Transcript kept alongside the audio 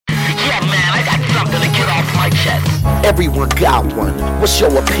mic checks. Everyone got one. What's your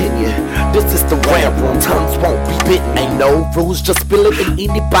opinion? This is the rant room. Tongues won't be bitten. Ain't no rules, just spill it, and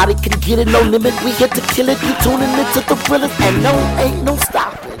anybody can get it. No limit. We here to kill it. You tuning into the thrillers, and no, ain't no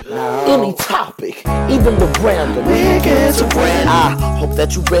stopping. Any topic, even the random. We get to random. I hope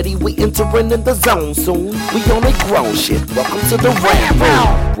that you ready. We entering in the zone soon. We on a grown shit. Welcome to the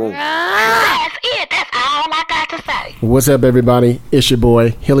rant room. That's it. That's all I got to say. What's up, everybody? It's your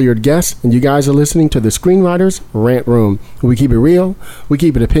boy, Hilliard Guest, and you guys are listening to the Screenwriters Rant Room. We keep it real. We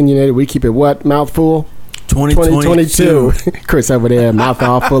keep it opinionated. We keep it what? Mouthful? 2022. Chris over there, mouth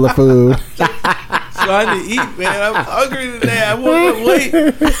all full of food. Trying to eat, man. I'm hungry today. I woke up late.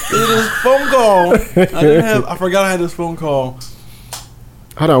 It was this phone call. I forgot I had this phone call.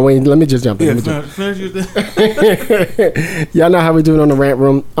 Hold on, wait. Let me just jump in. Y'all know how we do it on the Rant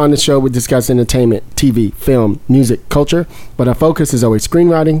Room. On the show, we discuss entertainment, TV, film, music, culture. But our focus is always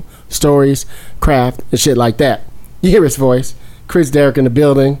screenwriting, stories, craft, and shit like that. You hear his voice. Chris Derrick in the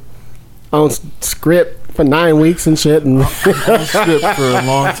building. On script for 9 weeks and shit. And on script for a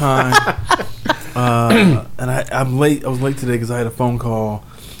long time. And I'm late. I was late today because I had a phone call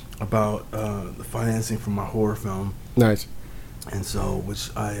about the financing for my horror film. Nice. And so, which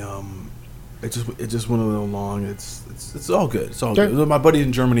it just went a little long. It's all good. It's all good. My buddy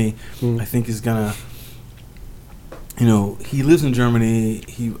in Germany, I think, is gonna. You know, he lives in Germany.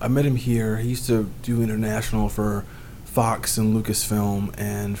 I met him here. He used to do international for Fox and Lucasfilm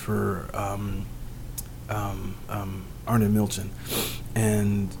and for Arne Milchan,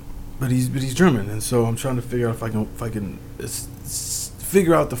 but he's German, and so I'm trying to figure out if I can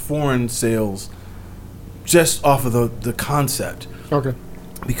figure out the foreign sales just off of the concept. Okay.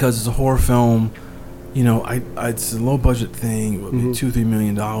 Because it's a horror film, you know, it's a low budget thing. It would be $2-3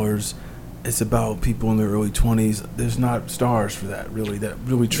 million. It's about people in their early 20s. There's not stars for that really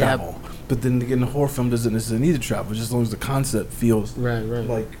travel. Yep. But then again, the horror film doesn't necessarily need to travel, just as long as the concept feels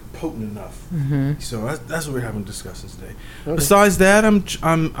like potent enough. Mm-hmm. So that's what we're having discussions today. Okay. Besides that, I'm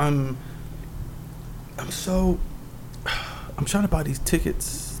trying to buy these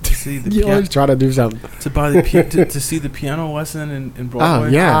tickets to see the piano. You always try to do something. To buy the to see the piano lesson in Broadway.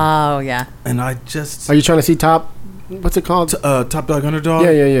 Oh yeah. And I just. Are you trying to see what's it called? Top Dog Underdog.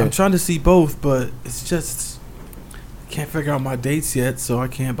 Yeah. I'm trying to see both, but it's just I can't figure out my dates yet, so I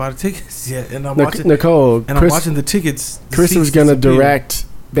can't buy the tickets yet. And I'm watching Nicole. And I'm watching the tickets. Chris was gonna direct.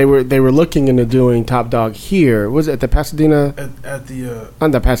 They were looking into doing Top Dog here. Was it at the Pasadena? At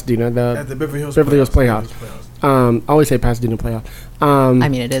the Pasadena. At the Beverly Hills Playhouse. I always say Pasadena Playhouse. I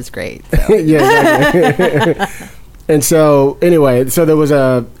mean, it is great. So. Yeah. Exactly. And so, anyway, there was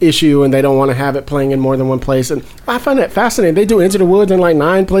a issue, and they don't want to have it playing in more than one place. And I find that fascinating. They do Into the Woods in like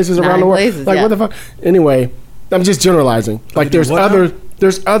 9 places around the world. What the fuck? Anyway, I'm just generalizing. Like, there's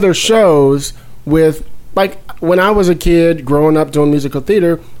other shows with, like, when I was a kid growing up doing musical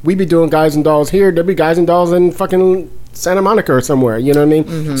theater, we'd be doing Guys and Dolls here. There'd be Guys and Dolls in fucking Santa Monica or somewhere. You know what I mean?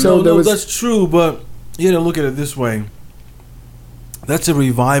 Mm-hmm. So that's true, but you got to look at it this way. That's a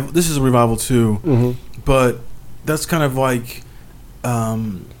revival. This is a revival too, but that's kind of like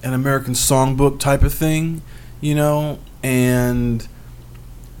an American songbook type of thing, you know, and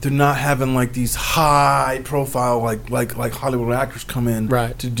they're not having like these high profile like Hollywood actors come in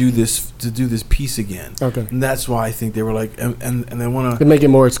to do this piece again. Okay, and that's why I think they were like and they want to make it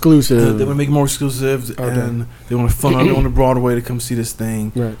more exclusive. They want to make it more exclusive, and they want to funnel everyone to Broadway to come see this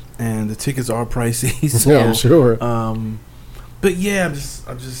thing. Right, and the tickets are pricey. So, yeah, I'm sure. But yeah, I'm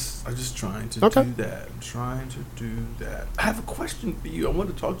just trying to do that. I'm trying to do that. I have a question for you. I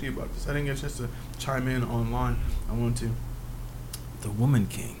wanted to talk to you about this. I didn't get a chance to chime in online. I wanted to. The Woman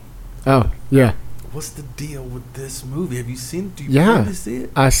King. Oh, yeah. What's the deal with this movie? Have you seen it? Do you want to see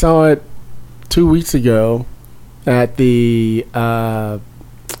it? I saw it 2 weeks ago at the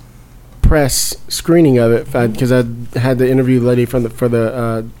press screening of it because I had the interview lady for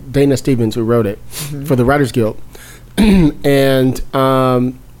the Dana Stevens who wrote it for the Writers Guild. And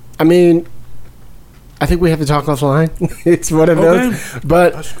I mean, I think we have to talk offline. It's one of those.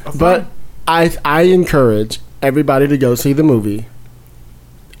 But I encourage everybody to go see the movie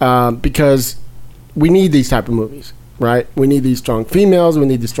because we need these type of movies, right? We need these strong females. We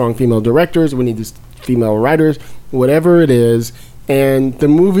need the strong female directors. We need these female writers. Whatever it is, and the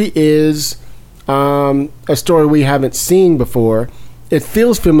movie is a story we haven't seen before. It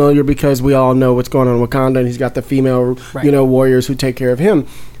feels familiar because we all know what's going on in Wakanda, and he's got the female, warriors who take care of him.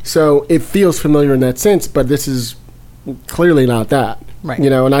 So it feels familiar in that sense, but this is clearly not that. Right.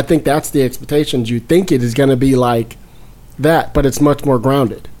 And I think that's the expectations. You think it is going to be like that, but it's much more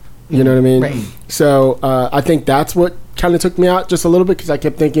grounded. You know what I mean? Right. So I think that's what kind of took me out just a little bit because I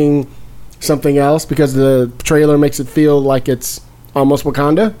kept thinking something else because the trailer makes it feel like it's almost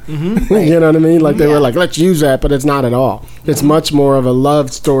Wakanda. You know what I mean? Like they were like, let's use that, but it's not at all. It's much more of a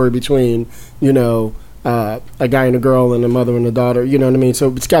love story between, you know, a guy and a girl and a mother and a daughter. You know what I mean?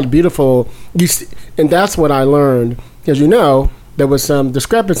 So it's got beautiful. And that's what I learned. As you know, there was some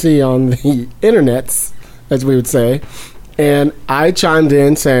discrepancy on the internets, as we would say, and I chimed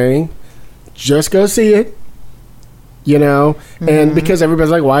in saying, just go see it. You know, and because everybody's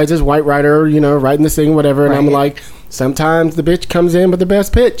like, why is this white writer, you know, writing this thing, whatever, and I'm like, sometimes the bitch comes in with the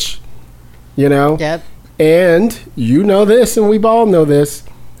best pitch, you know? Yep. And you know this, and we all know this.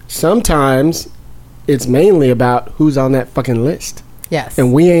 Sometimes it's mainly about who's on that fucking list. Yes.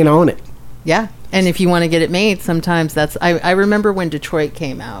 And we ain't on it. Yeah. And if you want to get it made, sometimes that's... I remember when Detroit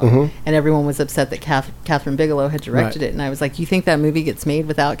came out, and everyone was upset that Catherine Bigelow had directed it, and I was like, you think that movie gets made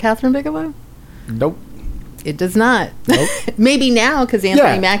without Catherine Bigelow? Nope. It does not. Nope. Maybe now, because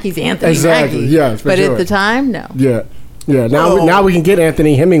Anthony Mackie's Anthony Mackie. Yes, but sure. at the time, no. Yeah. Yeah, now we can get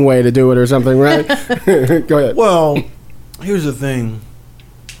Anthony Hemingway to do it or something, right? Go ahead. Well, here's the thing.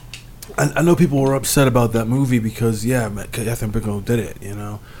 I know people were upset about that movie because, Catherine Bigelow did it, you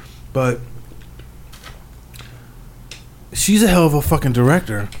know. But she's a hell of a fucking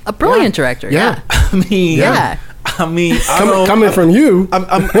director. A brilliant director, yeah. I mean, coming from you.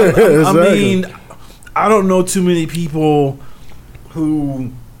 I mean, I don't know too many people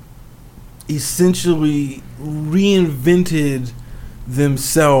who essentially reinvented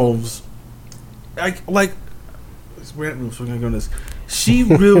themselves. We're going to go on this. She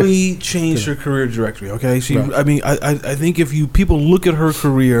really changed her career trajectory. Okay, I mean, I think if people look at her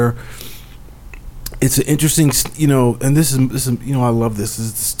career, it's an interesting, you know, and this is you know, I love this.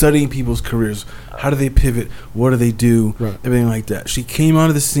 Is studying people's careers. How do they pivot? What do they do? Right. Everything like that. She came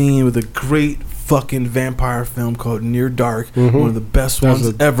onto the scene with a great fucking vampire film called Near Dark, one of the best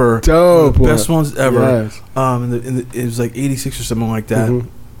ones ever. Dope, best ones ever. Yes. It was like 86 or something like that.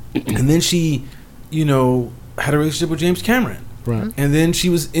 And then she, you know, had a relationship with James Cameron. Right. And then she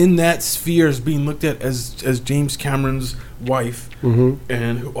was in that sphere as being looked at as James Cameron's wife,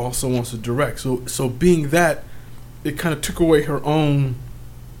 and who also wants to direct. So being that, it kind of took away her own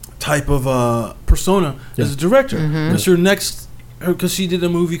type of persona as a director. That's her next, because she did a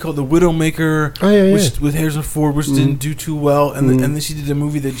movie called The Widowmaker, which with Harrison Ford, which didn't do too well, and then she did a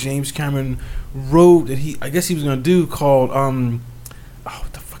movie that James Cameron wrote that I guess he was going to do called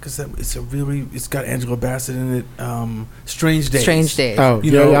what the fuck is that? It's got Angela Bassett in it. Strange Days. Oh,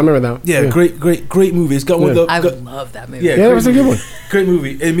 you know, I remember that. Yeah, great movie. It's got one of the. I love that movie. Yeah, it was a good one. Great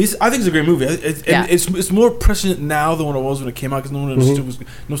movie. I mean, I think it's a great movie. It's more prescient now than what it was when it came out because no one understood. Was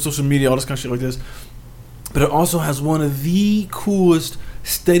no social media, all this kind of shit like this. But it also has one of the coolest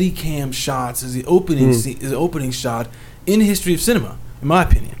Steadicam shots as the opening shot in the history of cinema, in my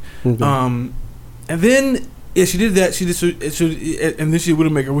opinion. And then she did that. And then she did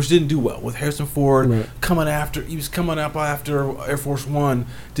Widowmaker, which didn't do well with Harrison Ford coming after. He was coming up after Air Force One,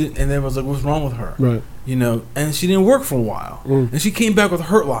 and then was like, "What's wrong with her?" Right. You know, and she didn't work for a while, and she came back with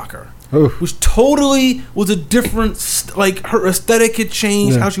Hurt Locker. Which totally was a different, like her aesthetic had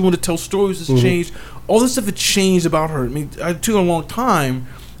changed, how she wanted to tell stories has changed, all this stuff had changed about her. I mean, it took a long time,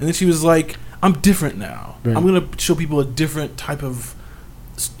 and then she was like, "I'm different now. I'm gonna show people a different type of,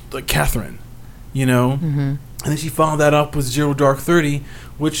 like Catherine, you know." And then she followed that up with Zero Dark 30,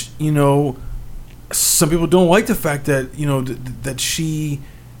 which, you know, some people don't like the fact that, you know, that she.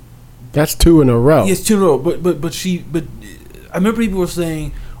 That's 2 in a row. Yes, 2 in a row. But I remember people were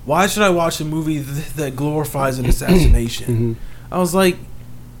saying, why should I watch a movie that glorifies an assassination? I was like,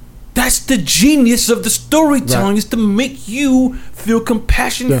 that's the genius of the storytelling, is to make you feel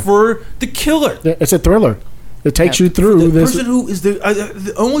compassion for the killer. Yeah, it's a thriller. It takes you through the this. Person who is the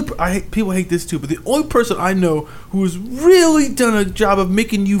only people hate this too, but the only person I know who has really done a job of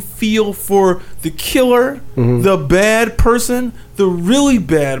making you feel for the killer, the bad person, the really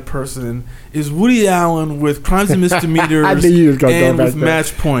bad person, is Woody Allen with Crimes and Misdemeanors and with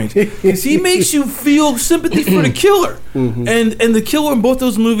Match Point. Because he makes you feel sympathy for the killer. And the killer in both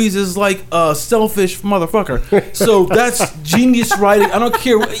those movies is like a selfish motherfucker. So that's genius writing. I don't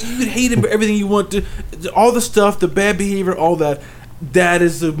care. You can hate him for everything you want to. All the stuff, the bad behavior, all that. That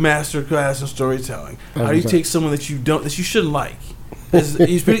is the master class in storytelling. How do you take someone that you shouldn't like?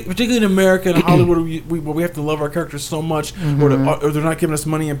 Particularly in America and Hollywood, where we have to love our characters so much, or they're not giving us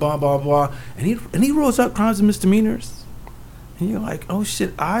money and blah blah blah. And he rolls out Crimes and Misdemeanors, and you're like, oh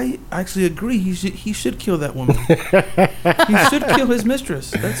shit, I actually agree. He should kill that woman. He should kill his mistress.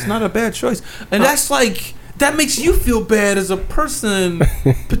 That's not a bad choice. And that's like, that makes you feel bad as a person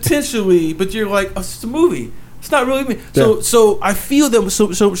potentially, but you're like, oh, it's just a movie. It's not really me. So I feel that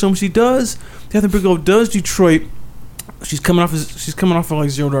so when she does, Catherine Bigelow does Detroit. She's coming off of like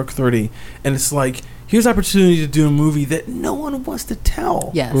Zero Dark 30, and it's like, here's opportunity to do a movie that no one wants to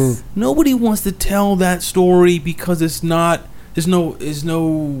tell. Yes. Nobody wants to tell that story because it's not. There's no it's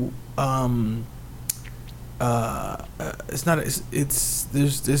not.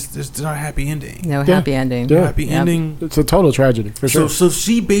 There's not a happy ending. No happy ending. Yeah. Happy ending. It's a total tragedy for sure. So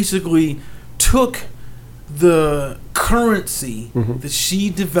she basically took the currency that she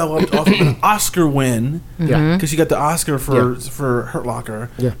developed off of an Oscar win, because she got the Oscar for Hurt Locker,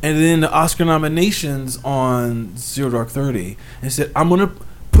 and then the Oscar nominations on Zero Dark 30, and said, I'm gonna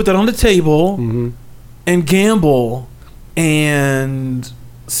put that on the table and gamble and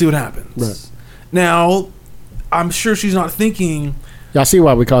see what happens. Right. Now, I'm sure she's not thinking, Y'all see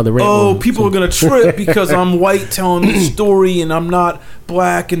why we call it the red room. people are gonna trip because I'm white telling this story and I'm not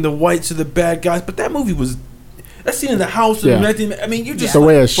black and the whites are the bad guys. But that movie was, that scene in the house. I mean, you just the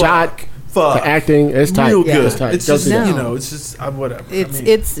way it's shot, the acting, it's tight. real good. It's tight. It's just No. it's just whatever.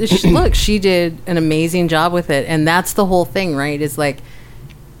 Look, she did an amazing job with it, and that's the whole thing, right? Is like,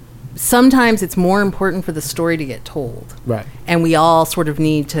 sometimes it's more important for the story to get told. Right. And we all sort of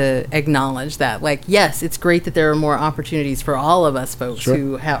need to acknowledge that. Like, yes, it's great that there are more opportunities for all of us folks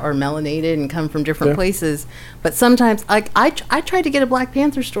who are melanated and come from different places. But sometimes, like, I tried to get a Black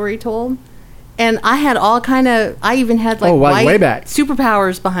Panther story told, and I had I even had like white way back.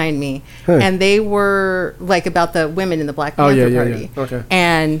 superpowers behind me. And they were like about the women in the Black Panther Party. Yeah. Okay.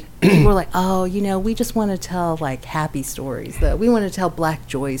 And people were like, oh, we just want to tell like happy stories. We want to tell Black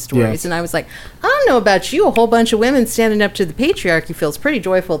joy stories. Yes. And I was like, I don't know about you. A whole bunch of women standing up to the patriarchy feels pretty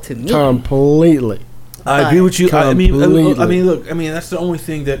joyful to me. Completely. I agree with you. I mean, Completely. look. I mean, that's the only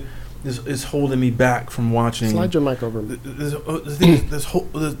thing that is holding me back from watching. Slide your mic over. The thing that's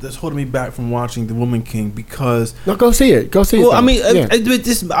holding me back from watching The Woman King, because No, go see it. Go see it. well, though. I mean, Yeah.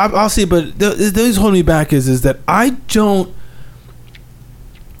 I'll see it, but the thing's holding me back is that I don't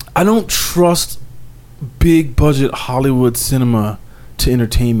trust big budget Hollywood cinema to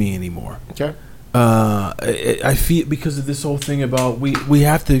entertain me anymore. Okay. I feel, because of this whole thing about we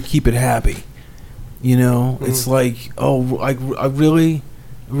have to keep it happy. It's like, oh, I really,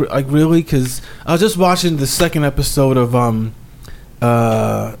 because I was just watching the second episode of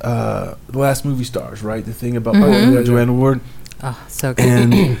The Last Movie Stars, right? The thing about Joanna Ward. Oh, so good.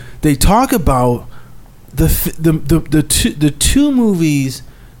 And they talk about the two movies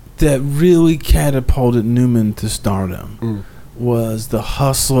that really catapulted Newman to stardom was The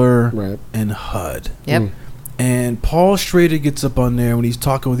Hustler and HUD. Yep. And Paul Schrader gets up on there when he's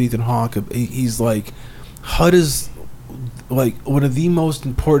talking with Ethan Hawke. He's like, HUD is like one of the most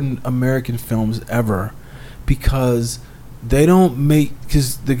important American films ever, because they don't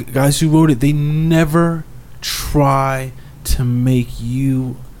because the guys who wrote it, they never try to make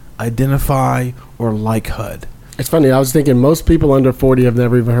you identify or like HUD. It's funny. I was thinking most people under 40 have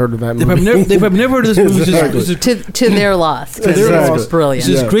never even heard of that movie. They've never heard of this movie. to their loss. To their loss. Brilliant.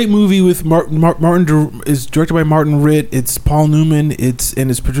 It's this great movie with Martin. It's directed by Martin Ritt. It's Paul Newman. It's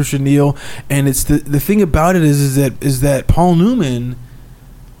Patricia Neal. And it's the thing about it is that Paul Newman.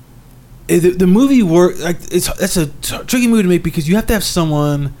 The movie work, like, that's a tricky movie to make, because you have to have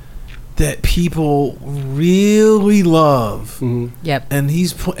someone that people really love. Yep. And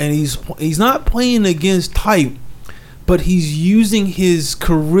he's not playing against type, but he's using his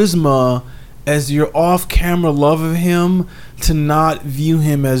charisma as your off-camera love of him to not view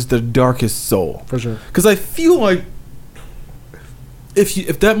him as the darkest soul. For sure. Because I feel like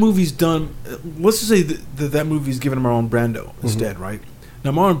if that movie's done, let's just say that movie's given to Marlon Brando instead, right?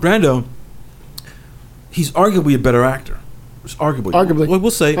 Now Marlon Brando, he's arguably a better actor. Arguably.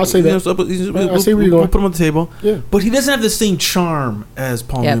 We'll say. I'll say that. I see where you're going. We'll put him on the table. Yeah. But he doesn't have the same charm as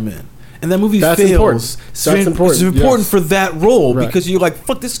Paul Newman. And that movie That's fails. Important. That's important. It's important for that role, Right. because you're like,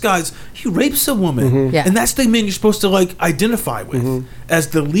 fuck, this guy's, he rapes a woman. Yeah. And that's the man you're supposed to like identify with as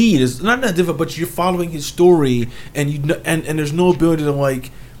the lead. Is not different, but you're following his story, and and there's no ability to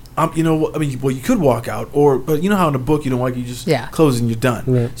like, you could walk out, but you know how in a book you don't like, you just close and you're done.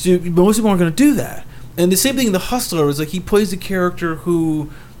 Right. So most people aren't going to do that. And the same thing in The Hustler is like, he plays a character who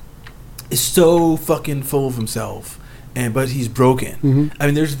is so fucking full of himself, but he's broken. I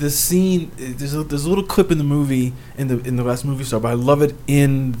mean, there's this scene, there's a little clip in the movie, in the Last Movie Star, but I love it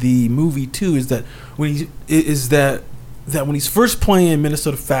in the movie too, is that when when he's first playing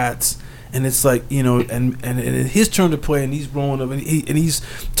Minnesota Fats, and it's like, and his turn to play, and he's rolling up, and he's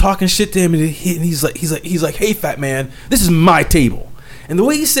talking shit to him, and he's like, hey, fat man, this is my table. And the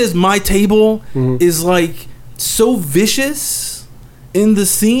way he says "my table" is like so vicious in the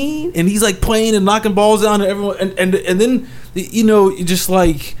scene, and he's like playing and knocking balls down to everyone, and then you're just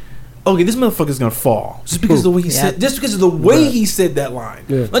like, okay, this motherfucker's gonna fall just because of the way he said, just because of the way he said that line,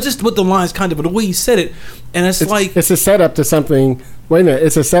 not just what the line's kind of, but the way he said it, and it's like it's a setup to something. Wait a minute,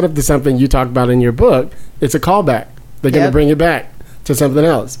 it's a setup to something you talk about in your book. It's a callback. They're gonna bring it back to something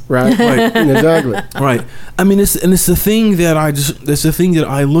else, right? Right, exactly. Right. I mean, it's the thing that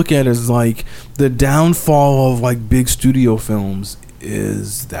I look at as like the downfall of like big studio films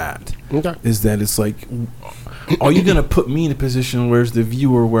is that it's like, are you gonna put me in a position where as the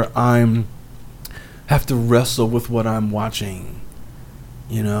viewer where I'm have to wrestle with what I'm watching,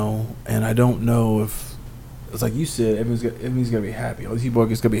 and I don't know if it's like you said, everyone's gonna be happy. All these people are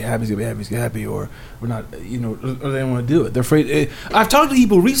gonna be happy. He's gonna be happy, or we're not. Or they don't want to do it. They're afraid. I've talked to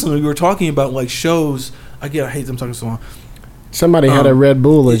people recently. We were talking about like shows. I hate them talking so long. Somebody had a Red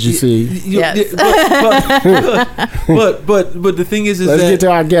Bull, as you see. Yes. But the thing is let's get to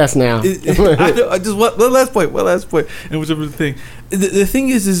our guest now. I just one last point, and whichever the thing. The thing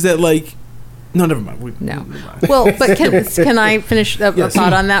is that like. No, never mind. Never mind. Well, but can I finish a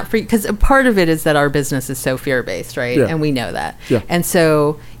thought on that for you? Because part of it is that our business is so fear-based, right? Yeah. And we know that. Yeah. And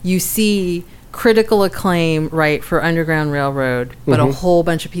so you see critical acclaim, right, for Underground Railroad, but a whole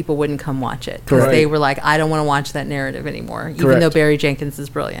bunch of people wouldn't come watch it because they were like, I don't want to watch that narrative anymore, even though Barry Jenkins is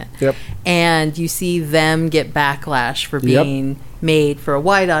brilliant. Yep. And you see them get backlash for being made for a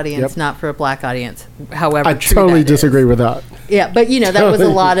white audience, not for a black audience. However, I totally disagree with that. Yeah, but that was a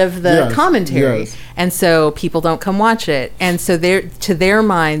lot of the commentary, and so people don't come watch it, and so to their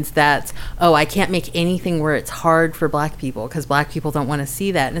minds, that's I can't make anything where it's hard for black people because black people don't want to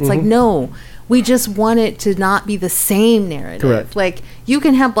see that, and it's like no. We just want it to not be the same narrative. Correct. Like, you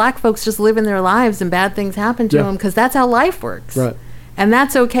can have black folks just living their lives and bad things happen to them because that's how life works. Right. And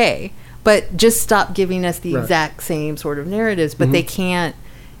that's okay. But just stop giving us the exact same sort of narratives. But they can't.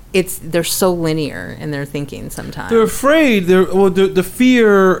 They're so linear in their thinking sometimes. They're afraid. The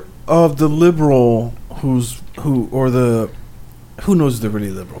fear of the liberal who knows they're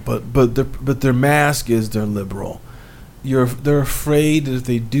really liberal, but their mask is they're liberal. They're afraid that if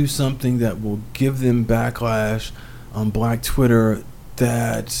they do something that will give them backlash on Black Twitter,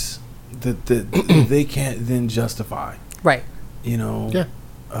 that they can't then justify. Right. Yeah.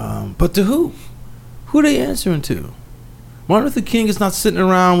 But to who? Who are they answering to? Martin Luther King is not sitting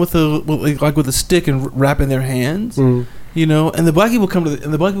around with a stick and wrapping their hands. And the black people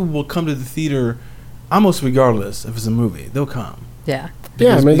will come to the theater almost regardless if it's a movie. They'll come. Yeah.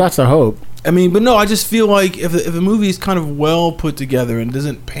 Yeah, I mean that's a hope. But no, I just feel like if a movie is kind of well put together and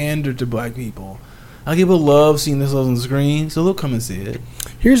doesn't pander to black people, people love seeing this on the screen, so they'll come and see it.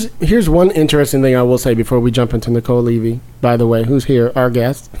 Here's one interesting thing I will say before we jump into Nicole Levy, by the way, who's here, our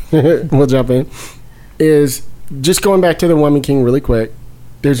guest. We'll jump in. Is just going back to the Woman King really quick,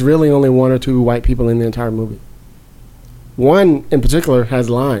 there's really only one or two white people in the entire movie. One in particular has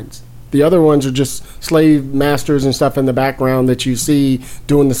lines. The other ones are just slave masters and stuff in the background that you see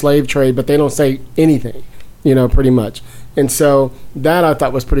doing the slave trade, but they don't say anything, pretty much. And so that I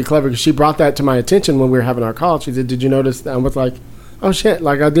thought was pretty clever because she brought that to my attention when we were having our call. She said, did you notice? I was like, oh shit,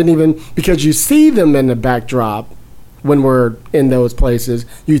 like I didn't even, because you see them in the backdrop when we're in those places,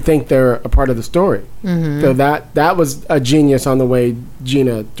 you think they're a part of the story. Mm-hmm. So that was a genius on the way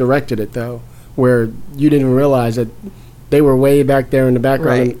Gina directed it though, where you didn't even realize that they were way back there in the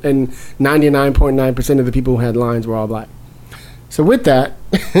background, and 99.9% of the people who had lines were all black. So with that,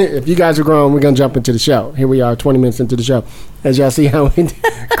 if you guys are grown, we're going to jump into the show. Here we are, 20 minutes into the show. As y'all see how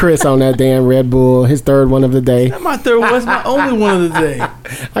Chris on that damn Red Bull, his third one of the day. Not my third one, it's my only one of the day.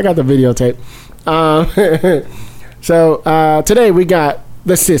 I got the videotape. So today we got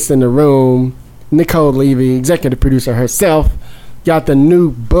the sis in the room, Nicole Levy, executive producer herself. Got the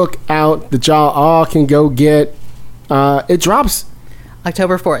new book out that y'all all can go get. It drops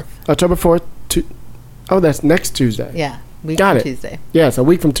October 4th. October 4th. That's next Tuesday. Yeah, Tuesday. Yeah, it's a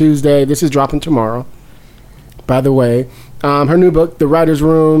week from Tuesday. This is dropping tomorrow, by the way. Her new book, The Writer's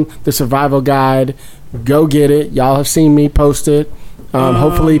Room, The Survival Guide. Go get it. Y'all have seen me post it.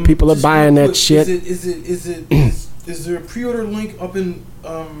 Hopefully people are buying that shit. Is there a pre-order link up on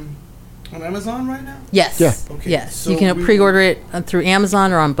Amazon right now? Yes. Yeah. Okay. Yes. So you can pre-order it through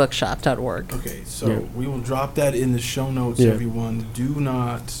Amazon or on bookshop.org. Okay. So we will drop that in the show notes, everyone. Do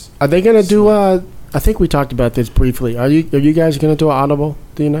not. Are they going to do I think we talked about this briefly. Are you guys going to do an Audible?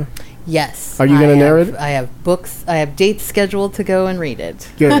 Do you know? Yes. Are you going to narrate it? I have books. I have dates scheduled to go and read it.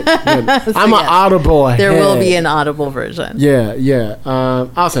 Good. So I'm an Audible head. There will be an Audible version. Yeah.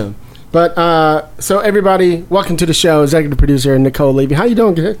 Awesome. But so everybody, welcome to the show. Executive producer Nicole Levy. How you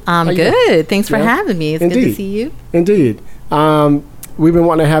doing? I'm good. Thanks for having me. It's good to see you. Indeed. we've been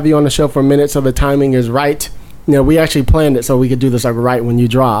wanting to have you on the show for a minute, so the timing is right. You know, we actually planned it so we could do this like right when you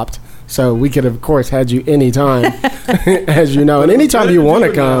dropped. So we could, of course, had you anytime, as you know. And anytime you want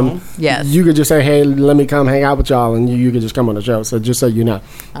to come, yes, you could just say, hey, let me come hang out with y'all, and you could just come on the show. So just so you know.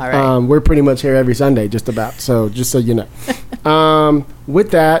 All right. We're pretty much here every Sunday, just about. So just so you know.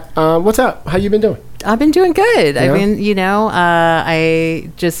 With that, what's up? How you been doing? I've been doing good. Yeah? I mean, you know,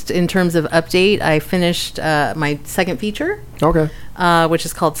 I just, in terms of update, I finished my second feature, Okay. which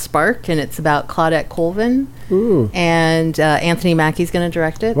is called Spark, and it's about Claudette Colvin. Ooh. And Anthony Mackie's going to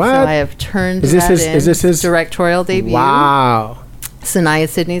direct it. What? So I have turned Is this that his- in. is this his- directorial debut? Wow. Sanaya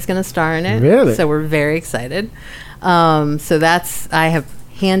Sidney's going to star in it. Really? So we're very excited. So I have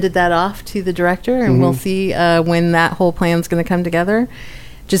handed that off to the director, and we'll see when that whole plan's going to come together.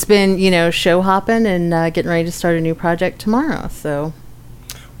 Just been, you know, show hopping and getting ready to start a new project tomorrow. So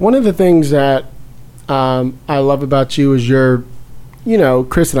One of the things that I love about you is you know,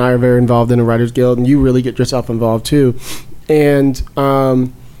 Chris and I are very involved in the Writers Guild, and you really get yourself involved too. And I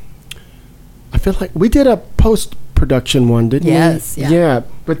feel like we did a post-production one, didn't Yes, we? yeah. Yeah,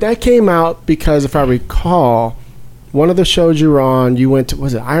 but that came out because, if I recall, one of the shows you were on, you went to,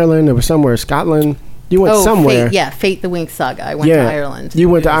 was it Ireland? It was somewhere, Scotland? You went somewhere. Fate the Winx Saga. I went to Ireland. You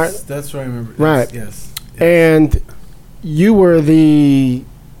went to Ireland. Yes, that's what I remember. Right. Yes. And you were the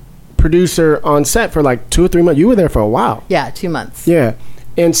producer on set for like 2 or 3 months. You were there for a while. Yeah, 2 months. Yeah.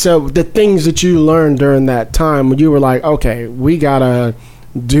 And so the things that you learned during that time, when you were like, okay, we got to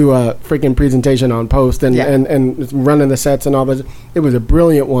do a freaking presentation on post and, Yeah. and running the sets and all this. It was a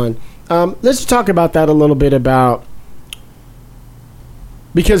brilliant one. Let's talk about that a little bit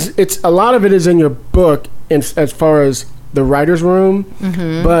because it's a lot of it is in your book as far as the writer's room.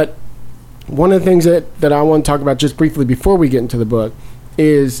 Mm-hmm. But one of the things that I want to talk about just briefly before we get into the book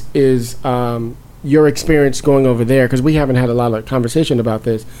is your experience going over there, because we haven't had a lot of conversation about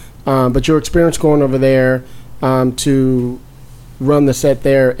this. But your experience going over there to run the set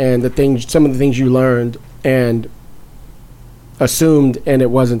there, and some of the things you learned and assumed and it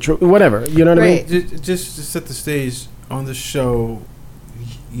wasn't true, whatever, you know what Right. I mean? Just to set the stage on the show,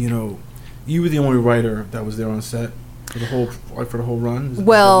 you know, you were the only writer that was there on set for the whole run. Is that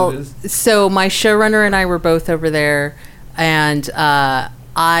what it is? So my showrunner and I were both over there, and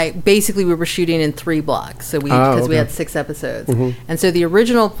we were shooting in 3 blocks. So we okay. had 6 episodes, Mhm. and so the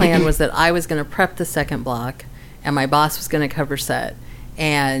original plan was that I was going to prep the second block, and my boss was going to cover set.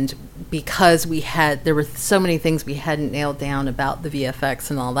 And because there were so many things we hadn't nailed down about the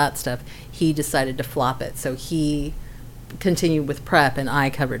VFX and all that stuff, he decided to flop it. So he continued with prep, and I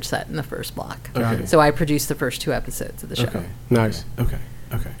covered set in the first block. Okay. So I produced the first 2 episodes of the show. Okay. Nice. Okay.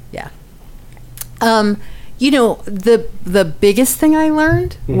 Yeah. You know, the biggest thing I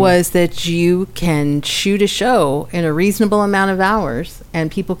learned was that you can shoot a show in a reasonable amount of hours,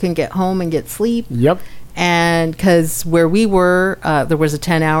 and people can get home and get sleep. Yep. And because where we were, there was a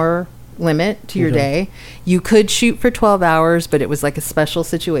 10-hour limit to your day. You could shoot for 12 hours, but it was like a special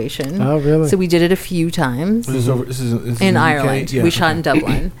situation. Oh, really? So we did it a few times. This is In the UK? Ireland. Yeah, We shot okay. in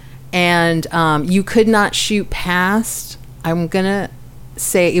Dublin. And you could not shoot past, I'm going to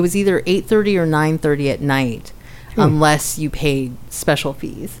say, it was either 8:30 or 9:30 at night, unless you paid special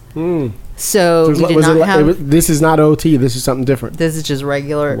fees. So we did not have... This is not OT. This is something different. This is just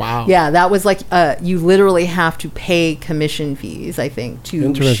regular. Wow. Yeah, that was like, you literally have to pay commission fees, I think, to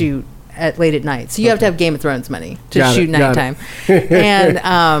Interesting. shoot late at night. So you have to have Game of Thrones money to Got it, shoot got nighttime.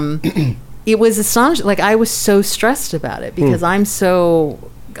 And it was astonishing. Like, I was so stressed about it because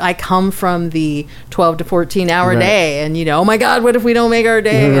I come from the 12 to 14 hour Right. day, and, you know, oh my God, what if we don't make our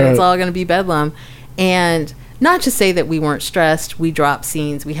day? And it's Right. all going to be bedlam. And not to say that we weren't stressed. We dropped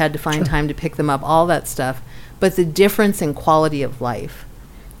scenes. We had to find time to pick them up, all that stuff. But the difference in quality of life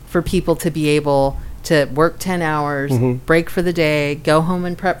for people to be able to work 10 hours, break for the day, go home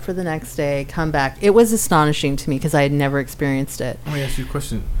and prep for the next day, come back. It was astonishing to me because I had never experienced it. Let me ask you a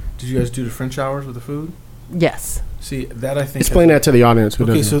question. Did you guys do the French hours with the food? Yes. See, that I think... Explain that to the audience. Who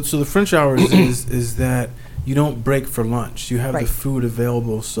Okay, doesn't. so the French hours is that you don't break for lunch. You have Right. the food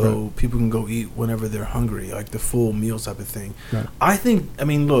available so people can go eat whenever they're hungry, like the full meal type of thing. Right. I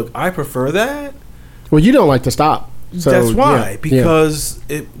mean, look, I prefer that. Well, you don't like to stop. So, That's why, yeah, because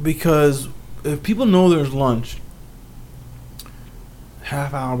if people know there's lunch,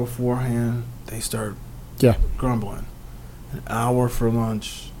 half hour beforehand they start grumbling. An hour for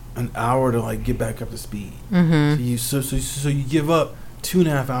lunch, an hour to like get back up to speed. Mm-hmm. So you give up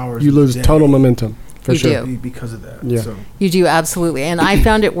 2.5 hours. you lose a day total momentum for You sure. do. because of that. Yeah. So. You do, absolutely. And I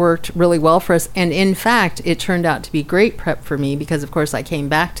found it worked really well for us. And in fact, it turned out to be great prep for me because, of course, I came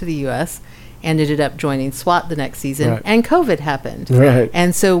back to the U.S. and ended up joining SWAT the next season, Right. and COVID happened. Right.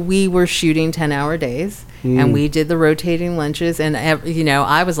 And so we were shooting 10-hour days, and we did the rotating lunches, and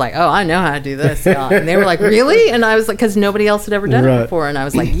I was like, oh, I know how to do this, y'all. And they were like, really? And I was like, because nobody else had ever done Right. it before, and I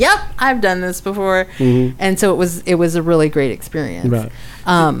was like, yep, I've done this before. And so it was a really great experience. Right.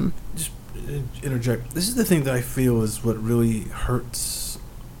 Just interject. This is the thing that I feel is what really hurts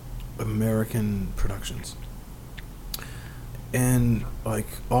American productions. And like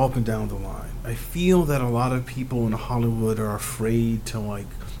all up and down the line, I feel that a lot of people in Hollywood are afraid to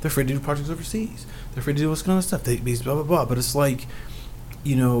they're afraid to do projects overseas. They're afraid to do this kind of stuff. They blah blah blah. But it's like,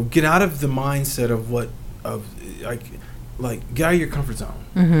 get out of the mindset of get out of your comfort zone.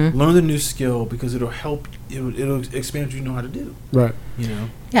 Mm-hmm. Learn the new skill because it'll help. It'll expand what you know how to do. Right.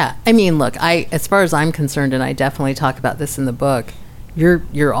 Yeah, I mean, look, as far as I'm concerned, and I definitely talk about this in the book,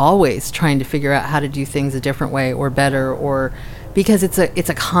 you're always trying to figure out how to do things a different way or better, or because it's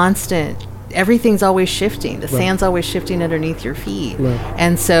a constant. Everything's always shifting. The sand's always shifting underneath your feet,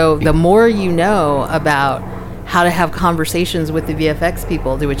 and so the more you know about how to have conversations with the VFX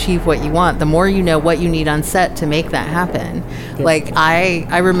people to achieve what you want, the more you know what you need on set to make that happen. Like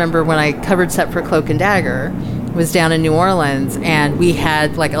I remember when I covered set for Cloak and Dagger, was down in New Orleans, and we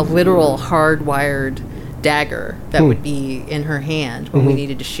had like a literal hardwired dagger that would be in her hand when we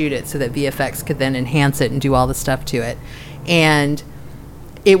needed to shoot it so that VFX could then enhance it and do all the stuff to it. And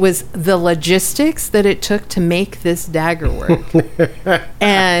it was the logistics that it took to make this dagger work.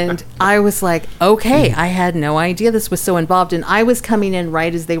 And I was like, okay, I had no idea this was so involved. And I was coming in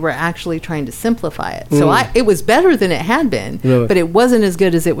right as they were actually trying to simplify it. So it was better than it had been, but it wasn't as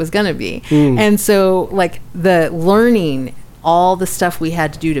good as it was going to be. And so like the learning all the stuff we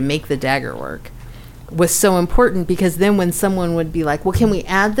had to do to make the dagger work was so important, because then when someone would be like, well, can we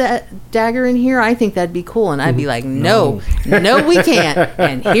add that dagger in here? I think that'd be cool. And I'd be like, no, we can't.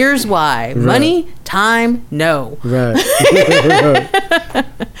 And here's why. Money, time, no. Right.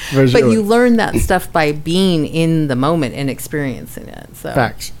 But you learn that stuff by being in the moment and experiencing it. So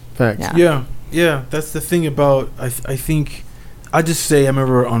Facts. Yeah. Yeah. That's the thing about, I think, I just say, I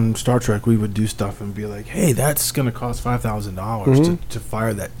remember on Star Trek, we would do stuff and be like, hey, that's going to cost $5,000 to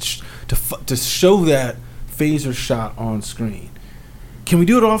fire that, to show that phaser shot on screen. Can we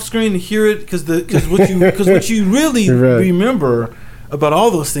do it off screen and hear it? Because what you really remember about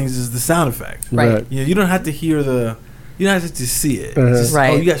all those things is the sound effect. Right. You don't have to hear you don't have to see it. It's just, right.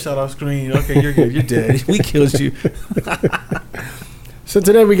 Oh, you got shot off screen. Okay, you're good. You're dead. We killed you. So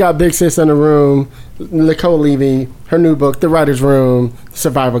today we got Big Sis in the room, Nicole Levy, her new book, The Writer's Room,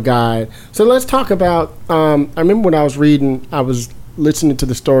 Survival Guide. So let's talk about, I remember when I was reading, I was listening to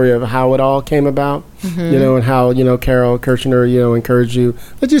the story of how it all came about, and how, Carol Kirshner, encouraged you.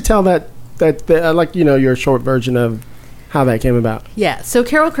 Let's just tell that your short version of how that came about. Yeah. So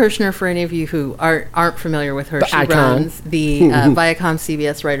Carol Kirshner, for any of you who aren't familiar with her, she icon. runs the Viacom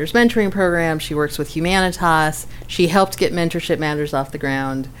CBS Writers Mentoring Program. She works with Humanitas. She helped get Mentorship Matters off the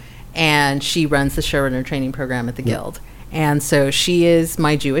ground, and she runs the showrunner training program at the Guild. And so she is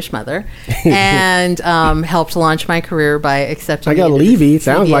my Jewish mother, and helped launch my career by accepting. I got me to Levy. the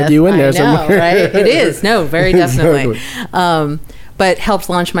Sounds CBS. like you in there I know, somewhere. right? It is. No, very definitely. Exactly. But helped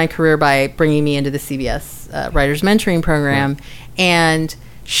launch my career by bringing me into the CBS Writers Mentoring Program. And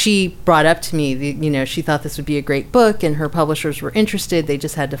she brought up to me, she thought this would be a great book, and her publishers were interested. They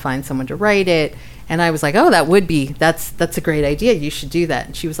just had to find someone to write it. And I was like, oh, that's a great idea. You should do that.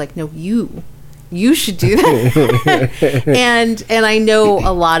 And she was like, no, you should do that. and I know a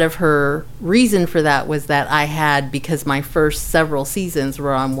lot of her reason for that was that I had, because my first several seasons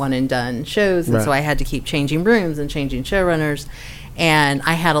were on one and done shows, and so I had to keep changing rooms and changing showrunners, and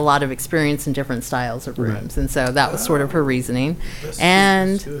I had a lot of experience in different styles of rooms, and so that was sort of her reasoning.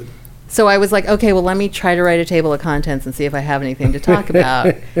 That's good. So I was like, okay, well, let me try to write a table of contents and see if I have anything to talk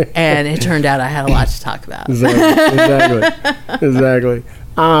about. And it turned out I had a lot to talk about. Exactly.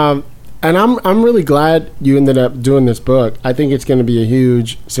 And I'm really glad you ended up doing this book. I think it's going to be a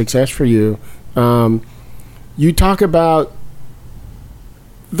huge success for you. You talk about,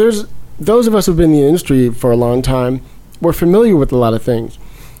 there's those of us who've been in the industry for a long time, we're familiar with a lot of things.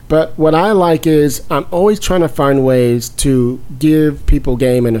 But what I like is I'm always trying to find ways to give people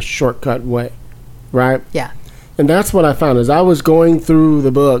game in a shortcut way, right? Yeah. And that's what I found as I was going through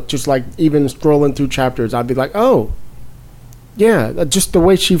the book, just like even scrolling through chapters, I'd be like, oh, yeah, just the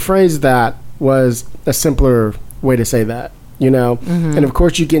way she phrased that was a simpler way to say that, Mm-hmm. And of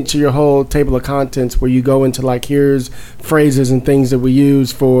course you get into your whole table of contents where you go into like, here's phrases and things that we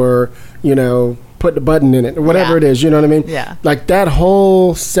use for, put the button in it or whatever it is, you know what I mean? Yeah. Like that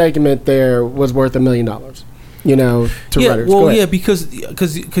whole segment there was worth $1 million. to writers. Go Well, ahead. yeah,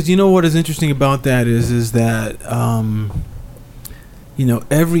 because you know what is interesting about that is that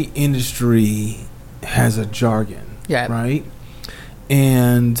every industry has a jargon, Yeah. right?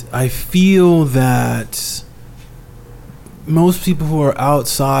 And I feel that most people who are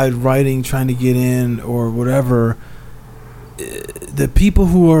outside writing, trying to get in or whatever, the people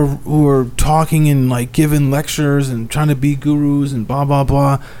who are talking and like giving lectures and trying to be gurus and blah blah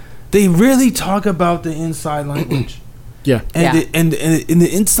blah, they really talk about the inside language. Yeah. And the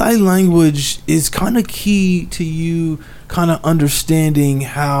inside language is kind of key to you kind of understanding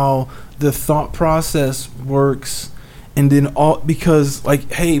how the thought process works, and then because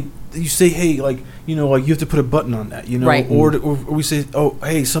like, hey, you say, hey, like, like you have to put a button on that, Right. or we say, oh,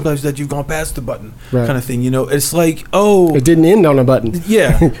 hey, sometimes that you've gone past the button, Right. kind of thing. It's like, oh, It didn't end on a button.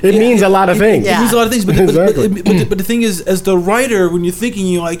 yeah, It means a lot of things. Yeah. It means a lot of things, but, Exactly. but the thing is, as the writer, when you're thinking,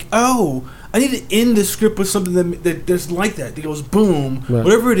 you're like, oh, I need to end the script with something that's like that goes boom, Right.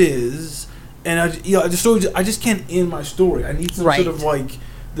 whatever it is, and I just can't end my story. I need some Right. sort of like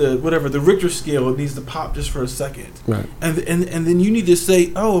the Richter scale. It needs to pop just for a second, Right. and then you need to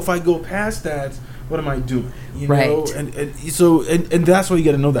say, oh, if I go past that, what am I doing? Right. And that's why you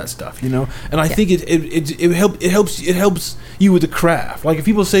got to know that stuff, And I think it helps you with the craft. Like if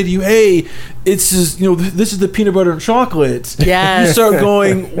people say to you, "Hey, it's just this is the peanut butter and chocolate," Yes. you start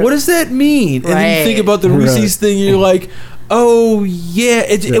going, "What does that mean?" And then you Right. think about the Right. Reese's thing, and you're like, "Oh yeah."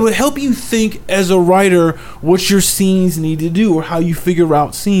 It would help you think as a writer what your scenes need to do or how you figure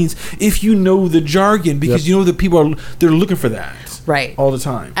out scenes if you know the jargon, because Yep. that people they're looking for that. Right. All the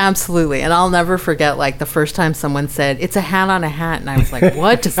time. Absolutely. And I'll never forget, like, the first time someone said, "It's a hat on a hat." And I was like,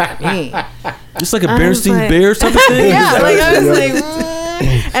 what does that mean? Just like a I was Berenstein like- Bears type of thing? Yeah, like, I was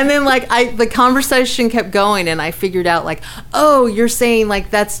like, and then, like, the conversation kept going, and I figured out, like, oh, you're saying, like,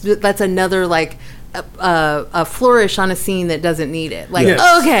 that's another, like, a flourish on a scene that doesn't need it. Like,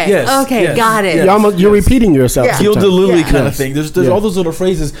 Yes. okay, Yes. okay, Yes. got it. Yes. You're repeating yourself. Yeah. Field the sometimes. Lily Yeah. kind of Yes. thing. There's Yeah. all those little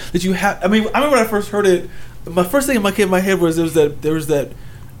phrases that you have. I mean, I remember when I first heard it. My first thing in my head was there was that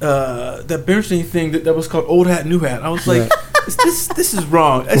Bernstein thing that was called Old Hat New Hat. I was like, this is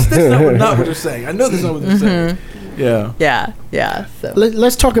wrong. That's not what they're saying. I know that's not what they're saying. Yeah. Yeah. So.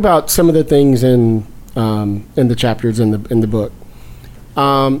 Let's talk about some of the things in the chapters in the book.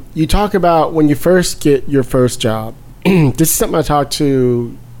 You talk about when you first get your first job. This is something I talk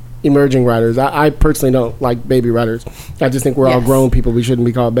to emerging writers. I personally don't like baby writers. I just think we're all Yes. grown people. We shouldn't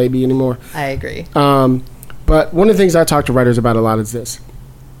be called baby anymore. I agree. But one of the things I talk to writers about a lot is this.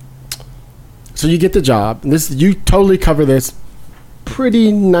 So you get the job. You totally cover this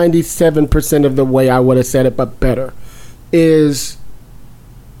pretty 97% of the way I would have said it, but better. Is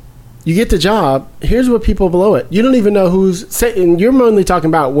you get the job. Here's what people below it. You don't even know who's saying. You're mainly talking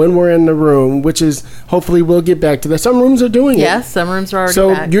about when we're in the room, which is hopefully we'll get back to that. Some rooms are doing it. Yes, some rooms are already So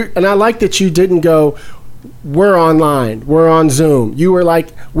back. and I like that you didn't go, we're online, we're on Zoom. You were like,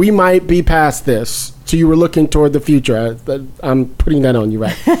 we might be past this. So you were looking toward the future. I'm putting that on you,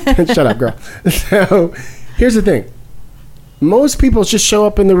 right? Shut up, girl. So here's the thing. Most people just show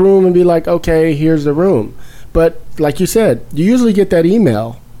up in the room and be like, okay, here's the room. But like you said, you usually get that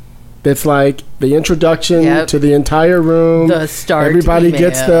email that's like the introduction Yep. to the entire room. The start Everybody email.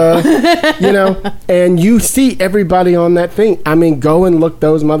 gets and you see everybody on that thing. I mean, go and look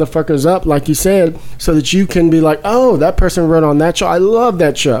those motherfuckers up, like you said, so that you can be like, oh, that person wrote on that show. I love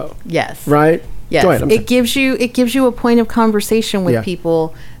that show. Yes. Right? Yes. Go ahead. I'm sorry. It gives you a point of conversation with Yeah.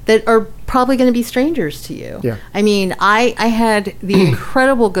 people that are probably going to be strangers to you. Yeah. I mean, I had the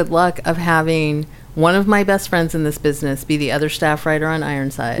incredible good luck of having one of my best friends in this business be the other staff writer on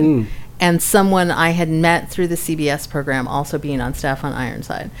Ironside, and someone I had met through the CBS program also being on staff on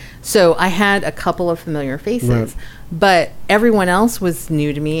Ironside. So I had a couple of familiar faces, Right. but everyone else was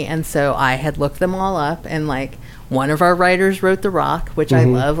new to me, and so I had looked them all up, and like one of our writers wrote The Rock, which I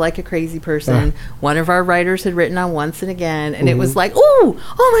love like a crazy person. One of our writers had written on Once and Again, and it was like, oh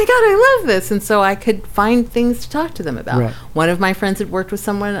my God, I love this. And so I could find things to talk to them about. Right. One of my friends had worked with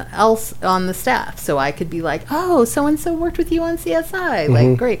someone else on the staff, so I could be like, oh, so-and-so worked with you on CSI.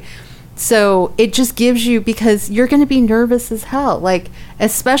 Like, great. So it just gives you, because you're going to be nervous as hell, like,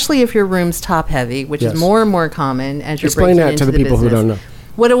 especially if your room's top heavy, which Yes. is more and more common as you're Explain breaking that into to the people who business. don't know.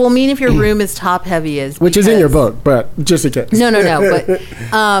 What it will mean if your room is top heavy is Which is in your because- book, but just in case. No.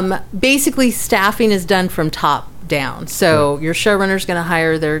 But basically, staffing is done from top down. So your showrunner's going to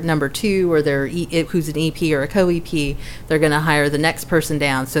hire their number two or their who's an EP or a co-EP. They're going to hire the next person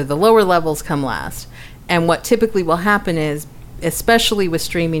down. So the lower levels come last. And what typically will happen is, especially with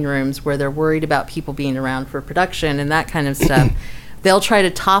streaming rooms where they're worried about people being around for production and that kind of stuff, they'll try to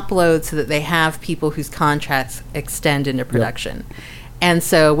top load so that they have people whose contracts extend into production. And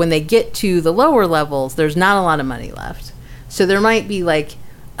so when they get to the lower levels, there's not a lot of money left. So there might be like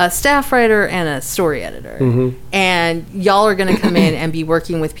a staff writer and a story editor. And y'all are going to come in and be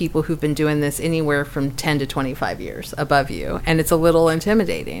working with people who've been doing this anywhere from 10 to 25 years above you. And it's a little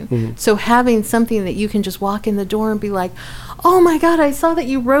intimidating. So having something that you can just walk in the door and be like, oh my God, I saw that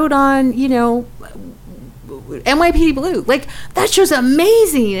you wrote on, you know, NYPD Blue. Like, that show's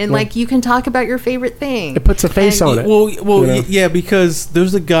amazing. And like, you can talk about your favorite thing. It puts a face on it. Well, you know? yeah, because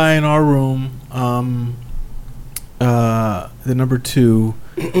there's a guy in our room, the number 2,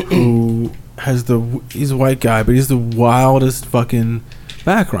 who has he's a white guy, but he's the wildest fucking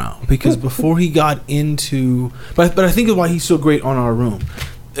background. Because before he got into, but I think of why he's so great on our room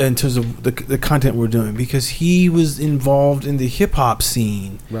in terms of the content we're doing, because he was involved in the hip hop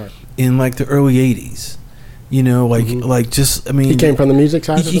scene in like the early 80s. You know, like just, I mean, he came from the music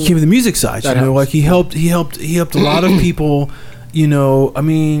side. He came from the music side. You know, like he helped a lot of people. You know, I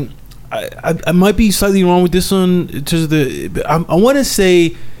mean, I might be slightly wrong with this one. I want to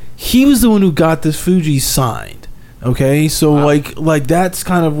say he was the one who got the Fuji signed. Okay, so like that's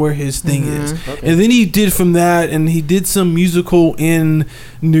kind of where his thing is. And then he did from that, and he did some musical in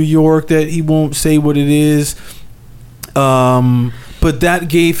New York that he won't say what it is. But that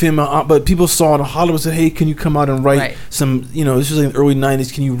gave him but people saw it in Hollywood and said, hey, can you come out and write some, you know, this was like in the early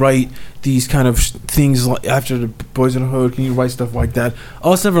 90s, can you write these kind of things like after the Boys in the Hood, can you write stuff like that?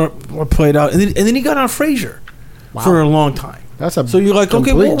 All this never played out. And then he got on Frasier for a long time. So you're like,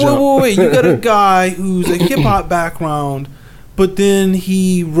 okay, wait, you got a guy who's a hip-hop background, but then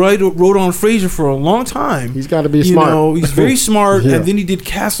he wrote on Frasier for a long time. He's got to be smart. Know, he's very smart. And then he did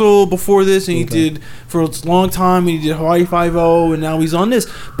Castle before this, and he did for a long time, and he did Hawaii Five-0, and now he's on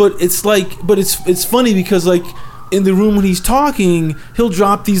this. But it's like, it's funny because like in the room when he's talking, he'll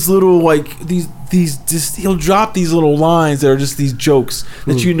drop these little like he'll drop these little lines that are just these jokes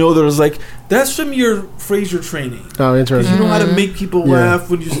that you know there's like, that's from your Frasier training. Oh, interesting. You know how to make people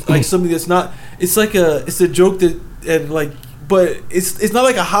laugh when you like something that's not. It's like it's a joke that like. But it's not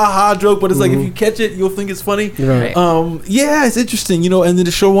like a ha-ha joke, but it's like if you catch it, you'll think it's funny. Right. Yeah, it's interesting, you know. And then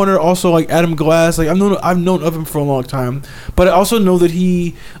the showrunner also, like Adam Glass, like I've known of him for a long time, but I also know that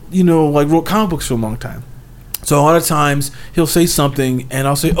he, you know, like wrote comic books for a long time. So a lot of times he'll say something, and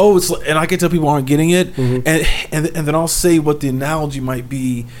I'll say, "Oh, it's," and I can tell people aren't getting it, and then I'll say what the analogy might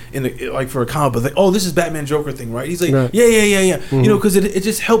be in like for a comic book, like, "Oh, this is Batman Joker thing, right?" He's like, "Yeah." You know, because it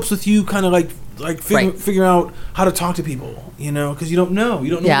just helps with you kind of like figure out how to talk to people, you know, because you don't know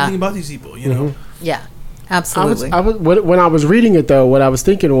anything about these people, you know. Yeah, absolutely. When I was reading it though, what I was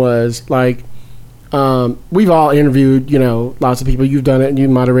thinking was like, we've all interviewed, you know, lots of people. You've done it and you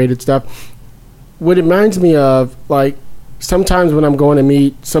moderated stuff. What it reminds me of, like, sometimes when I'm going to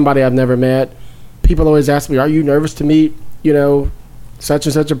meet somebody I've never met, people always ask me, are you nervous to meet, you know, such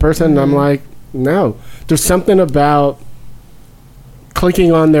and such a person? And I'm like, no. There's something about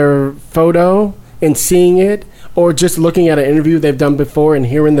clicking on their photo and seeing it, or just looking at an interview they've done before and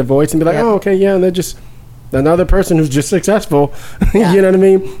hearing the voice and be like, oh, okay, yeah, and they're just another person who's just successful. You know what I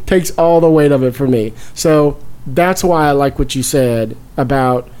mean? Takes all the weight of it for me. So that's why I like what you said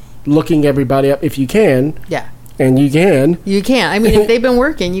about looking everybody up if you can. Yeah. And you can. I mean, if they've been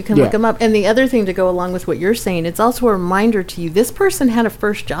working, you can look them up. And the other thing to go along with what you're saying, it's also a reminder to you, this person had a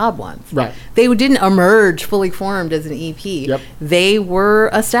first job once. Right. They didn't emerge fully formed as an EP. Yep. They were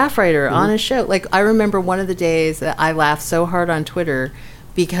a staff writer on a show. Like, I remember one of the days that I laughed so hard on Twitter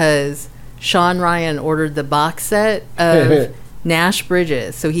because Sean Ryan ordered the box set of Nash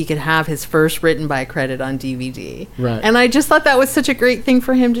Bridges so he could have his first written by credit on DVD. Right. And I just thought that was such a great thing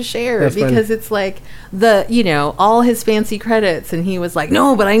for him to share. That's because funny. it's like all his fancy credits, and he was like,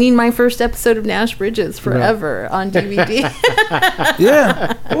 no, but I need my first episode of Nash Bridges forever on DVD.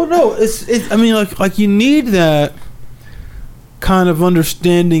 Yeah. Well, no, it's I mean, like you need that kind of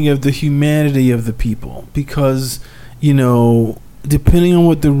understanding of the humanity of the people, because, you know, depending on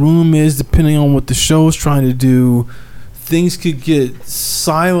what the room is, depending on what the show is trying to do, things could get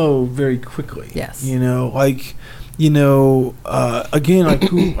siloed very quickly. Yes. You know, like, you know, again,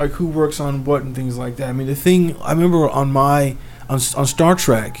 like who works on what and things like that. I mean, the thing I remember on Star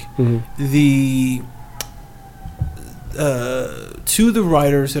Trek, the two of the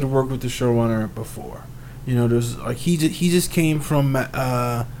writers had worked with the showrunner before. You know, there's like he just came from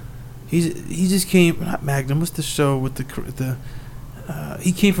he just came, not Magnum. What's the show with the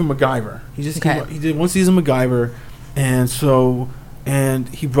he came from MacGyver. He just he did one season of MacGyver. And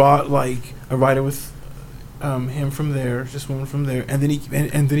he brought like a writer with him from there, just one from there, and then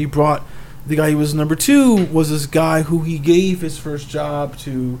he brought the guy who was number 2 was this guy who he gave his first job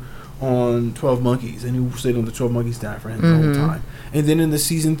to on 12 Monkeys, and who stayed on the 12 Monkeys staff for him the whole time. And then in the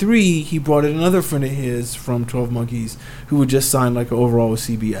season 3, he brought in another friend of his from 12 Monkeys who would just sign like an overall with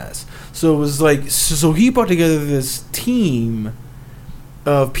CBS. So it was like, so he brought together this team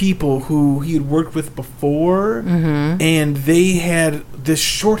of people who he had worked with before, and they had this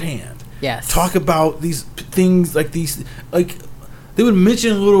shorthand. Yes. Talk about these things like these, like they would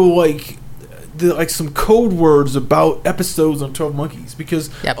mention little like some code words about episodes on 12 Monkeys because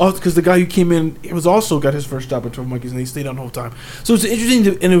the guy who came in, it was also got his first job at 12 Monkeys, and he stayed on the whole time. So it's interesting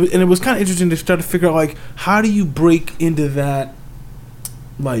and it was kind of interesting to try to figure out like how do you break into that,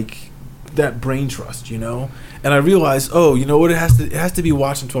 like that brain trust, you know? And I realized, oh, you know what, it has to be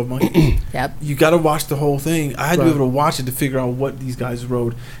watching 12 Monkeys. Yep. You got to watch the whole thing. I had to be able to watch it to figure out what these guys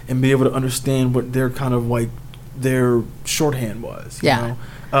wrote and be able to understand what their kind of like their shorthand was. You know?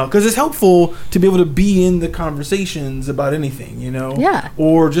 Because it's helpful to be able to be in the conversations about anything, you know? Yeah.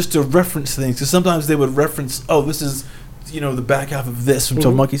 Or just to reference things. Because sometimes they would reference, oh, this is, you know, the back half of this from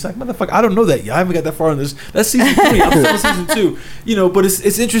 12 Monkeys. Like, motherfucker, I don't know that yet. I haven't got that far in this. That's season 3. I'm still in season 2. You know, but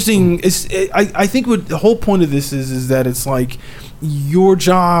it's interesting. I think what the whole point of this is that it's like your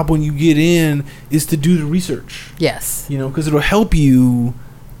job when you get in is to do the research. Yes. You know, because it'll help you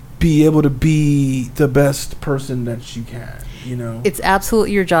be able to be the best person that you can. You know, it's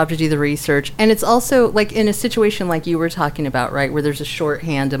absolutely your job to do the research, and it's also like in a situation like you were talking about, right, where there's a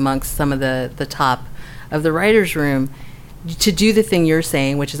shorthand amongst some of the top of the writers' room, to do the thing you're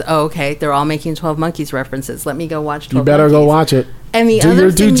saying, which is, oh, okay, they're all making 12 Monkeys references. Let me go watch 12 You better Monkeys. go watch it. And the do other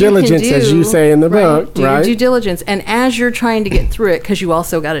your thing due diligence, as you say in the book, do right? your due diligence, and as you're trying to get through it, because you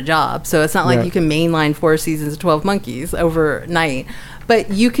also got a job, so it's not like you can mainline 4 seasons of 12 Monkeys overnight, but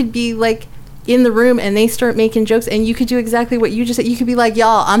you could be like in the room and they start making jokes, and you could do exactly what you just said. You could be like,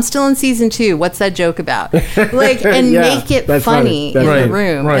 y'all, I'm still in season 2. What's that joke about? Like, and make it funny in the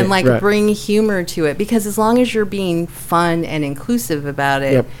room and like bring humor to it, because as long as you're being fun and inclusive about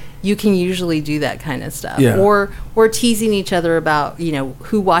it, you can usually do that kind of stuff. Or teasing each other about, you know,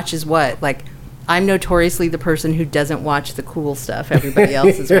 who watches what. Like, I'm notoriously the person who doesn't watch the cool stuff everybody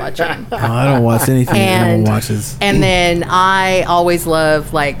else is watching. I don't watch anything anyone watches. And then I always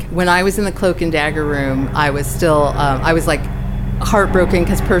love, like, when I was in the Cloak and Dagger room, I was still, I was like heartbroken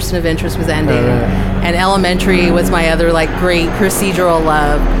because Person of Interest was ending. And Elementary was my other, like, great procedural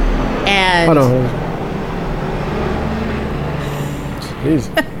love. And Hold on.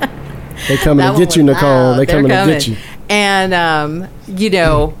 Jeez. They coming to get you, Nicole. They coming to get you. And, you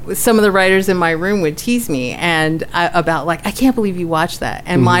know, some of the writers in my room would tease me about, like, I can't believe you watched that.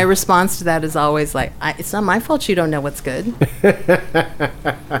 And my response to that is always, like, it's not my fault you don't know what's good.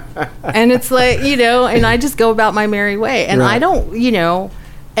 And it's like, you know, and I just go about my merry way. And I don't, you know,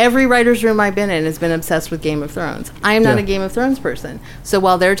 every writer's room I've been in has been obsessed with Game of Thrones. I am not a Game of Thrones person. So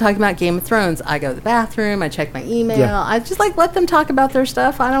while they're talking about Game of Thrones, I go to the bathroom, I check my email. I just, like, let them talk about their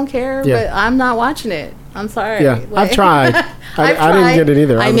stuff. I don't care, but I'm not watching it. I'm sorry. Yeah, like, I've tried. I didn't get it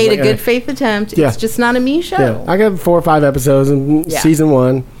either. I made a good faith attempt. It's just not a me show. Yeah, I got 4 or 5 episodes in season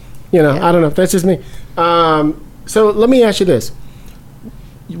 1. You know, I don't know. That's just me. So let me ask you this.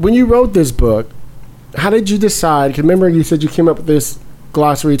 When you wrote this book, how did you decide? 'Cause remember you said you came up with this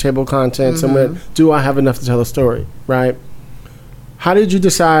glossary table of contents and went, do I have enough to tell a story, right? How did you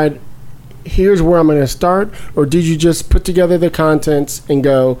decide, here's where I'm going to start? Or did you just put together the contents and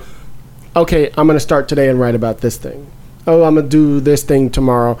go, okay, I'm going to start today and write about this thing? Oh, I'm going to do this thing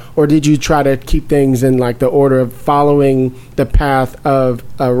tomorrow. Or did you try to keep things in like the order of following the path of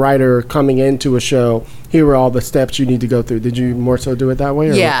a writer coming into a show? Here are all the steps you need to go through. Did you more so do it that way?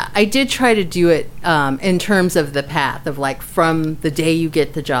 Or yeah, I did try to do it in terms of the path of, like, from the day you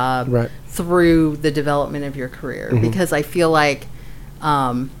get the job through the development of your career. Because I feel like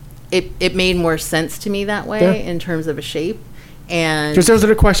it made more sense to me that way in terms of a shape. And because those are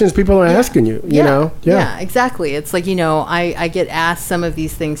the questions people are asking you, you know? Yeah, exactly. It's like, you know, I get asked some of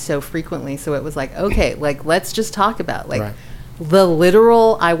these things so frequently. So it was like, okay, like, let's just talk about, like, the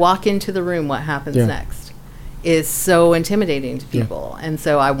literal, I walk into the room, what happens next is so intimidating to people. And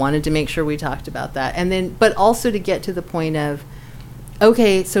so I wanted to make sure we talked about that. And then, but also to get to the point of,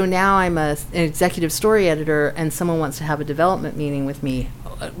 okay, so now I'm an executive story editor and someone wants to have a development meeting with me.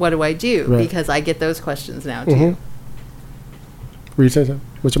 What do I do? Because I get those questions now too. Were you saying something?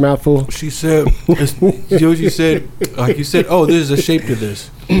 With your mouth full? She said, Yoshi said, like you said, oh, there's a shape to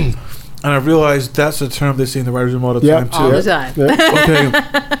this. And I realized that's a term they say in the writer's room all the time, too. All the time. Okay,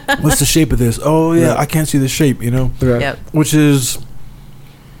 what's the shape of this? Oh, yeah, I can't see the shape, you know? Which is,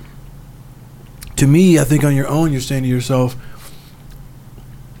 to me, I think on your own, you're saying to yourself,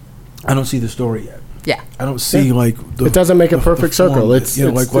 I don't see the story yet. Yeah. I don't see like it doesn't make a perfect circle. It's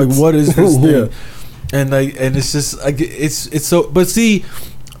like what is this thing? And it's just like it's so. But see,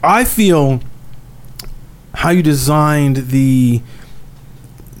 I feel how you designed the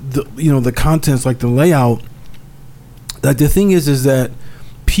the contents, like the layout. Like the thing is that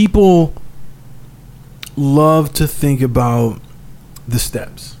people love to think about the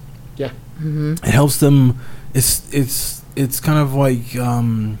steps. Yeah. Mm-hmm. It helps them. It's kind of like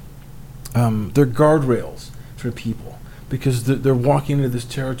they're guardrails for people because they're walking into this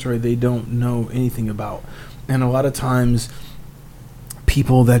territory they don't know anything about, and a lot of times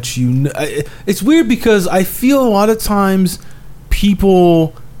people that it's weird because I feel a lot of times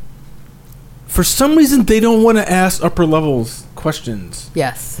people, for some reason, they don't want to ask upper levels questions.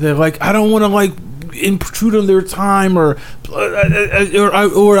 Yes. They're like, I don't want to like intrude on their time or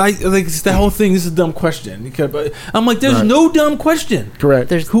I like it's the whole thing. This is a dumb question. I'm like, there's no dumb question. Correct.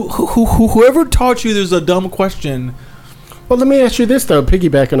 There's Whoever taught you there's a dumb question. Well, let me ask you this though,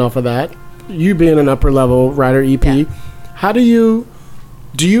 piggybacking off of that, you being an upper level writer, EP, how do you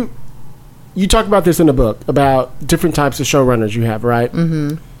talk about this in the book about different types of showrunners you have, right?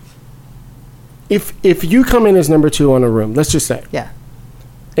 Mm-hmm. If you come in as number 2 on a room, let's just say, Yeah.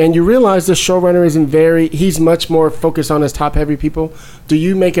 and you realize the showrunner he's much more focused on his top heavy people, do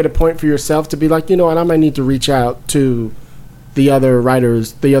you make it a point for yourself to be like, you know what, I might need to reach out to the other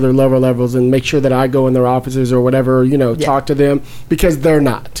writers, the other lower levels, and make sure that I go in their offices or whatever, talk to them, because they're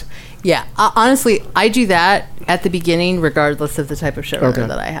not. Yeah, honestly, I do that at the beginning, regardless of the type of showrunner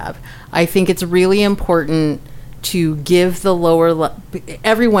that I have. I think it's really important to give the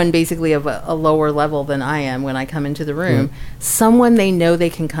everyone basically of a lower level than I am when I come into the room, someone they know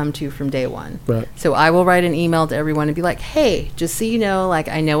they can come to from day one. Right. So I will write an email to everyone and be like, hey, just so you know, like,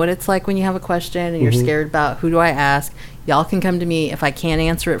 I know what it's like when you have a question and you're scared about who do I ask. Y'all can come to me. If I can't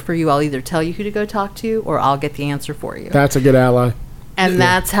answer it for you, I'll either tell you who to go talk to or I'll get the answer for you. That's a good ally. And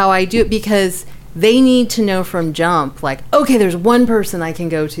that's how I do it, because they need to know from jump, like, okay, there's one person I can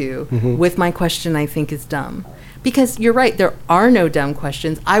go to with my question I think is dumb. Because you're right, there are no dumb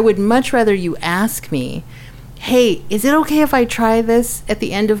questions. I would much rather you ask me, hey, is it okay if I try this at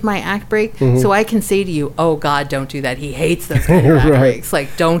the end of my act break? So I can say to you, oh, God, don't do that. He hates those kind of act breaks.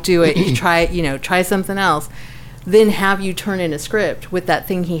 Like, don't do it. You try something else. Then have you turn in a script with that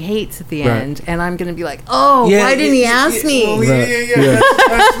thing he hates at the end, and I'm going to be like, oh, why didn't he ask me?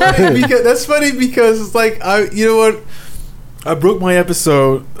 That's funny because it's like, you know what? I broke my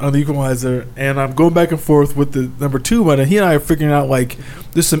episode on The Equalizer, and I'm going back and forth with the number 2 one, and he and I are figuring out, like,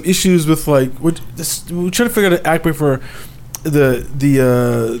 there's some issues with, like, we're trying to figure out an act break for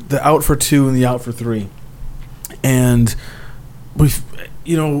the out for 2 and the out for 3. And we've,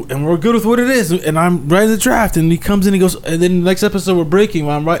 and we're good with what it is, and I'm writing the draft, and he comes in, he goes, and then the next episode we're breaking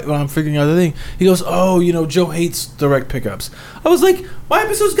when I'm figuring out the thing, he goes, oh, Joe hates direct pickups. I was like, my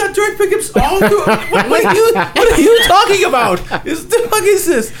episode's got direct pickups all through. what are you talking about? What the fuck is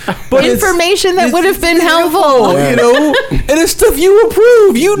this? But information that would have been helpful. And it's stuff you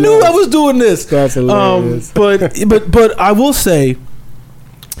approve. You knew I was doing this. That's hilarious. But I will say,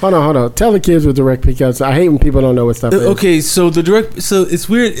 Hold on. Tell the kids with direct pickups. I hate when people don't know what stuff is. Okay, so it's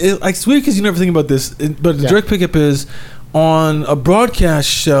weird. It's weird because you never think about this. But the direct pickup is on a broadcast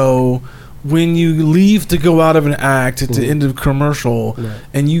show when you leave to go out of an act at the end of a commercial,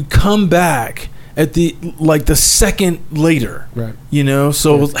 and you come back at the second later. Right.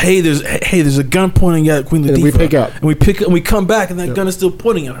 So hey, there's a gun pointing at Queen Latifah. And we pick up. And we come back, and that gun is still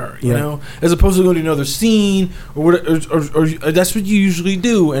pointing at her. You know, as opposed to going to another scene or that's what you usually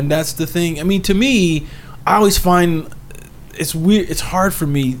do, and that's the thing. I mean, to me, I always find it's weird. It's hard for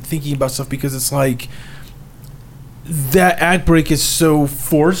me thinking about stuff because it's like that act break is so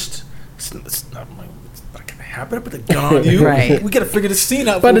forced. It's not gonna happen. I put the gun on you. Right. We gotta figure the scene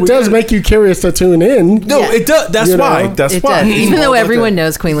out. But it does make you curious to tune in. No, it does. That's why. That's it why. Does. Even though everyone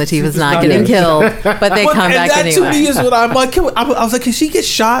knows Queen Latifah's not getting killed, but they come back anyway. And that to me is what I'm like. I was like, can she get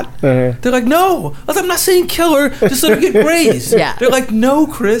shot? They're like, no. I was like, I'm not saying kill her. Just let her get grazed. Yeah. They're like, no,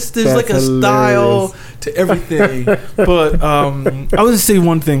 Chris. There's like a style to everything. But I was gonna say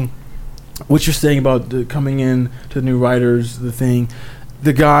one thing. What you're saying about coming in to the new writers, the thing.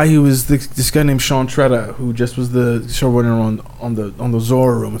 The guy who was this guy named Sean Tretta, who just was the showrunner on the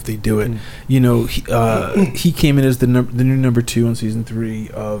Zorro Room. If they do it, he came in as the new number 2 on season 3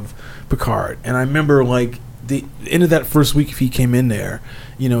 of Picard, and I remember like the end of that first week, if he came in there,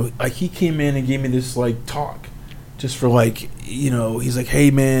 like he came in and gave me this like talk, just for like he's like, hey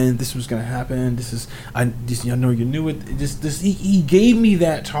man, this was gonna happen. I know you knew it. He gave me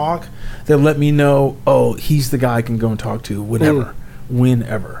that talk that let me know, oh, he's the guy I can go and talk to whenever. win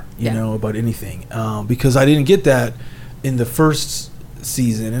ever, you know, about anything, because I didn't get that in the first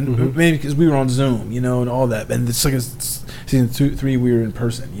season, and maybe because we were on Zoom, you know, and all that, and the second season 2, 3 we were in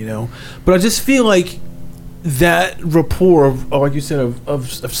person, you know. But I just feel like that rapport of, like you said,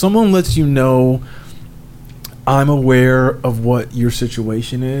 of someone lets you know, I'm aware of what your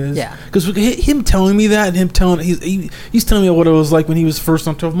situation is. Yeah. Because him telling me that, and him telling he's telling me what it was like when he was first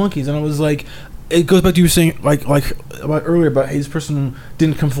on 12 Monkeys, and I was like, it goes back to you saying like about earlier about, hey, this person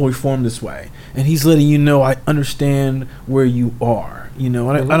didn't come fully formed this way, and he's letting you know, I understand where you are, you know.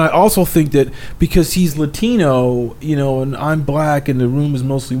 And I also think that because he's Latino, you know, and I'm black, and the room is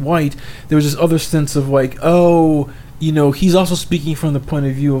mostly white, there was this other sense of like, oh, you know, he's also speaking from the point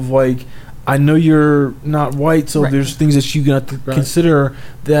of view of like, I know you're not white, so there's things that you got to consider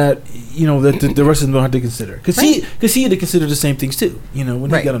that, you know, that the rest of them don't have to consider. Because he had to consider the same things too, you know, when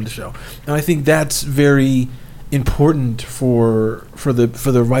he got on the show. And I think that's very important for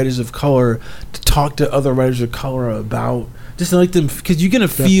the writers of color to talk to other writers of color about, just like them, because you're gonna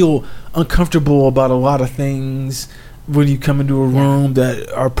feel uncomfortable about a lot of things when you come into a room that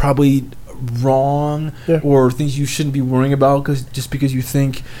are probably wrong or things you shouldn't be worrying about because you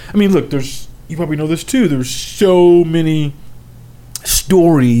think, I mean, look, you probably know this too, there's so many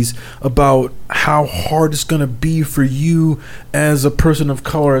stories about how hard it's going to be for you as a person of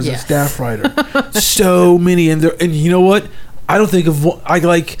color, as a staff writer. So many, and you know what, I don't think of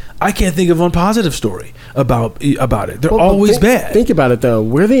I can't think of one positive story about it. They're always bad. Think about it though,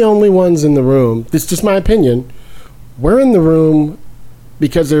 we're the only ones in the room, this is just my opinion, we're in the room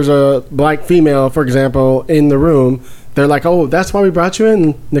because there's a black female, for example, in the room. They're like, oh, that's why we brought you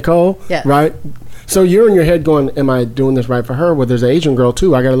in, Nicole. Yeah. Right? So you're in your head going, am I doing this right for her? Well, there's an Asian girl,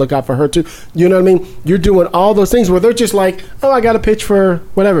 too. I got to look out for her, too. You know what I mean? You're doing all those things where they're just like, oh, I got a pitch for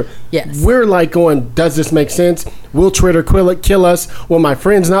whatever. Yes. We're like going, does this make sense? Will Twitter kill us? Will my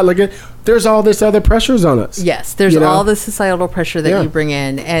friends not look at? There's all this other pressures on us. Yes, there's all the societal pressure that you bring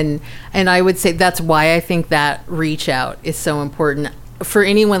in. And I would say that's why I think that reach out is so important. For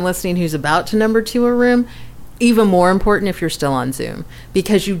anyone listening who's about to number 2 a room, even more important if you're still on Zoom,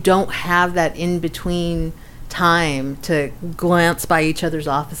 because you don't have that in-between time to glance by each other's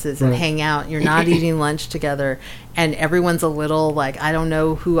offices and hang out. You're not eating lunch together, and everyone's a little like, I don't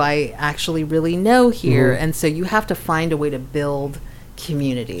know who I actually really know here. And so you have to find a way to build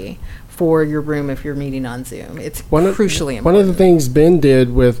community for your room if you're meeting on Zoom. It's crucially important. One of the things Ben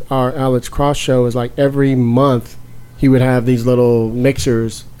did with our Alex Cross show is like every month he would have these little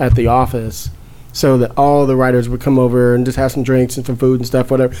mixers at the office so that all the writers would come over and just have some drinks and some food and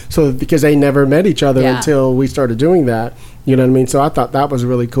stuff, whatever. So because they never met each other until we started doing that. You know what I mean? So I thought that was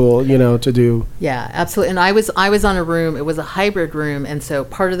really cool, you know, to do. Yeah, absolutely. And I was on a room, it was a hybrid room, and so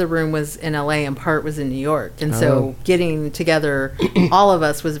part of the room was in LA and part was in New York. And so getting together, all of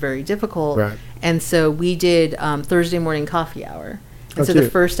us, was very difficult. Right. And so we did Thursday morning coffee hour. And so the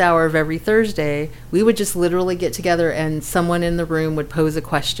first hour of every Thursday, we would just literally get together and someone in the room would pose a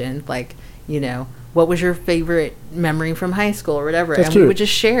question like, you know, what was your favorite memory from high school or whatever? That's and cute. We would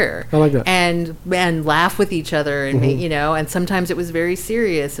just share. I like that. And laugh with each other and make, you know, and sometimes it was very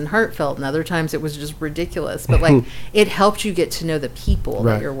serious and heartfelt and other times it was just ridiculous. But like it helped you get to know the people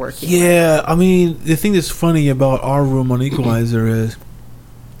that you're working with. Yeah, I mean, the thing that's funny about our room on Equalizer is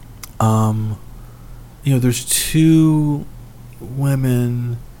you know, there's 2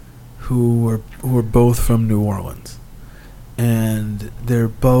 women who were both from New Orleans, and they're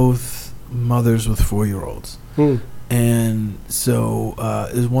both mothers with 4-year-olds. And so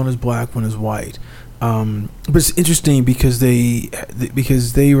one is black, one is white. But it's interesting because they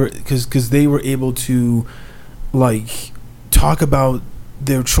were able to like talk about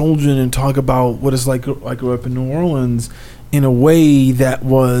their children and talk about what it's like. I grew up in New Orleans in a way that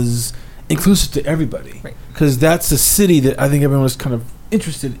was inclusive to everybody, because that's a city that I think everyone was kind of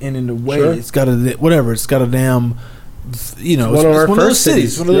interested in a way. It's got it's got a damn, you know, it's one of those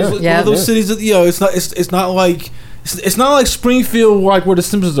cities. One of those cities that, you know, it's not like Springfield, like where the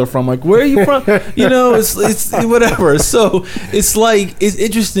Simpsons are from. Like, where are you from? You know, it's whatever. So it's like, it's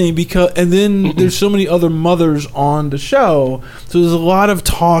interesting because, and then there's so many other mothers on the show. So there's a lot of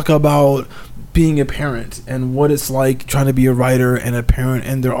talk about being a parent and what it's like trying to be a writer and a parent,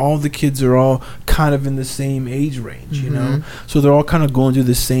 and the kids are all kind of in the same age range, you know, so they're all kind of going through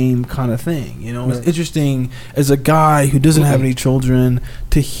the same kind of thing, you know. It's interesting as a guy who doesn't have any children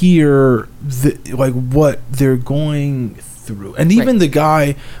to hear like what they're going through, and even the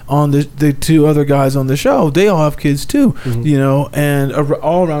guy on the 2 other guys on the show, they all have kids too, you know, and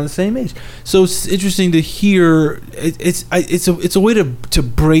all around the same age. So it's interesting to hear. It's a way to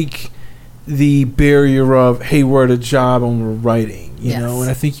break the barrier of, hey, we're at a job and we're writing, you Yes. know, and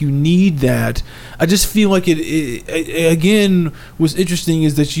I think you need that. I just feel like it again, what's interesting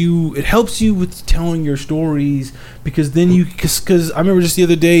is that it helps you with telling your stories, because then because I remember just the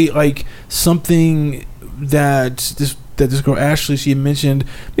other day, like, something that this girl Ashley, she had mentioned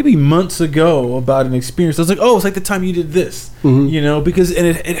maybe months ago about an experience. I was like, oh, it's like the time you did this, you know, because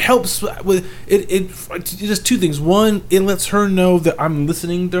it helps with it just two things. One, it lets her know that I'm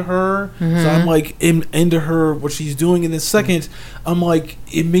listening to her, so I'm like into her, what she's doing, and then second, I'm like,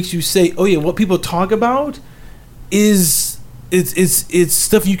 it makes you say, oh yeah, what people talk about is it's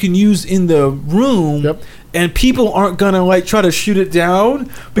stuff you can use in the room. Yep. And people aren't gonna like try to shoot it down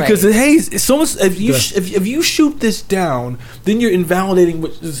because Right. hey, it's almost if you shoot this down, then you're invalidating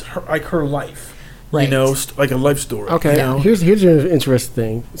what is her life, Right. you know, like a life story. Okay, you know? here's an interesting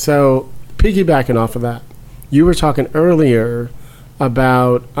thing. So, piggybacking off of that, you were talking earlier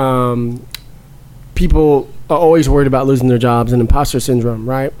about people are always worried about losing their jobs and imposter syndrome,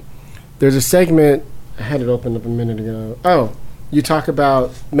 right? There's a segment, I had it opened up a minute ago. Oh, you talk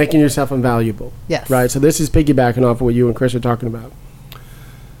about making yourself invaluable. Yes. Right? So this is piggybacking off of what you and Chris are talking about.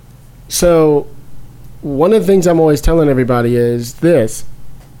 So one of the things I'm always telling everybody is this.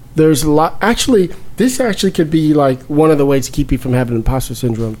 There's a lot. Actually, this actually could be like one of the ways to keep you from having imposter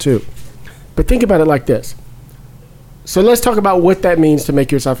syndrome too. But think about it like this. So let's talk about what that means to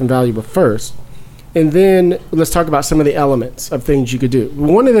make yourself invaluable first. And then let's talk about some of the elements of things you could do.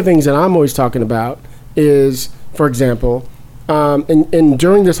 One of the things that I'm always talking about is, for example, and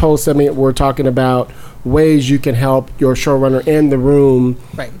during this whole segment, we're talking about ways you can help your showrunner in the room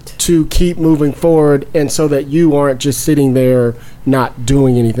Right. to keep moving forward, and so that you aren't just sitting there not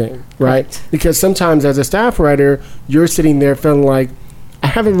doing anything, right? Correct. Because sometimes as a staff writer, you're sitting there feeling like, I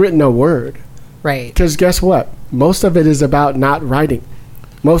haven't written a word. Right. Because guess what? Most of it is about not writing.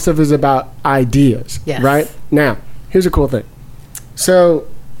 Most of it is about ideas, Yes. right? Now, here's a cool thing. So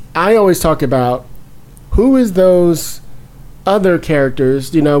I always talk about who is those other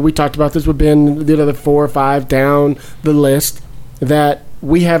characters, you know, we talked about this with Ben, the other 4 or 5 down the list that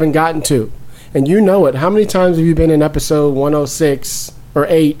we haven't gotten to. And you know it. How many times have you been in episode 106 or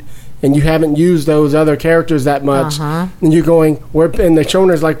 8 and you haven't used those other characters that much? And you're going, and the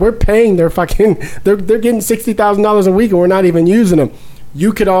showrunner's like, we're paying their fucking, they're getting $60,000 a week and we're not even using them.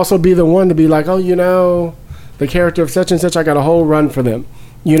 You could also be the one to be like, oh, you know, the character of such and such, I got a whole run for them.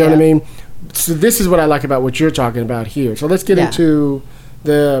 You know what I mean? So this is what I like about what you're talking about here. So let's get into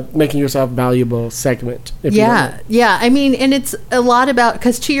the making yourself valuable segment. If you don't mind. Yeah. I mean, and it's a lot about,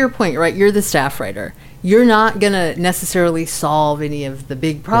 because to your point, right, you're the staff writer. You're not going to necessarily solve any of the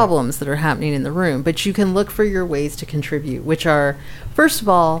big problems that are happening in the room, but you can look for your ways to contribute, which are, first of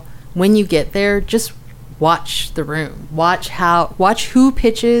all, when you get there, just watch the room. Watch who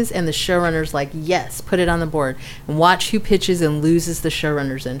pitches and the showrunner's like, yes, put it on the board. And watch who pitches and loses the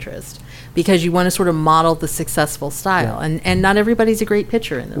showrunner's interest. Because you want to sort of model the successful style. And not everybody's a great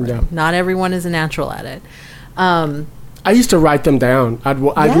pitcher in the room. Yeah. Not everyone is a natural at it. I used to write them down. I'd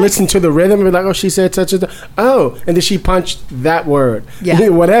Yes. listen to the rhythm and be like, oh, she said such a oh, and then she punched that word. Yeah.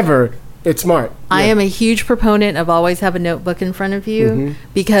 Whatever. It's smart. I Yeah. am a huge proponent of always have a notebook in front of you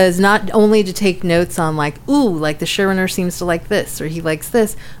because not only to take notes on like, ooh, like the showrunner seems to like this or he likes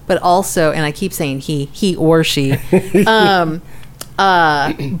this, but also, and I keep saying he or she,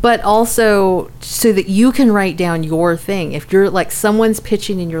 but also so that you can write down your thing. If you're like someone's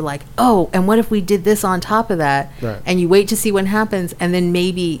pitching and you're like, oh, and what if we did this on top of that? Right. And you wait to see what happens. And then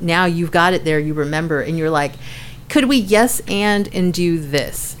maybe now you've got it there, you remember, and you're like, could we yes and do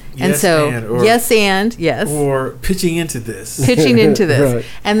this? And Yes, so and, or- yes, Or pitching into this. pitching into this. Right.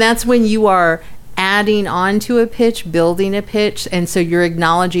 And that's when you are adding on to a pitch, building a pitch. And so you're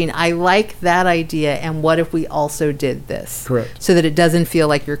acknowledging, I like that idea. And what if we also did this? Correct. So that it doesn't feel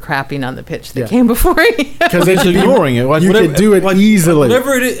like you're crapping on the pitch that Yeah. came before you. Because It's ignoring it. Like you whatever, could do it like easily.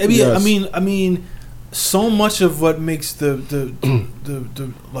 Whatever it is. Yes. I mean, so much of what makes the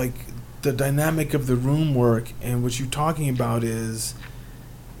like the dynamic of the room work and what you're talking about is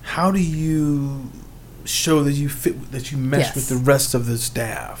how do you show that you fit, that you mesh Yes. with the rest of the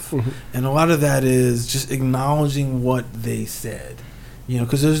staff, Mm-hmm. and a lot of that is just acknowledging what they said, you know,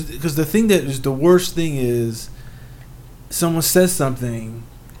 because the thing that is the worst thing is someone says something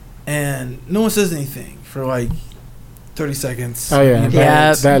and no one says anything for like 30 seconds. Oh yeah, you know,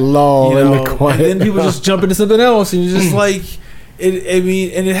 Yeah. that lull you in know, the quiet. and then people just jump into something else, and you're just like, it. I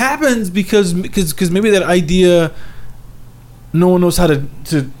mean, and it happens because maybe that idea no one knows how to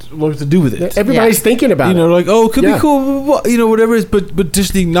what to do with it. Everybody's thinking about it. Like, oh, it could be cool, whatever it is. But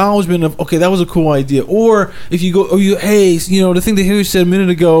just the acknowledgement of, okay, that was a cool idea. Or if you go, hey, the thing that Harry said a minute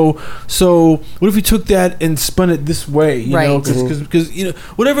ago. So what if we took that and spun it this way? You know, because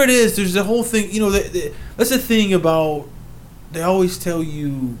whatever it is, there's the whole thing. That's the thing about. They always tell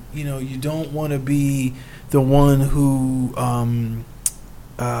you, you don't want to be the one who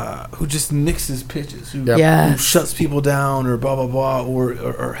just nixes pitches, who shuts people down, or blah blah blah,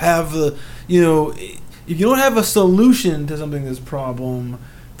 or have the if you don't have a solution to something that's problem,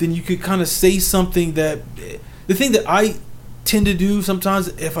 then you could kind of say something that the thing that I tend to do sometimes,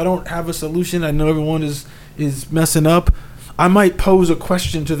 if I don't have a solution, I know everyone is messing up, I might pose a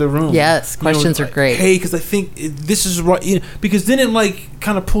question to the room. Yes, questions are great. Hey, because I think this is right. Because then it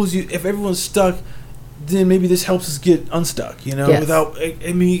kind of pulls you. If everyone's stuck, then maybe this helps us get unstuck. Yes. Without.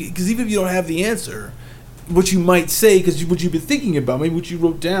 Because even if you don't have the answer, what you might say, because what you've been thinking about, maybe what you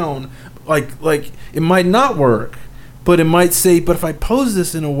wrote down, like it might not work, but it might say. But if I pose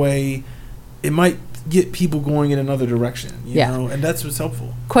this in a way, it might get people going in another direction, you know, and that's what's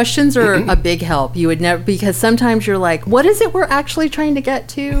helpful. Questions are a big help. You would never, because sometimes you're like, what is it we're actually trying to get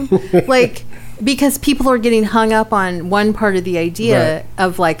to? Because people are getting hung up on one part of the idea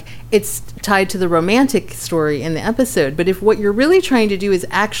of it's tied to the romantic story in the episode. But if what you're really trying to do is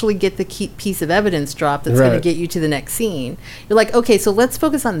actually get the key piece of evidence dropped that's going to get you to the next scene, you're like, okay, so let's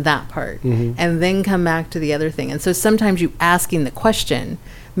focus on that part and then come back to the other thing. And so sometimes you asking the question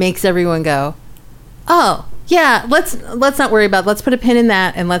makes everyone go, oh, yeah, let's not worry about it. Let's put a pin in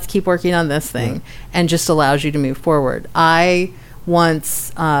that and let's keep working on this thing, and just allows you to move forward. I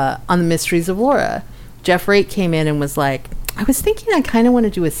once, on the Mysteries of Laura, Jeff Raitt came in and was like, I was thinking I kind of want to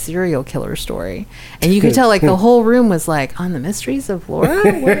do a serial killer story. And you could tell the whole room was like, on the Mysteries of Laura?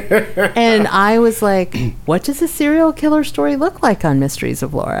 And I was like, what does a serial killer story look like on Mysteries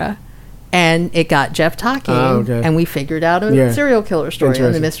of Laura? And it got Jeff talking, and we figured out a serial killer story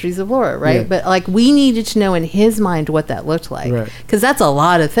on the Mysteries of Laura, right? Yeah. But we needed to know in his mind what that looked like, because that's a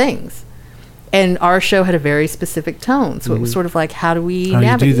lot of things. And our show had a very specific tone, so it was sort of like, how do we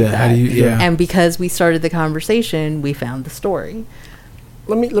navigate that? How do you, And because we started the conversation, we found the story.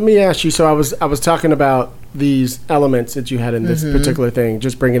 Let me ask you. So I was talking about these elements that you had in this particular thing.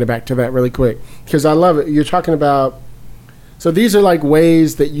 Just bringing it back to that really quick, because I love it. You're talking about. So these are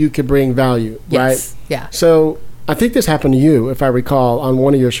ways that you could bring value, right? Yeah. So I think this happened to you, if I recall, on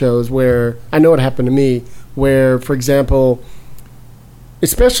one of your shows, where I know it happened to me, where, for example,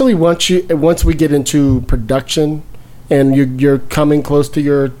 especially once we get into production and you're coming close to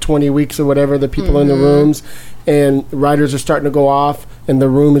your 20 weeks or whatever, the people in the rooms, and writers are starting to go off and the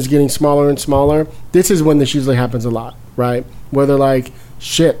room is getting smaller and smaller, this is when this usually happens a lot, right? Where they're like,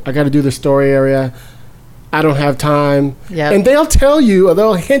 shit, I got to do the story area. I don't have time. Yep. And they'll tell you, or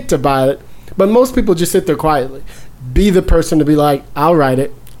they'll hint about it, but most people just sit there quietly. Be the person to be like, I'll write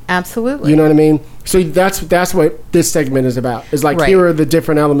it. Absolutely. You know what I mean? So that's what this segment is about. It's here are the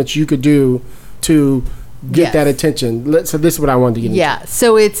different elements you could do to get that attention. So this is what I wanted to get into. Yeah.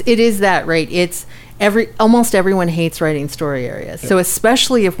 So it is that, right? It's almost everyone hates writing story areas. So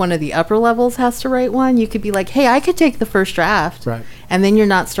especially if one of the upper levels has to write one, you could be like, hey, I could take the first draft. Right. And then you're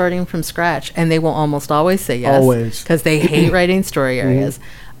not starting from scratch. And they will almost always say yes. Always. Because they hate writing story areas.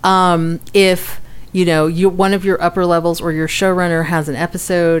 If, one of your upper levels or your showrunner has an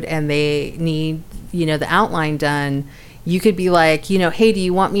episode and they need, the outline done, you could be like, hey, do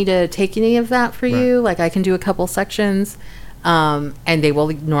you want me to take any of that for you? I can do a couple sections. And they will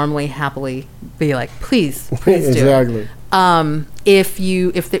normally happily be like, please do. Exactly. If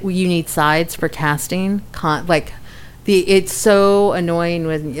you need sides for casting, it's so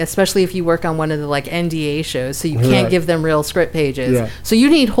annoying especially if you work on one of the NDA shows, so you can't give them real script pages. Yeah. So you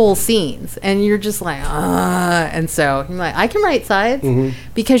need whole scenes, and you're just like, and so I'm like, I can write sides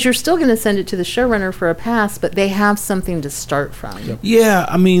because you're still going to send it to the showrunner for a pass, but they have something to start from. Yep. Yeah,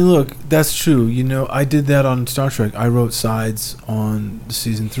 I mean, look, that's true. I did that on Star Trek. I wrote sides on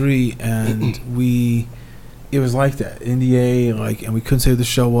season 3, and it was like that NDA, and we couldn't say what the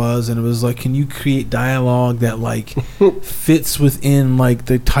show was, and it was like, can you create dialogue that fits within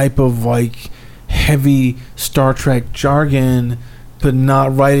the type of heavy Star Trek jargon, but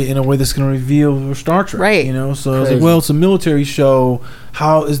not write it in a way that's going to reveal Star Trek, right? So I was like, well, it's a military show.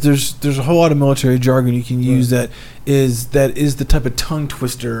 There's a whole lot of military jargon you can use that is the type of tongue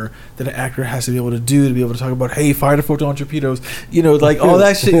twister that an actor has to be able to do to be able to talk about, hey, fire to photon torpedoes, all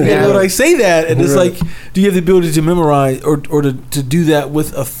that shit. When I say that, and it's like, do you have the ability to memorize or to do that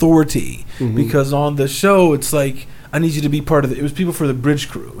with authority? Because on the show, it's like, I need you to be part of it. It was people for the bridge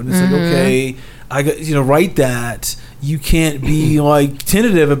crew, and it's like, okay, I got write that. You can't be like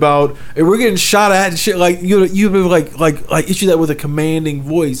tentative about we're getting shot at and shit. Like you like issue that with a commanding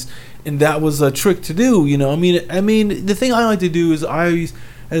voice, and that was a trick to do. I mean, the thing I like to do is I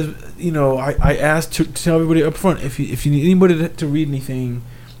ask to tell everybody up front if you need anybody to read anything,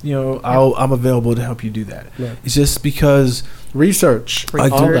 I'm available to help you do that. Yeah. It's just because research,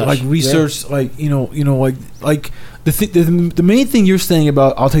 research, the main thing you're saying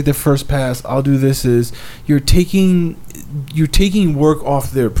about I'll take the first pass, I'll do this is you're taking work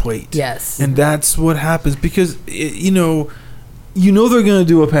off their plate. Yes, and that's what happens because they're gonna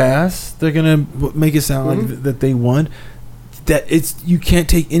do a pass. They're gonna make it sound like that they won. That you can't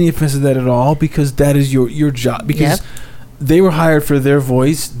take any offense to that at all because that is your job because. They were hired for their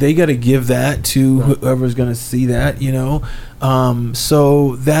voice. They got to give that to whoever's going to see that,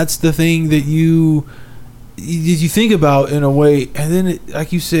 So that's the thing that you think about in a way. And then,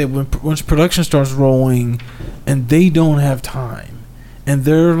 like you said, once production starts rolling, and they don't have time, and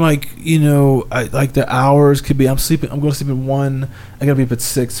they're like, like the hours could be. I'm going to sleep at 1. I got to be up at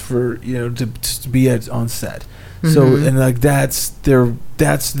 6 for to be on set. Mm-hmm. So and like that's their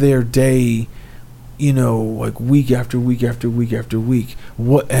day. Like week after week after week after week.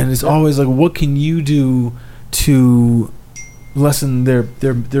 And it's always like, what can you do to lessen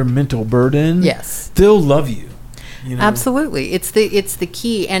their mental burden? Yes, they'll love you. Absolutely, it's the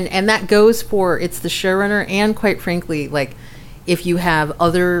key, and that goes for it's the showrunner, and quite frankly, like if you have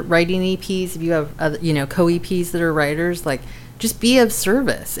other writing EPs, if you have other, co-EPs that are writers, like. Just be of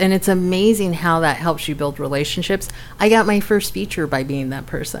service. And it's amazing how that helps you build relationships. I got my first feature by being that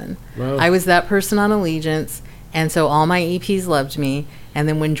person. Wow. I was that person on Allegiance. And so all my EPs loved me. And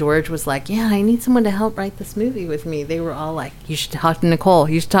then when George was like, yeah, I need someone to help write this movie with me, they were all like, you should talk to Nicole.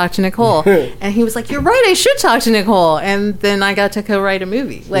 You should talk to Nicole. And he was like, you're right, I should talk to Nicole. And then I got to co-write a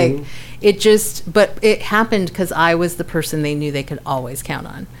movie. Like, but it happened because I was the person they knew they could always count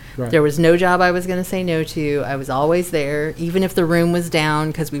on. Right. There was no job I was going to say no to. I was always there, even if the room was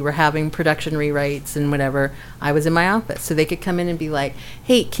down because we were having production rewrites and whatever. I was in my office, so they could come in and be like,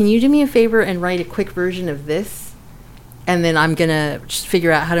 hey, can you do me a favor and write a quick version of this? And then I'm going to just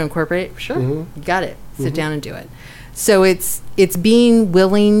figure out how to incorporate it. Sure, you got it. Sit down and do it. So it's being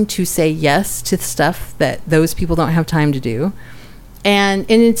willing to say yes to stuff that those people don't have time to do. And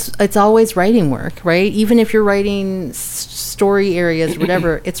it's always writing work, right? Even if you're writing story areas,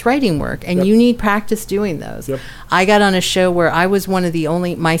 whatever, it's writing work, and you need practice doing those. Yep. I got on a show where I was one of the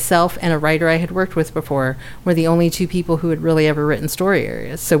only, myself and a writer I had worked with before were the only 2 people who had really ever written story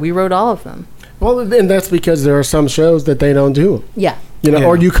areas. So we wrote all of them. Well, and that's because there are some shows that they don't do. Yeah.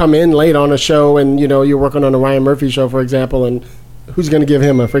 Or you come in late on a show and, you're working on a Ryan Murphy show, for example, and who's going to give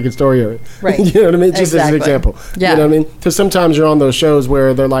him a freaking story area? Right. You know what I mean? Just as an example. Yeah. You know what I mean? Because sometimes you're on those shows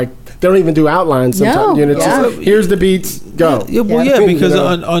where they're like, they don't even do outlines sometimes. No. Just, here's the beats, go. Yeah, because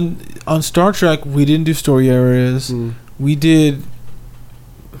on Star Trek, we didn't do story areas. We did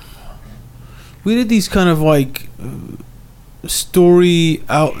these kind of like story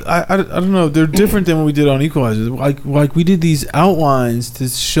out. I don't know. They're different than what we did on Equalizer. Like we did these outlines to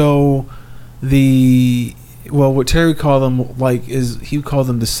show what Terry called them, he would call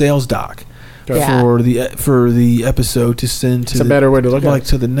them the sales doc for the episode to send to a better way to look at it.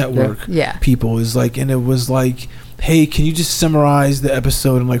 To the network people is like, and it was like, hey, can you just summarize the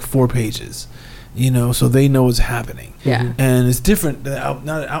episode in like 4 pages, so they know what's happening. Yeah, and it's different than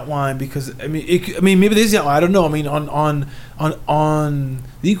not an outline because maybe there's the outline. I don't know. I mean on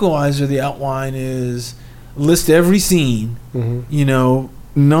the Equalizer, the outline is list every scene,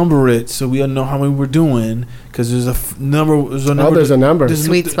 number it so we know how many we're doing because there's a number. There's a number. There's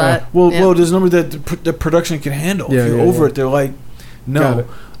sweet spot. There's a number that the production can handle. If you're over it, they're like, no.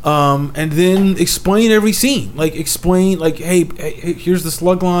 And then explain every scene. Like explain, like, hey, here's the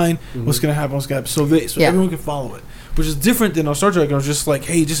slug line. What's gonna happen? So everyone can follow it. Which is different than on Star Trek. I was just like,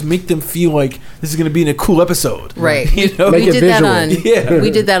 hey, just make them feel like this is going to be in a cool episode. Right. Make it visual.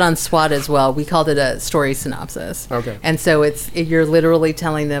 We did that on SWAT as well. We called it a story synopsis. Okay. And so you're literally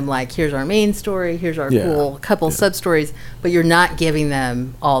telling them, like, here's our main story, here's our cool couple sub-stories, but you're not giving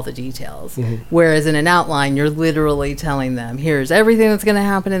them all the details. Whereas in an outline, you're literally telling them, here's everything that's going to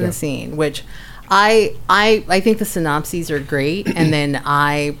happen in the scene, which I think the synopses are great, and then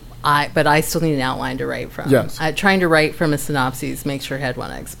but I still need an outline to write from. Yes. Trying to write from a synopsis makes your head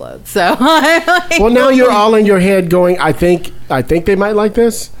want to explode. So, well, now you're all in your head going, I think they might like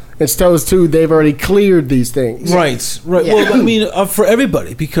this. It's those two, they've already cleared these things. Right. Yeah. Well, I mean, for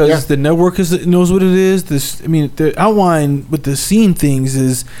everybody, because the network knows what it is. The outline with the scene things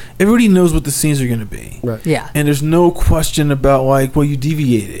is everybody knows what the scenes are going to be. Right. Yeah. And there's no question about you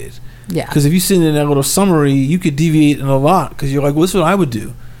deviated. Yeah. Because if you send in that little summary, you could deviate in a lot. Because you're like, well, this is what I would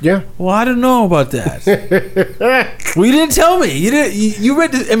do. Yeah. Well, I didn't know about that. Well, you didn't tell me. You didn't. You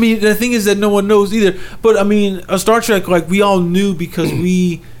read. I mean, the thing is that no one knows either. But I mean, a Star Trek, like we all knew because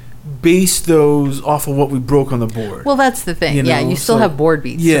we based those off of what we broke on the board. Well, that's the thing. You Yeah, know, you still so- have board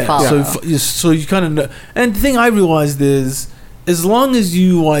beats to Yeah. follow. So you kind of know. And the thing I realized is, as long as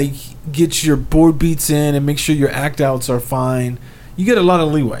you like get your board beats in and make sure your act outs are fine, you get a lot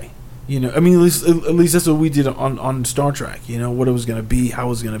of leeway. You know, I mean, at least that's what we did on Star Trek. You know, what it was going to be, how it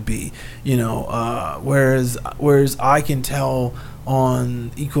was going to be. You know, whereas I can tell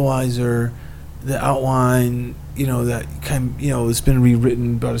on Equalizer, the outline. You know, that kind. You know, it's been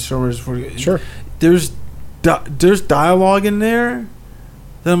rewritten by the showrunners for. Sure. There's dialogue in there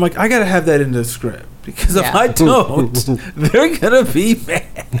that I'm like, I got to have that in the script. Because if Yeah. I don't, they're gonna be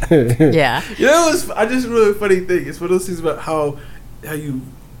mad. Yeah. You know, I just really funny thing. It's one of those things about how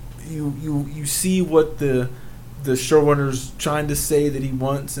you see what the showrunner's trying to say that he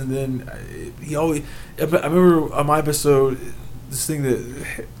wants, and then he always. I remember on my episode, this thing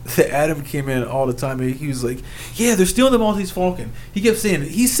that Adam came in all the time. And he was like, "Yeah, they're stealing the Maltese Falcon." He kept saying it.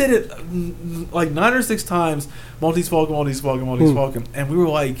 He said it like 9 or 6 times. Maltese Falcon, Maltese Falcon, Maltese Falcon, and we were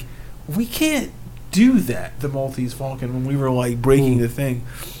like, we can't do that, the Maltese Falcon, when we were like breaking the thing.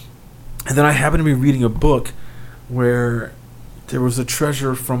 And then I happened to be reading a book where there was a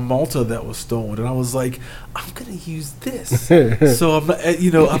treasure from Malta that was stolen, and I was like, I'm gonna use this. So I'm not,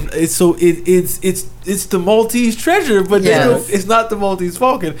 you know, it's the Maltese treasure, but Yes. it's not the Maltese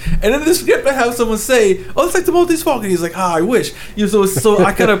Falcon. And in the script, I have someone say, "Oh, it's like the Maltese Falcon." He's like, "Ah, I wish." You know, so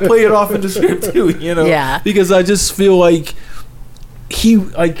I kind of play it off in the script too, you know, Yeah. because I just feel like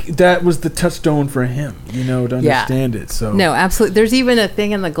that was the touchstone for him, you know, to Yeah. understand it. So No, absolutely. There's even a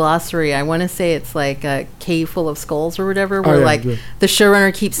thing in the glossary. I want to say it's like a cave full of skulls or whatever, where yeah, like yeah. the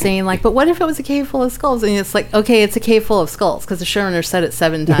showrunner keeps saying like, "But what if it was a cave full of skulls?" And it's like, okay, it's a cave full of skulls because the showrunner said it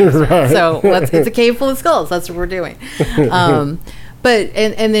 7 times. Right. So it's a cave full of skulls. That's what we're doing. But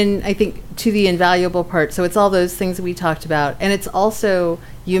and then I think to the invaluable part. So it's all those things that we talked about, and it's also,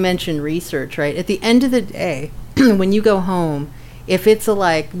 you mentioned research, right? At the end of the day, when you go home, if it's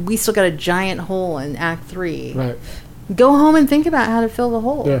we still got a giant hole in Act 3, Right. go home and think about how to fill the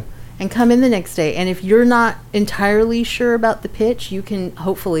hole. Yeah. And come in the next day. And if you're not entirely sure about the pitch, you can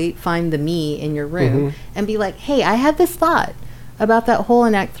hopefully find the me in your room and be like, "Hey, I had this thought about that hole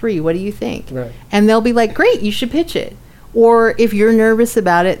in Act 3. What do you think?" Right. And they'll be like, "Great, you should pitch it." Or if you're nervous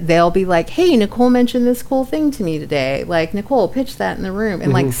about it, they'll be like, "Hey, Nicole mentioned this cool thing to me today. Like, Nicole, pitch that in the room,"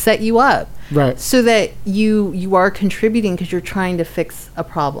 and like set you up. Right. So that you are contributing because you're trying to fix a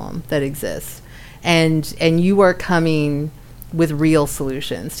problem that exists. And you are coming with real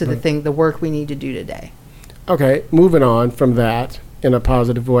solutions to the work we need to do today. Okay, moving on from that in a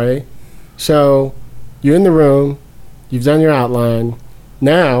positive way. So you're in the room, you've done your outline.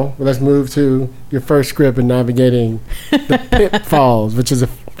 Now let's move to your first script and navigating the pitfalls, which is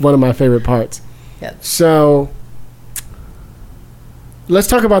one of my favorite parts. Yes. So let's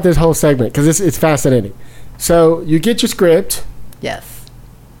talk about this whole segment because it's fascinating. So you get your script, Yes.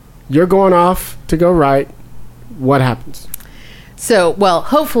 you're going off to go write. What happens? So, well,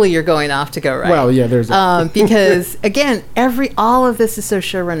 hopefully you're going off to go right. Well, yeah, there's that. Because again, all of this is so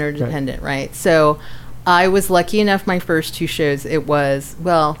showrunner dependent, right? So I was lucky enough my first 2 shows, it was,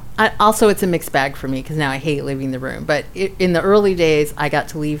 also it's a mixed bag for me because now I hate leaving the room. But in the early days, I got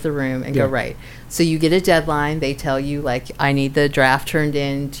to leave the room and go write. So you get a deadline. They tell you, like, I need the draft turned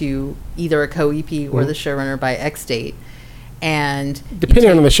in to either a co-EP or the showrunner by X date. And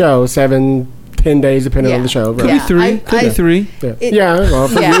Depending on the show, 7-10 days, depending on the show. Right? Yeah. Could be three. Yeah, well,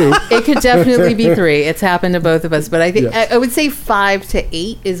 for you. It could definitely be 3. It's happened to both of us, but I think Yes. I would say 5 to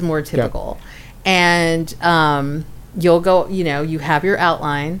 8 is more typical. And you'll go, you have your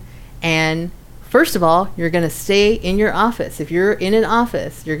outline, and first of all, you're going to stay in your office. If you're in an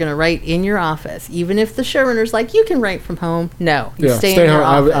office, you're going to write in your office, even if the showrunner's like, you can write from home. No, you stay in your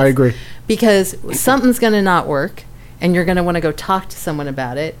home. office. I agree. Because something's going to not work, and you're going to want to go talk to someone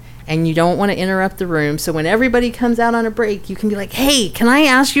about it. And you don't want to interrupt the room. So when everybody comes out on a break, you can be like, "Hey, can I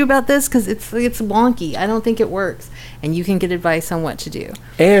ask you about this? Because it's wonky. I don't think it works." And you can get advice on what to do.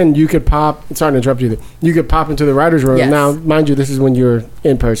 And you could sorry to interrupt you there. You could pop into the writer's room. Yes. Now, mind you, this is when you're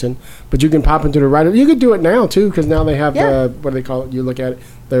in person. But you can pop into the writer. You could do it now, too, because now they have what do they call it? You look at it,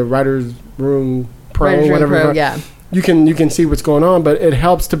 the writer's room pro, Writer's Room whatever. Pro, yeah. You can see what's going on, but it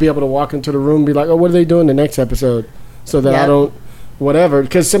helps to be able to walk into the room and be like, "Oh, what are they doing the next episode?" So that I don't... whatever,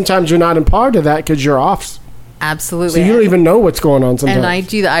 because sometimes you're not in part of that because you're off Absolutely. So you don't even know what's going on sometimes. And I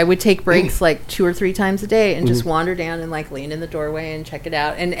do that. I would take breaks like 2 or 3 times a day and just wander down and like lean in the doorway and check it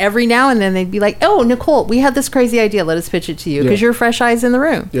out. And every now and then they'd be like, "Oh, Nicole, we have this crazy idea. Let us pitch it to you," because you're fresh eyes in the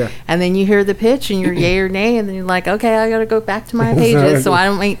room. Yeah. And then you hear the pitch and you're yay or nay, and then you're like, "Okay, I got to go back to my pages so I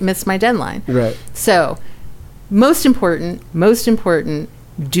don't miss my deadline." Right. So, most important,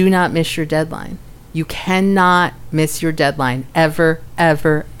 do not miss your deadline. You cannot miss your deadline ever,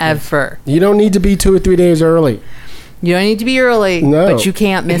 ever, ever. You don't need to be 2 or 3 days early. You don't need to be early, but you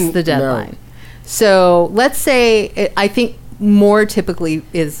can't miss the deadline. So let's say, I think more typically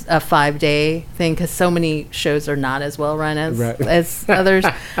is a 5-day thing because so many shows are not as well run as others.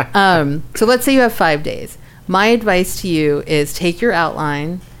 So let's say you have 5 days. My advice to you is take your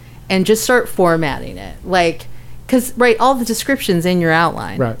outline and just start formatting it. Like, because, all the description's in your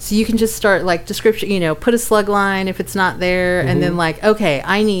outline. Right. So you can just start, description, put a slug line if it's not there. And then, okay,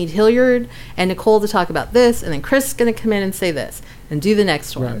 I need Hilliard and Nicole to talk about this. And then Chris is going to come in and say this. And do the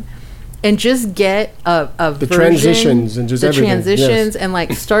next one. Right. And just get a The version, transitions and just everything. transitions, Yes.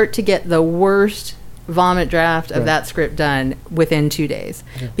 and, start to get the worst vomit draft of that script done within 2 days.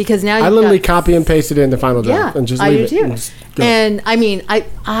 Because now I literally copy and paste it in the final draft and just leave it. I do And too. just go. And, I mean,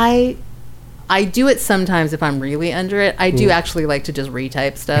 I do it sometimes if I'm really under it. I do actually like to just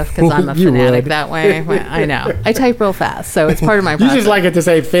retype stuff because I'm a You fanatic would. that way. I know. I type real fast, so it's part of my You process. just like it to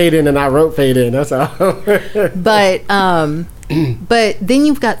say fade in, and I wrote fade in. That's all. But then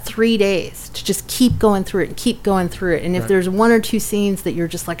you've got 3 days to just keep going through it and keep going through it. And if there's 1 or 2 scenes that you're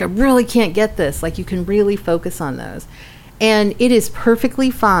just like, I really can't get this, you can really focus on those. And it is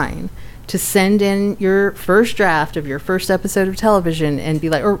perfectly fine to send in your first draft of your first episode of television and be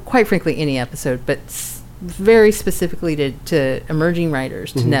like, or quite frankly, any episode, but very specifically to emerging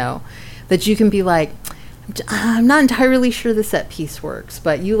writers to know that you can be like, I'm not entirely sure the set piece works,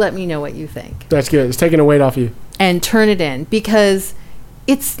 but you let me know what you think. That's good. It's taking a weight off you. And turn it in, because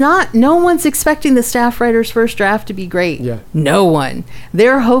it's not, no one's expecting the staff writer's first draft to be great. Yeah. No one.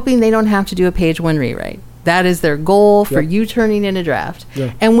 They're hoping they don't have to do a page 1 rewrite. That is their goal for you turning in a draft.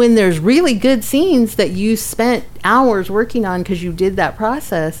 Yeah. And when there's really good scenes that you spent hours working on because you did that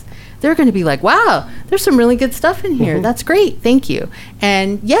process, they're going to be like, wow, there's some really good stuff in here. That's great. Thank you.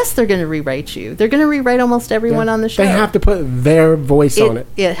 And yes, they're going to rewrite you. They're going to rewrite almost everyone on the show. They have to put their voice on it.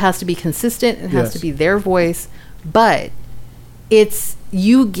 It has to be consistent. It has Yes. to be their voice. But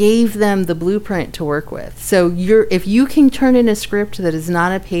you gave them the blueprint to work with. So if you can turn in a script that is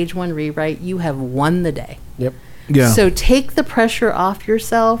not a page 1 rewrite, you have won the day. Yep. Yeah. So take the pressure off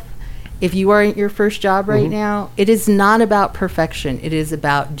yourself. If you are at your first job right now, it is not about perfection. It is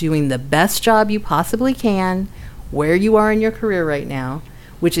about doing the best job you possibly can where you are in your career right now,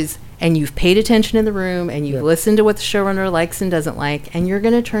 and you've paid attention in the room and you've listened to what the showrunner likes and doesn't like, and you're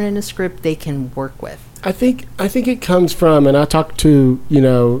going to turn in a script they can work with. I think it comes from, and I talk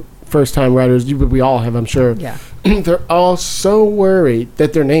to, first-time writers, we all have, I'm sure. Yeah. They're all so worried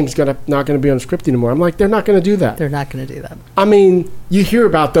that their name's not going to be on the script anymore. I'm like, they're not going to do that. They're not going to do that. I mean, you hear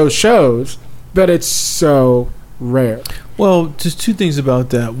about those shows, but it's so rare. Well, just 2 things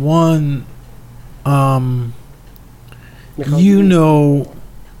about that. One,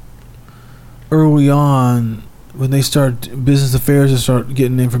 early on, when they start business affairs and start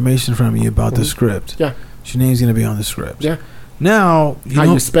getting information from you about the script. Yeah. Your name's going to be on the script. Yeah. Now,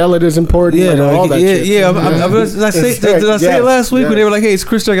 you spell it is important. Yeah, all that shit. Did I say it last week when they were like, "Hey, it's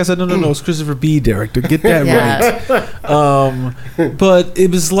Chris Derek"? I said, "No, it's Christopher B. Derek." To get that right. But it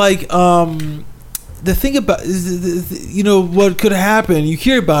was like the thing about what could happen. You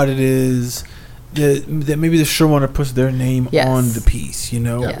hear about it is that maybe the showrunner puts their name on the piece,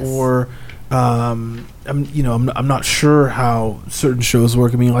 or. I'm not sure how certain shows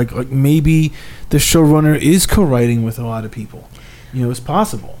work. I mean, like maybe the showrunner is co-writing with a lot of people. It's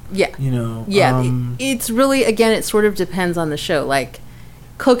possible. Yeah. Yeah. It's really, again, it sort of depends on the show. Like,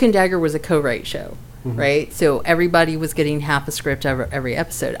 Cloak and Dagger was a co-write show, right? So everybody was getting half a script every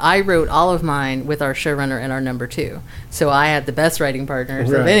episode. I wrote all of mine with our showrunner and our number 2. So I had the best writing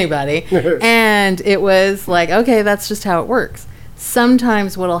partners of anybody. And it was like, okay, that's just how it works.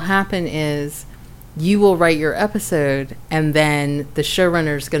 Sometimes what'll happen is you will write your episode and then the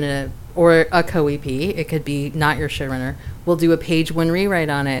showrunner's going to, or a co-EP, it could be not your showrunner, will do a page 1 rewrite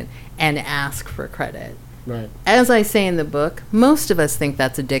on it and ask for credit. Right. As I say in the book, most of us think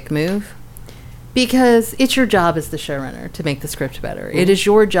that's a dick move because it's your job as the showrunner to make the script better. It is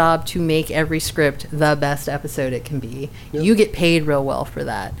your job to make every script the best episode it can be. Yep. You get paid real well for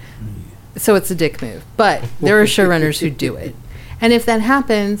that. So it's a dick move. But there are showrunners who do it. And if that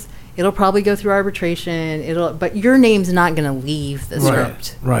happens, It'll probably go through arbitration. But your name's not going to leave the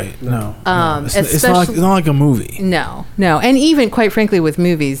script. Right. No. It's Especially, not like a movie. No. And even, quite frankly, with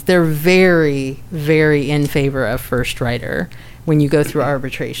movies, they're very, very in favor of first writer when you go through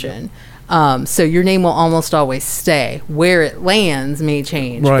arbitration. So your name will almost always stay. Where it lands may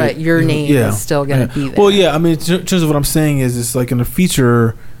change, but your name is still going to be there. Well, yeah. I mean, in terms of what I'm saying is, it's like in a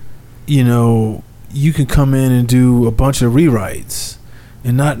feature, you know, you can come in and do a bunch of rewrites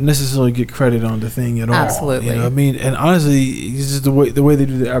and not necessarily get credit on the thing at all. Absolutely. You know what I mean? And honestly, it's just the way they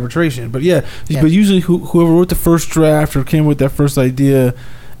do the arbitration. But but usually whoever wrote the first draft or came with that first idea,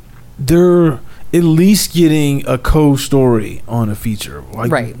 they're at least getting a co-story on a feature.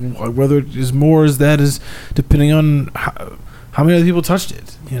 Like whether it's more as that is depending on how many other people touched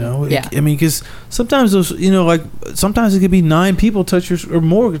it. You know? I mean, because sometimes those, you know, like sometimes it could be 9 people touch or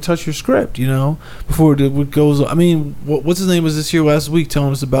more could touch your script, you know, before it goes. I mean, what's his name was this here last week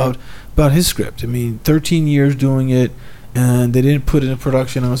telling us about his script. I mean, 13 years doing it, and they didn't put it in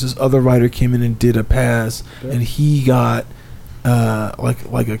production unless this other writer came in and did a pass, and he got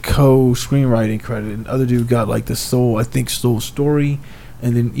like a co-screenwriting credit, and the other dude got like the sole story.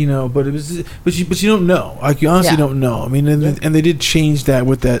 And then, you know, but you don't know. Like, you honestly don't know. I mean, and they did change that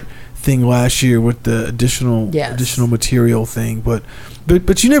with that thing last year with the additional material thing. But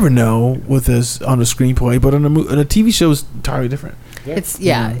you never know with this on a screenplay. But on a TV show, it's entirely different.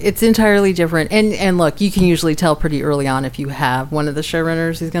 It's entirely different. And look, you can usually tell pretty early on if you have one of the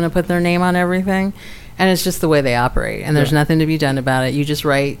showrunners who's going to put their name on everything. And it's just the way they operate. And there's nothing to be done about it. You just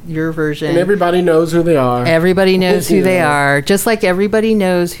write your version. And everybody knows who they are. Everybody knows who they are. Just like everybody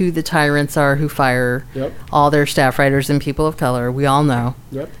knows who the tyrants are who fire all their staff writers and people of color. We all know.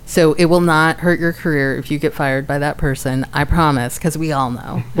 Yep. So it will not hurt your career if you get fired by that person. I promise. Because we all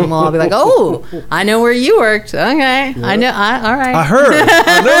know. And we'll all be like, oh, I know where you worked. Okay. Yep. I know. All right. I heard.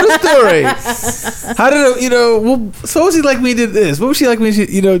 I know the story. How did it, you know, well, so was he like we did this? What was she like when she,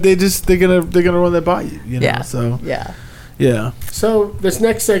 you know, they're gonna run that by you. You know? So So this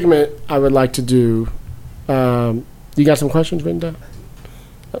next segment I would like to do. You got some questions written down?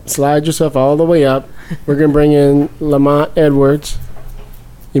 Slide yourself all the way up. We're gonna bring in Lamont Edwards,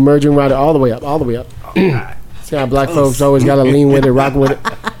 emerging writer, all the way up. See how black folks always gotta lean with it, rock with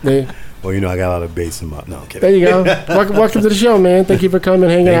it. Well, you know, I got a lot of bass in my. No, I'm kidding. There you go. Welcome to the show, man. Thank you for coming,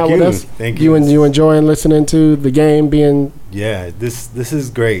 hanging out with us. Thank you. You enjoying listening to the game being? Yeah, this is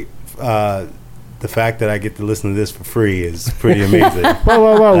great. The fact that I get to listen to this for free is pretty amazing.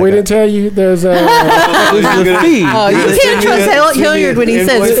 Whoa. We didn't tell you there's a fee. Oh, you can't trust Hilliard when he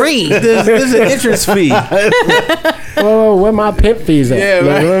says free. There's an entrance fee. Whoa, where my pimp fees at? Yeah,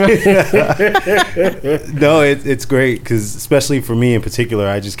 right. No, it's great because especially for me in particular,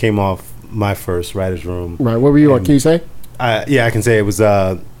 I just came off my first writer's room. Right, what were you on? Can you say? I can say it was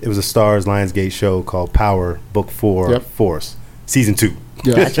a Starz Lionsgate show called Power, Book 4, Force, Season 2.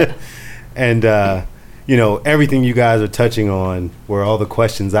 Yeah. Gotcha. And, you know, everything you guys are touching on were all the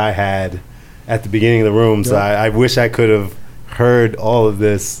questions I had at the beginning of the room. So I wish I could have heard all of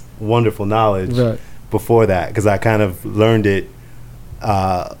this wonderful knowledge before that because I kind of learned it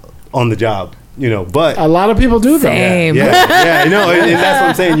on the job, you know. But a lot of people do that. Same. Yeah, you know, and that's what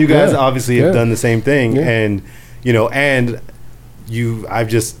I'm saying. You guys obviously have done the same thing. Yeah. And, you know, I've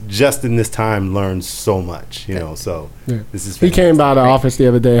just in this time learned so much, you know. So this is. He came by the office the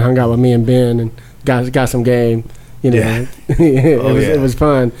other day, hung out with me and Ben, and got some game. You know, it was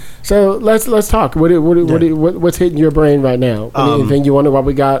fun. So let's talk. What's hitting your brain right now? Anything you wonder? What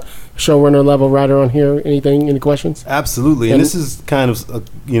we got? Showrunner level writer on here? Anything? Any questions? Absolutely. And this is kind of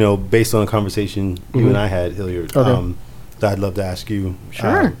you know, based on a conversation you and I had, Hilliard. Okay. That I'd love to ask you.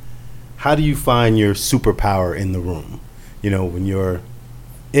 Sure. How do you find your superpower in the room? You know, when you're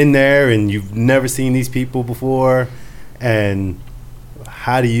in there and you've never seen these people before, and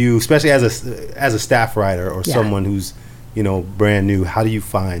how do you, especially as a staff writer or someone who's, you know, brand new, how do you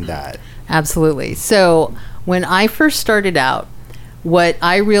find that? Absolutely. So when I first started out, what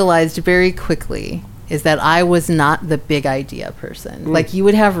I realized very quickly is that I was not the big idea person. Like, you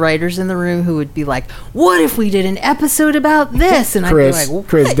would have writers in the room who would be like, what if we did an episode about this? And I'd be like, what?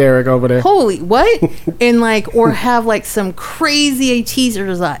 Chris Derrick over there. Holy, what? And like, or have like some crazy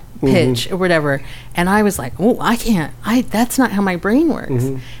teaser pitch or whatever. And I was like, oh, that's not how my brain works.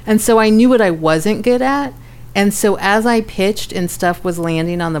 And so I knew what I wasn't good at. And so as I pitched and stuff was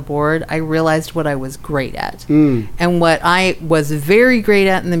landing on the board, I realized what I was great at. And what I was very great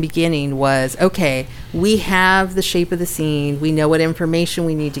at in the beginning was, okay, we have the shape of the scene. We know what information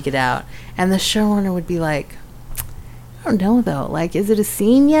we need to get out. And the showrunner would be like, don't know though. Like, is it a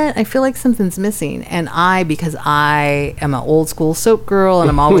scene yet? I feel like something's missing. And because I am an old school soap girl and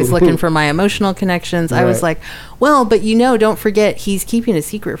I'm always looking for my emotional connections, I was like, well, but don't forget he's keeping a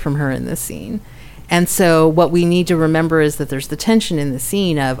secret from her in this scene. And so what we need to remember is that there's the tension in the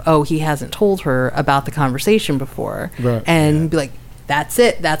scene of, he hasn't told her about the conversation before. Right. And be like, that's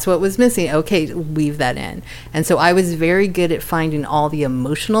it. That's what was missing. Okay, weave that in. And so I was very good at finding all the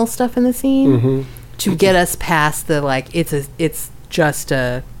emotional stuff in the scene to get us past the, like, it's just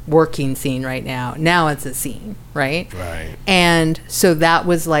a working scene right now. Now it's a scene, right? Right. And so that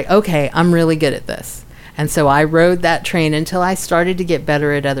was like, okay, I'm really good at this. And so I rode that train until I started to get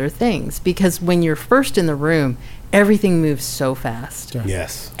better at other things. Because when you're first in the room, everything moves so fast.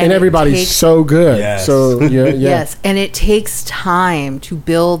 Yes. And everybody's so good. Yes. So, Yes. And it takes time to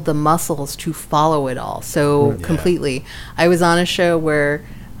build the muscles to follow it all so completely. I was on a show where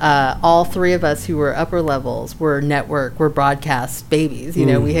all three of us who were upper levels were broadcast babies.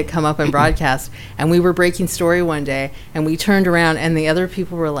 We had come up in broadcast, and we were breaking story one day, and we turned around, and the other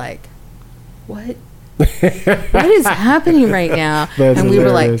people were like, what? What is happening right now? And we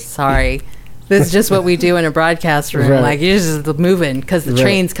were like, sorry. This is just what we do in a broadcast room. Right. Like, you're just moving because the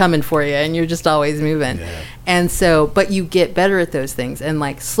train's coming for you, and you're just always moving. Yeah. And so, but you get better at those things. And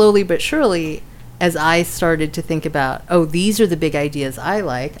like slowly but surely, as I started to think about, these are the big ideas I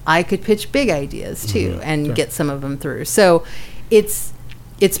like, I could pitch big ideas too and get some of them through. So it's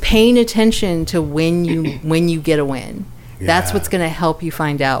paying attention to when you get a win. Yeah. That's what's going to help you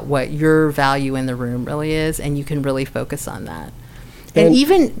find out what your value in the room really is, and you can really focus on that. And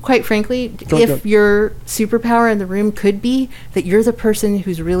even, quite frankly, if your superpower in the room could be that you're the person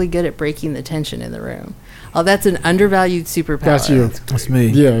who's really good at breaking the tension in the room. That's an undervalued superpower. That's you. That's me.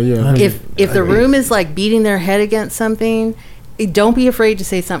 Yeah. If the room is like beating their head against something, don't be afraid to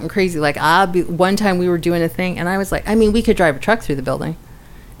say something crazy. Like, one time we were doing a thing, and I was like, we could drive a truck through the building.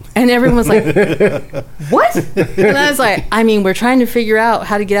 And everyone was like, what? And I was like, we're trying to figure out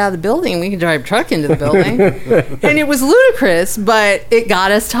how to get out of the building. We can drive a truck into the building. And it was ludicrous, but it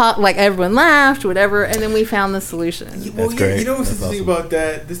got us like, everyone laughed, whatever, and then we found the solution. That's great. You know what's interesting about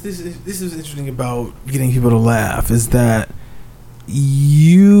that? This is interesting about getting people to laugh, is that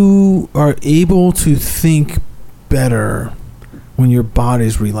you are able to think better when your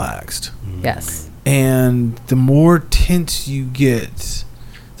body's relaxed. Yes. And the more tense you get,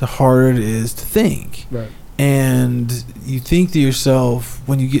 the harder it is to think. Right. And you think to yourself,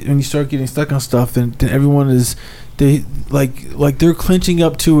 when you start getting stuck on stuff, then everyone is they're clenching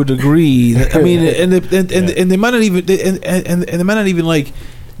up to a degree. And they might not even and they might not even like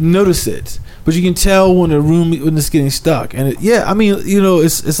notice it, but you can tell when when it's getting stuck. And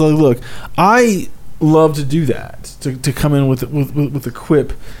it's like, look, I love to do that, to come in with a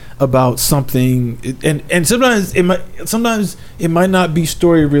quip about something, and sometimes it might not be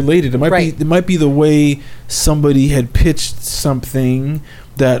story related. It might be the way somebody had pitched something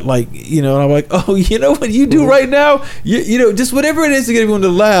that, like, and I'm like, what you do right now, just whatever it is to get everyone to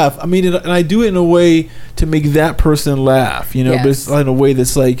laugh. And I do it in a way to make that person laugh, but it's in a way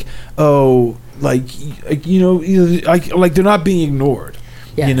that's like, like they're not being ignored.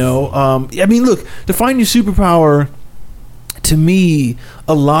 Yes. Look, to find your superpower, to me,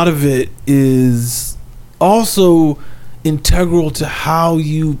 a lot of it is also integral to how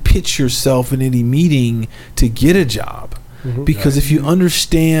you pitch yourself in any meeting to get a job. Because if you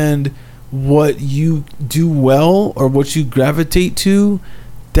understand what you do well or what you gravitate to,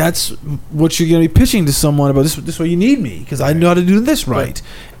 that's what you're going to be pitching to someone about. This way you need me because I know how to do this right.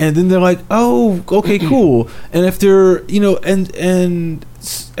 And then they're like, oh, okay, cool. And if they're,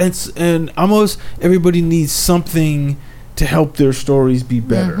 and almost everybody needs something to help their stories be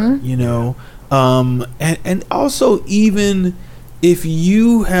better, and also, even if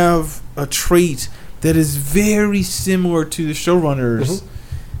you have a trait that is very similar to the showrunners,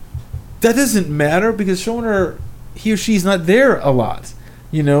 that doesn't matter because showrunner, he or she's not there a lot,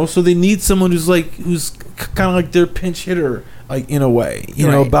 so they need someone who's kind of like their pinch hitter, like, in a way,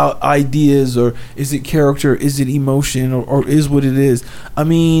 about ideas, or is it character, is it emotion, or is what it is.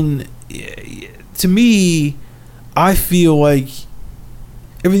 To me, I feel like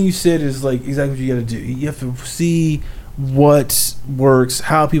everything you said is like exactly what you got to do. You have to see what works,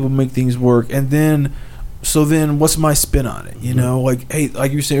 how people make things work, and then what's my spin on it? Like, hey,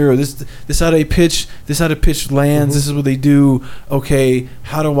 like you were saying earlier, this how they pitch, this how the pitch lands, this is what they do. Okay,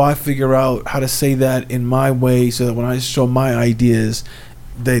 how do I figure out how to say that in my way so that when I show my ideas,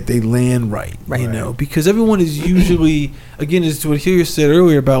 they land right. Because everyone is usually, again, is what Hillier said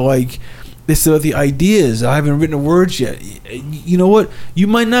earlier about, like, They still have the ideas. I haven't written a word yet. You know what? You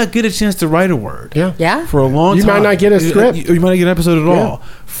might not get a chance to write a word. Yeah. Yeah. For a long You time. might not get a script. Or you might not get an episode at Yeah. all.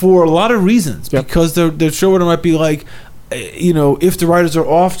 For a lot of reasons. Yep. Because the showrunner might be like, if the writers are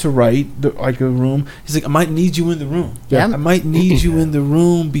off to write, like a room, he's like, I might need you in the room. Yeah. I might need you in the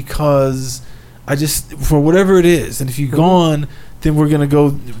room because for whatever it is. And if you're gone, then we're gonna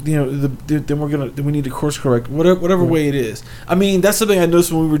go. Then we need to course correct whatever way it is. I mean, that's something I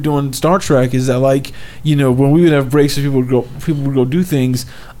noticed when we were doing Star Trek. Is that when we would have breaks and people would go do things.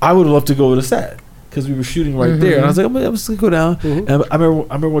 I would love to go to the set because we were shooting right there, and I was like, I'm just gonna go down. And I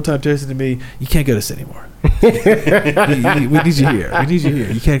remember one time Terry said to me, "You can't go to set anymore. we need you here. We need you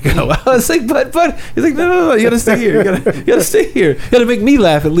here. You can't go." I was like, "But," he's like, "No, you gotta stay here. You gotta stay here. You gotta make me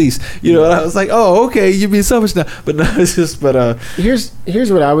laugh at least." And I was like, "Oh, okay, you're being selfish now." But no, it's just. But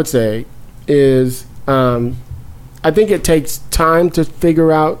Here's what I would say is, I think it takes time to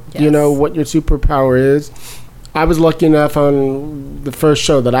figure out, Yes. what your superpower is. I was lucky enough on the first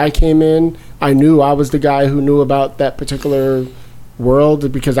show that I came in. I knew I was the guy who knew about that particular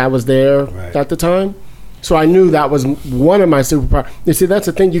world because I was there at the time. So I knew that was one of my superpowers. You see, that's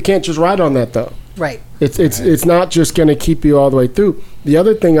the thing. You can't just ride on that, though. Right. It's not just going to keep you all the way through. The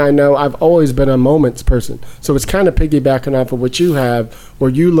other thing I know, I've always been a moments person. So it's kind of piggybacking off of what you have,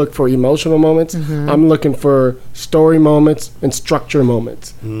 where you look for emotional moments. I'm looking for story moments and structure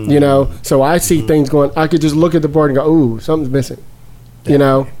moments. So I see things going. I could just look at the board and go, "Ooh, something's missing."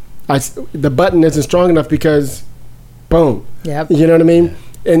 The button isn't strong enough because, boom. Yep. You know what I mean?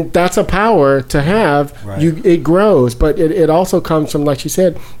 And that's a power to have. Right. It grows, but it also comes from, like she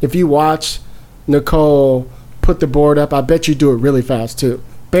said, if you watch Nicole put the board up, I bet you do it really fast too.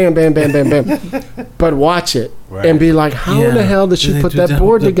 Bam, bam, bam, bam, bam. But watch it and be like, how in the hell did she put that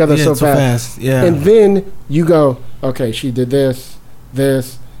board together so fast? Yeah. And then you go, okay, she did this.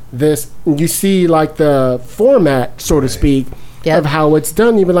 And you see like the format, so to speak, of how it's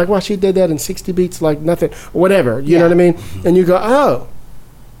done. You'd be like, well, she did that in 60 beats like nothing, whatever. You know what I mean? And you go, oh.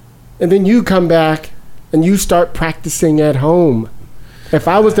 And then you come back and you start practicing at home. If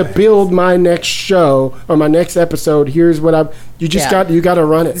I was to build my next show or my next episode, here's what you got to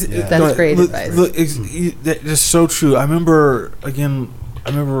run it. That's great advice. Look, that's so true. I remember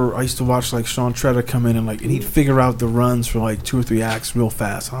I used to watch like Sean Tretter come in and he'd figure out the runs for like 2 or 3 acts real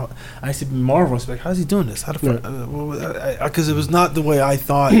fast. I used to be marvelous, like, how's he doing this? Because it was not the way I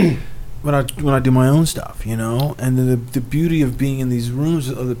thought when I do my own stuff, And then the beauty of being in these rooms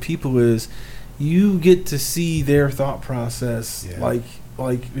with other people is you get to see their thought process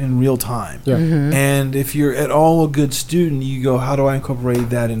like in real time. Yeah. And if you're at all a good student, you go, how do I incorporate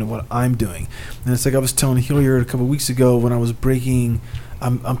that into what I'm doing? And it's like I was telling Hilliard a couple of weeks ago when I was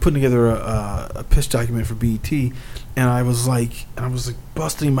I'm putting together a pitch document for BET, and I was like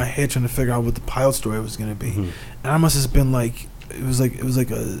busting my head trying to figure out what the pilot story was going to be. And I must have been like, it was like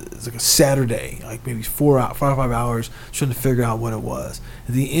a Saturday, like maybe 4 or 5 hours trying to figure out what it was.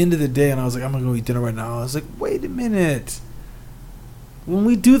 At the end of the day, and I was like, I'm gonna go eat dinner right now. I was like, wait a minute. When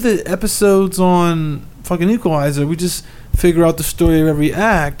we do the episodes on fucking Equalizer, we just figure out the story of every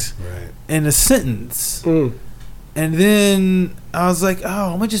act in a sentence. And then I was like,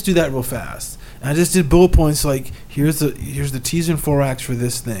 oh, I'm gonna just do that real fast. And I just did bullet points like, here's the teaser and 4 acts for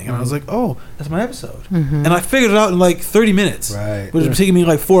this thing. And I was like, oh, that's my episode. And I figured it out in like 30 minutes. Which was taking me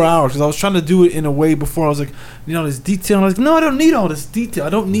like 4 hours because I was trying to do it in a way before I was like, this detail. And I was like, no, I don't need all this detail. I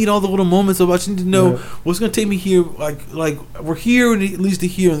don't need all the little moments. I just need to know what's going to take me here. Like we're here and it leads to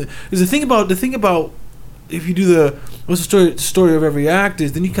here. There's the thing about if you do what's the story of every act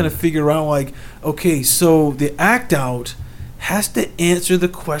is, then you kind of figure out like, okay, so the act out has to answer the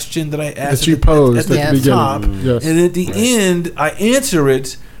question that I asked that you posed at the top, and at the end I answer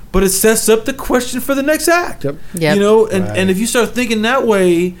it, but it sets up the question for the next act. And if you start thinking that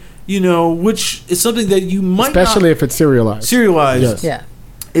way, which is something that you might especially if it's serialized.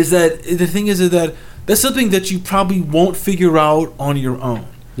 Is that the thing is that that's something that you probably won't figure out on your own.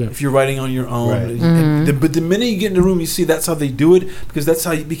 If you're writing on your own, but the minute you get in the room, you see that's how they do it because this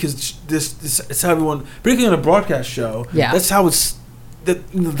it's how everyone, particularly on a broadcast show. That's how it's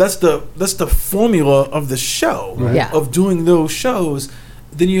that's the formula of the show of doing those shows.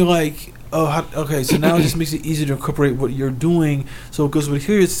 Then you're like, okay, so now it just makes it easier to incorporate what you're doing. So it goes with what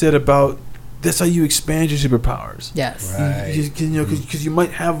Hilliard said about. That's how you expand your superpowers. Yes. Because you might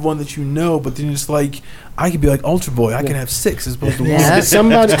have one that but then it's like, I could be like Ultra Boy. I can have 6 as opposed to 1.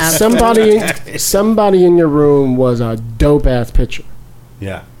 Somebody in your room was a dope ass pitcher.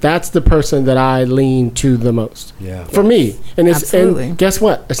 Yeah. That's the person that I lean to the most. Yeah. For me. And guess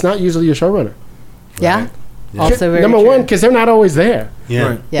what? It's not usually your showrunner. Yeah. Also very number true. one, because they're not always there. Yeah.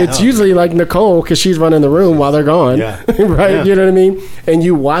 Right. Yeah. It's usually like Nicole because she's running the room while they're gone, Yeah. right? Yeah. You know what I mean? And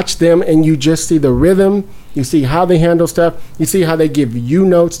you watch them, and you just see the rhythm. You see how they handle stuff. You see how they give you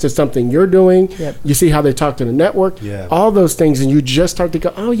notes to something you're doing. Yep. You see how they talk to the network. Yeah. All those things, and you just start to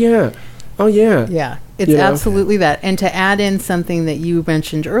go, oh yeah, oh yeah. Yeah, it's You know? absolutely that. And to add in something that you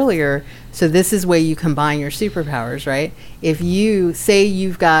mentioned earlier, so this is where you combine your superpowers, right? If you say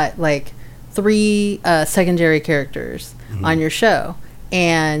you've got like 3 secondary characters on your show,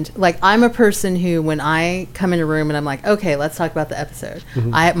 and like I'm a person who, when I come in a room and I'm like, okay, let's talk about the episode.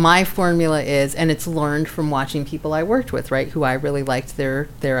 My formula is, and it's learned from watching people I worked with, right, who I really liked their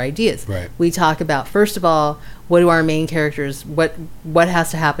ideas. Right. We talk about, first of all, what do our main characters, what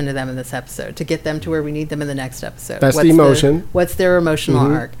has to happen to them in this episode to get them to where we need them in the next episode? That's the emotion. What's their emotional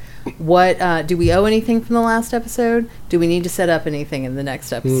arc? What do we owe anything from the last episode? Do we need to set up anything in the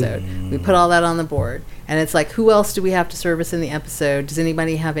next episode? We put all that on the board, and it's like, who else do we have to service in the episode? Does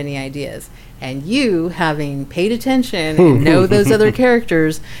anybody have any ideas? And you, having paid attention and know those other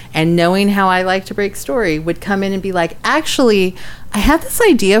characters and knowing how I like to break story, would come in and be like, actually, I had this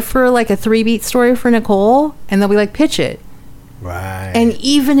idea for like a 3-beat story for Nicole, and they'll be like, pitch it. Right. And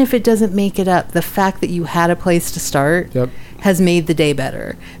even if it doesn't make it up, the fact that you had a place to start Yep. has made the day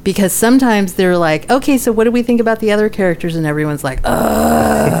better. Because sometimes they're like, okay, so what do we think about the other characters? And everyone's like,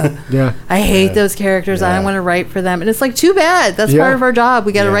 ugh, Yeah. I hate those characters. I don't Yeah. want to write for them. And it's like, too bad. That's Yeah. part of our job.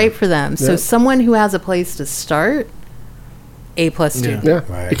 We got to Yeah. write for them. So Yeah. someone who has a place to start, A+ student. Yeah,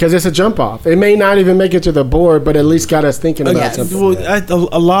 Right. because it's a jump off. It may not even make it to the board, but at least got us thinking about Yes. something. Well,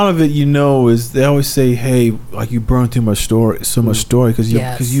 a lot of it, is they always say, "Hey, like you burn through much story, so much story, because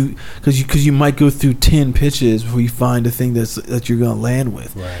Yes. you might go through 10 pitches before you find the thing that you're gonna land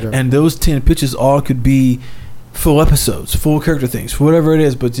with, Right. Yeah. and those 10 pitches all could be full episodes, full character things, whatever it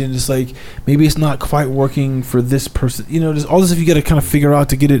is. But then it's like maybe it's not quite working for this person. There's all this stuff you got to kind of figure out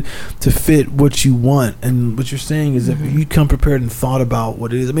to get it to fit what you want. And what you're saying is that you come prepared and thought about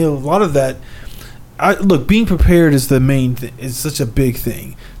what it is. I mean, a lot of that. Look, being prepared is the main thing. It's such a big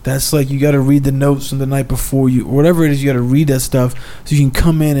thing. That's like you got to read the notes from the night before or whatever it is. You got to read that stuff so you can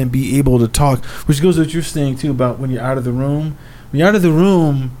come in and be able to talk. Which goes to what you're saying too about when you're out of the room. When you're out of the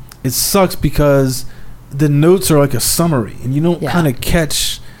room, it sucks because the notes are like a summary, and you don't Yeah. kind of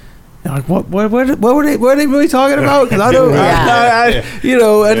catch. Like what were they really talking about? Because I don't,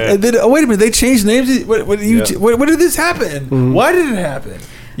 and then wait a minute, they changed names. What did this happen? Why did it happen?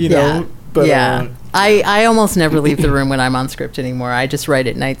 But yeah. I almost never leave the room when I'm on script anymore. I just write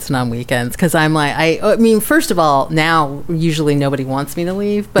at nights and on weekends because I'm like, I mean, first of all, now usually nobody wants me to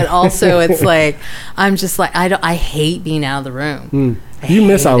leave, but also it's like, I'm just like, I hate being out of the room. You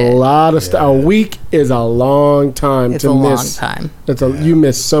miss a hate it. lot of stuff. A week is a long time It's to a long miss. time. You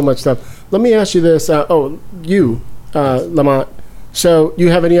miss so much stuff. Let me ask you this. Lamont. So, you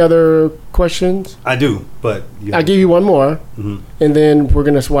have any other questions? I do, but I'll give you one more, and then we're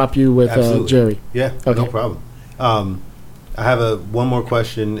going to swap you with Absolutely. Jerry. Yeah, Okay. no problem. I have one more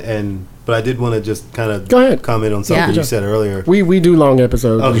question, but I did want to just kind of Go ahead. comment on something Yeah. you said earlier. We do long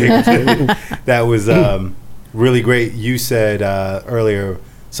episodes. Okay, that was really great. You said earlier,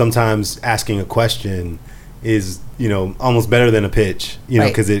 sometimes asking a question is almost better than a pitch. Right.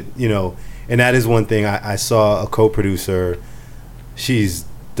 Because and that is one thing. I saw a co-producer. She's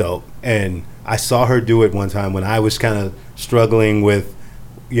dope, and I saw her do it one time when I was kind of struggling with,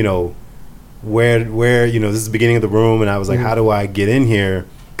 where this is the beginning of the room, and I was like, how do I get in here?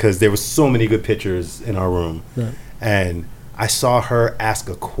 Because there were so many good pictures in our room, Right. and I saw her ask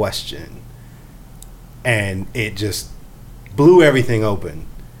a question, and it just blew everything open,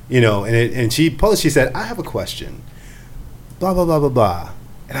 and she said, I have a question, blah blah blah blah blah,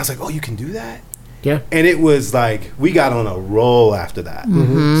 and I was like, oh, you can do that? Yeah. And it was like we got on a roll after that.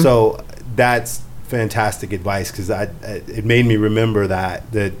 So that's fantastic advice because it made me remember that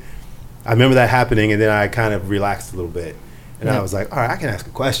I remember that happening, and then I kind of relaxed a little bit, and I was like, all right, I can ask a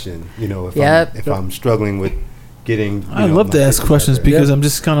question. If I'm struggling with getting. I love to ask questions because I'm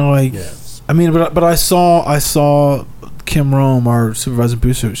just kind of like, Yeah. I mean, but I saw Kim Rome, our supervising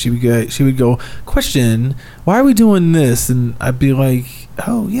producer. She would go, question, why are we doing this? And I'd be like,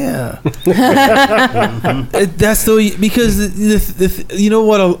 oh yeah. That's because you know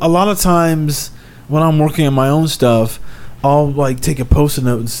what? A lot of times when I'm working on my own stuff, I'll like take a post-it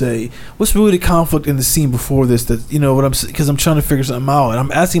note and say, what's really the conflict in the scene before this? Because I'm trying to figure something out, and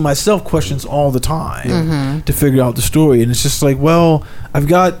I'm asking myself questions all the time to figure out the story. And it's just like, well, I've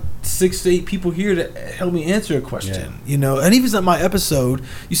got 6 to 8 people here to help me answer a question, And even if it's not my episode,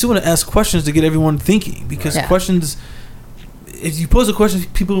 you still want to ask questions to get everyone thinking because questions. if you pose a question,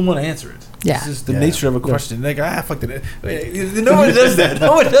 people don't want to answer it. Yeah. It's just the nature of a question. Like, fuck it. No one does that.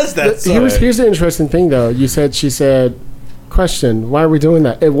 No one does that. Here's the interesting thing, though. She said, question, why are we doing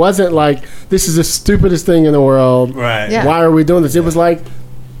that? It wasn't like, this is the stupidest thing in the world. Right. Yeah. Why are we doing this? It was like,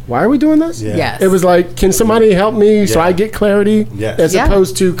 why are we doing this? Yeah. Yes. It was like, can somebody help me so I get clarity? Yes. As Yeah.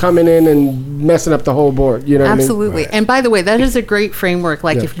 opposed to coming in and messing up the whole board. You know what I mean? Absolutely. Right. And by the way, that is a great framework.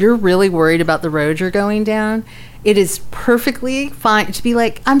 Like, Yeah. if you're really worried about the road you're going down, it is perfectly fine to be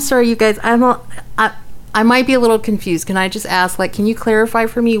like, I'm sorry, you guys, I might be a little confused. Can I just ask, like, can you clarify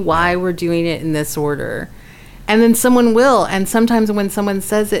for me why we're doing it in this order? And then someone will. And sometimes when someone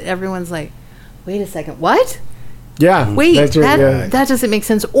says it, everyone's like, wait a second, what? Yeah. Wait, That's right, yeah. that doesn't make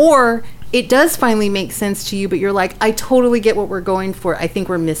sense. Or it does finally make sense to you, but you're like, I totally get what we're going for. I think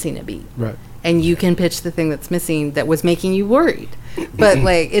we're missing a beat. Right. And you can pitch the thing that's missing that was making you worried. But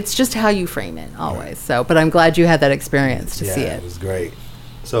like, it's just how you frame it always. So, but I'm glad you had that experience to see Yeah, it. it was great.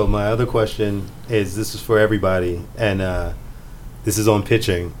 So my other question is, this is for everybody, and this is on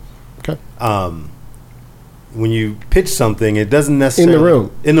pitching. Okay. When you pitch something, it doesn't necessarily...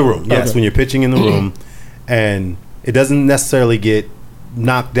 room? In the room, yes. Okay. When you're pitching in the room, and it doesn't necessarily get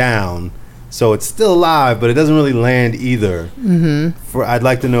knocked down, so it's still alive, but it doesn't really land either. Mm-hmm. I'd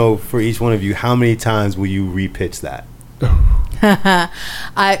like to know, for each one of you, how many times will you repitch that?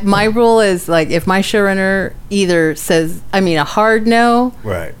 My rule is, like, if my showrunner either says, a hard no,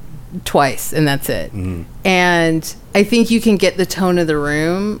 Right. twice, and that's it. Mhm. And I think you can get the tone of the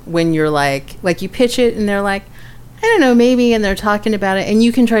room when you're like you pitch it and they're like, I don't know, maybe, and they're talking about it, and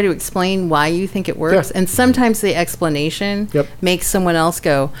you can try to explain why you think it works. Yeah. And sometimes the explanation Yep. makes someone else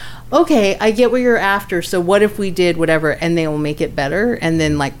go, okay, I get what you're after, so what if we did whatever, and they will make it better, and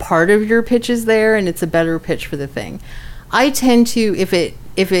then like part of your pitch is there and it's a better pitch for the thing. I tend to, if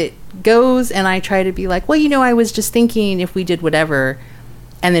it goes and I try to be like, well, I was just thinking if we did whatever,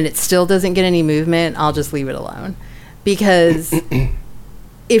 and then it still doesn't get any movement, I'll just leave it alone. Because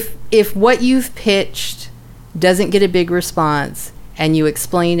if what you've pitched doesn't get a big response and you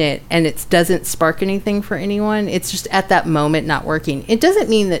explain it and it doesn't spark anything for anyone, it's just at that moment not working. It doesn't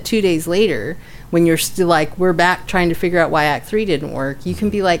mean that 2 days later, when you're still like, we're back trying to figure out why Act 3 didn't work, you can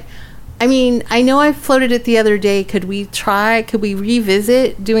be like, I know I floated it the other day. Could we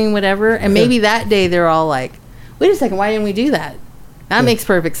revisit doing whatever? And maybe that day they're all like, wait a second, why didn't we do that? That makes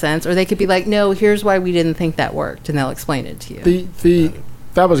perfect sense. Or they could be like, no, here's why we didn't think that worked. And they'll explain it to you.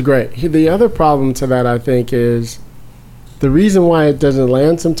 That was great. The other problem to that, I think, is the reason why it doesn't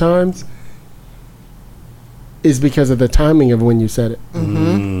land sometimes is because of the timing of when you said it.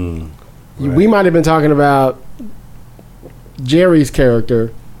 Mm. We might have been talking about Jerry's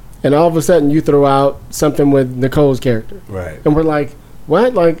character, and all of a sudden you throw out something with Nicole's character. Right. And we're like,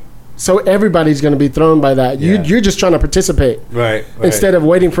 what? Like, so everybody's going to be thrown by that. Yeah. You're just trying to participate. Right. Instead of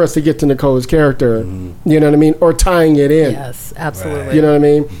waiting for us to get to Nicole's character, Mm-hmm. you know what I mean? Or tying it in. Yes, absolutely. Right. You know what I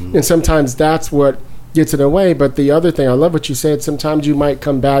mean? And sometimes that's what gets in the way. But the other thing, I love what you said. Sometimes you might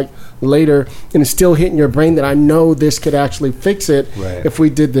come back later and it's still hitting your brain that I know this could actually fix it Right. if we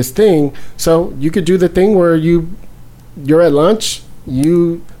did this thing. So you could do the thing where you're at lunch.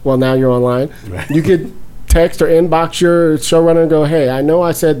 Now you're online. Right. You could text or inbox your showrunner and go, hey, I know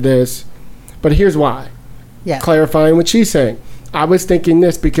I said this, but here's why. Yeah. Clarifying what she's saying. I was thinking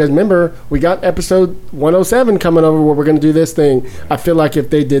this because remember, we got episode 107 coming over where we're going to do this thing. I feel like if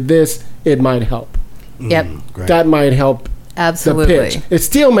they did this, it might help. Yep. Great. That might help Absolutely. the pitch. It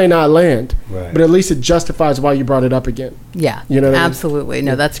still may not land, Right. but at least it justifies why you brought it up again. Yeah, You know what I mean? absolutely.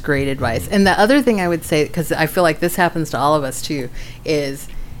 No, that's great advice. And the other thing I would say, because I feel like this happens to all of us too, is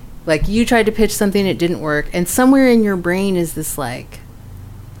like you tried to pitch something, it didn't work, and somewhere in your brain is this like,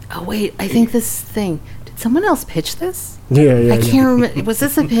 oh wait, I think this thing, did someone else pitch this? Yeah. I can't remember. Was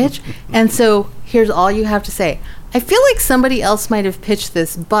this a pitch? And so here's all you have to say. I feel like somebody else might have pitched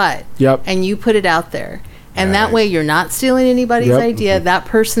this, but, Yep. and you put it out there. And that Right. way you're not stealing anybody's Yep. idea. That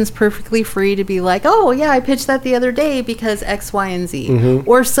person's perfectly free to be like, oh, yeah, I pitched that the other day because X, Y, and Z. Mm-hmm.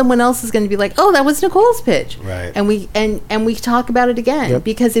 Or someone else is going to be like, oh, that was Nicole's pitch. Right. And we talk about it again. Yep.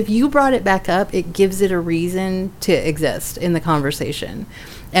 Because if you brought it back up, it gives it a reason to exist in the conversation.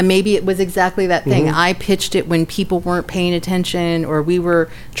 And maybe it was exactly that thing. Mm-hmm. I pitched it when people weren't paying attention or we were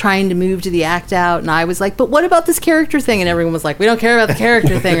trying to move to the act out. And I was like, but what about this character thing? And everyone was like, we don't care about the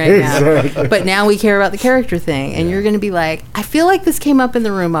character thing right now. Exactly. But now we care about the character thing. And you're going to be like, I feel like this came up in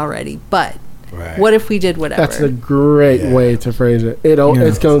the room already, but Right. what if we did whatever? That's a great Yeah. way to phrase it.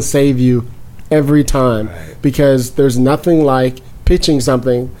 It's going to save you every time Right. because there's nothing like pitching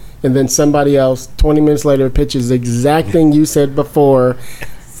something and then somebody else 20 minutes later pitches the exact thing you said before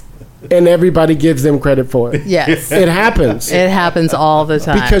and everybody gives them credit for it. Yes. It happens. It happens all the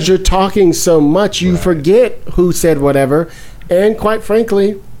time. Because you're talking so much, you forget who said whatever. And quite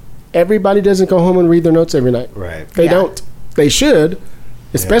frankly, everybody doesn't go home and read their notes every night. Right. They Yeah. don't. They should,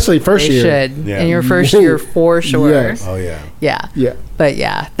 especially first they year. should. Yeah. In your first year, for sure. Yes. Oh yeah. Yeah. Yeah. But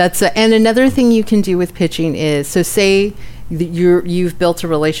yeah, and another thing you can do with pitching is, so say you've built a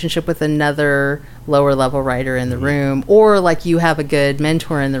relationship with another lower level writer in the room, or like you have a good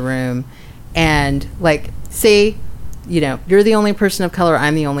mentor in the room, and like say, you're the only person of color,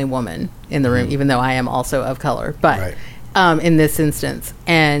 I'm the only woman in the room, even though I am also of color, but Right. in this instance,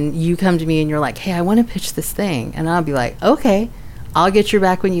 and you come to me and you're like, hey, I want to pitch this thing, and I'll be like, okay, I'll get your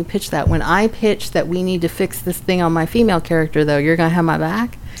back when you pitch that. When I pitch that we need to fix this thing on my female character, though, you're gonna have my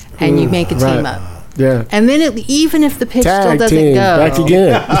back, and you make a team Right. up. Yeah. And then even if the pitch still Tag doesn't team. go, Back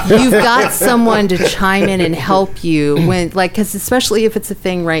again. you've got someone to chime in and help you because especially if it's a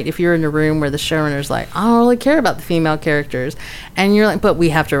thing, right? If you're in a room where the showrunner's like, I don't really care about the female characters, and you're like, but we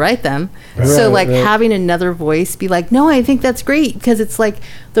have to write them. So Right, like right. having another voice be like, no, I think that's great, because it's like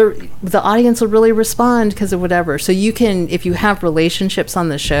the audience will really respond because of whatever. So you can, if you have relationships on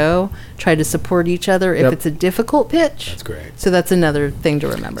the show, try to support each other if Yep. it's a difficult pitch. That's great. So that's another thing to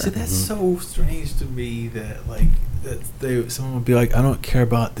remember. See, that's so strange to me that someone would be like, I don't care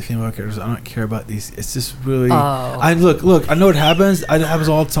about the female characters. I don't care about these. It's just really. Oh. I look. I know it happens. It happens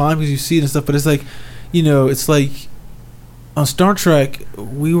all the time because you see it and stuff. But it's like, it's like on Star Trek,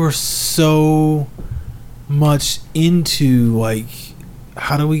 we were so much into like,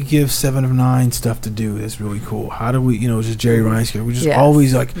 how do we give 7 of 9 stuff to do that's really cool? How do we, just Jerry Ryan's character. We just Yes.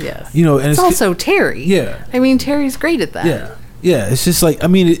 always like, Yes. and It's also Terry. Yeah. I mean, Terry's great at that. Yeah, it's just like, I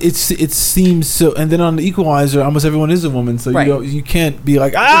mean, it seems so. And then on the Equalizer, almost everyone is a woman, so Right. you can't be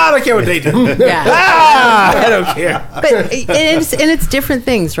like, I don't care what they do. Yeah. I don't care. But it's different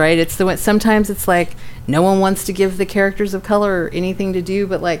things, right? It's sometimes it's like no one wants to give the characters of color anything to do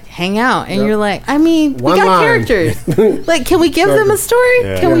but like hang out, and Yep. you're like, I mean, One we got line. characters. Like, can we give them a story?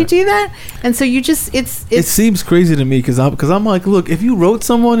 Yeah. Can we Yeah. do that? And so you just It it's seems crazy to me because I'm like, look, if you wrote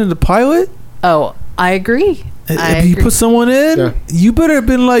someone in the pilot, oh, I agree. if you put someone in, Yeah. you better have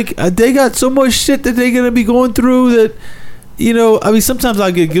been like, they got so much shit that they're gonna be going through that. I mean, sometimes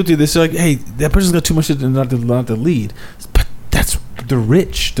I get guilty of this. They're like, hey, that person's got too much shit and not the lead. But they're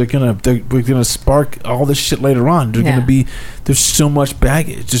rich. We're gonna spark all this shit later on. They're Yeah. gonna be. There's so much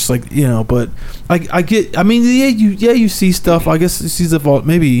baggage. Just like but I get. I mean, you see stuff. I guess you see stuff.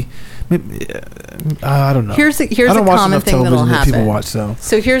 Maybe I don't know. Here's I a don't watch common enough thing that'll television that people happen. watch.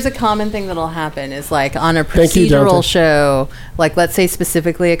 So here's a common thing that'll happen is like on a Thank you, Delta. procedural show, like let's say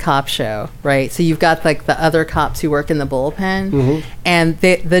specifically a cop show, right? So you've got like the other cops who work in the bullpen, and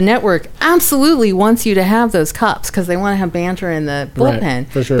the network absolutely wants you to have those cops because they want to have banter in the Right, bullpen.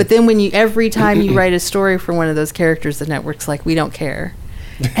 for sure. But then every time you write a story for one of those characters, the network's like, we don't care.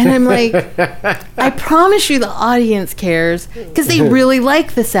 And I'm like, I promise you the audience cares because they really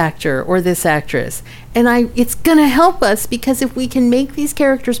like this actor or this actress. And it's going to help us because if we can make these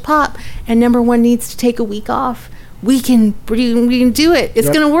characters pop and number one needs to take a week off, we can do it. It's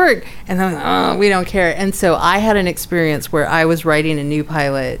Yep. going to work. And I'm like, oh, we don't care. And so I had an experience where I was writing a new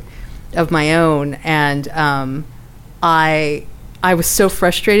pilot of my own, and I was so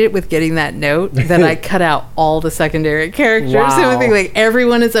frustrated with getting that note that I cut out all the secondary characters. Wow. So I think like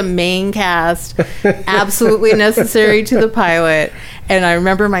everyone is a main cast, absolutely necessary to the pilot. And I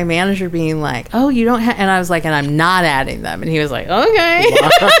remember my manager being like, "Oh, you don't have," and I was like, "And I'm not adding them." And he was like, "Okay."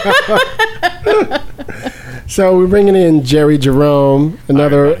 So we're bringing in Jerry Jerome,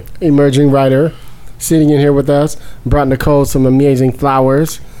 another emerging writer, sitting in here with us. Brought Nicole some amazing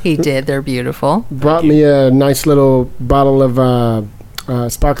flowers. He did. They're beautiful. Brought me a nice little bottle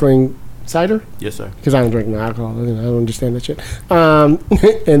of sparkling cider. Yes, sir. Because I don't drink no alcohol. I don't understand that shit.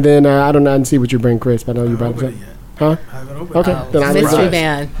 And then I didn't see what you bring, Chris. But I know you brought it. Huh? I haven't opened Okay. it. Then I Mystery will.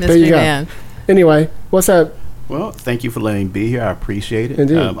 man. There Mystery you go. man. Anyway, what's up? Well, thank you for letting me be here. I appreciate it.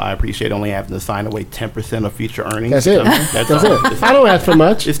 Indeed. I appreciate only having to sign away 10% of future earnings. That's it. That's That's all. it. I don't ask for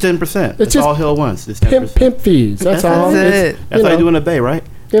much. It's 10%. It's It's just all hill once. It's 10%. Pimp fees. That's all. That's It's- it. That's you how you know. do in the Bay, right?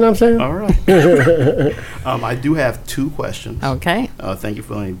 You know what I'm saying? All right. I do have 2 questions. Okay. Thank you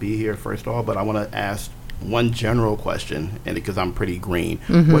for letting me be here, first of all. But I want to ask one general question, and because I'm pretty green.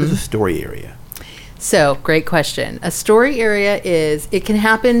 What is a story area? So, great question. A story area it can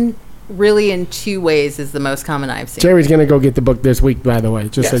happen really in 2 ways is the most common I've seen. Jerry's going to go get the book this week, by the way,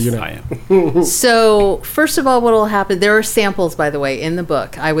 just so you know. I am. So, first of all, what will happen, there are samples, by the way, in the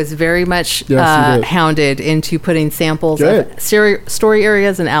book. I was very much Yes, you did. hounded into putting samples Good. of story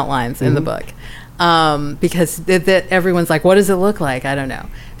areas and outlines in the book. because that everyone's like, what does it look like? I don't know.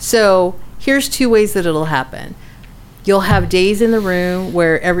 So here's 2 ways that it'll happen. You'll have days in the room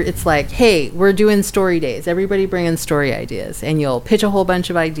where it's like, hey, we're doing story days. Everybody bring in story ideas. And you'll pitch a whole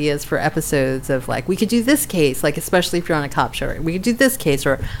bunch of ideas for episodes of like, we could do this case, like especially if you're on a cop show. Right? We could do this case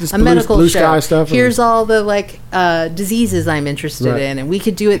or Just a medical blue show. sky stuff, Here's all the like diseases I'm interested Right. in. And we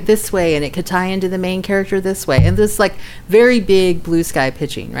could do it this way. And it could tie into the main character this way. And this like very big blue sky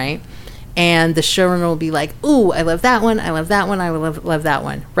pitching, right? And the showrunner will be like, ooh, I love that one. I love that one. I love that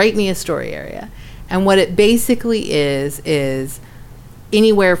one. Write me a story area. And what it basically is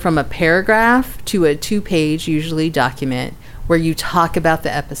anywhere from a paragraph to a 2-page, usually, document where you talk about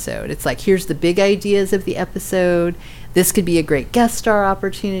the episode. It's like, here's the big ideas of the episode. This could be a great guest star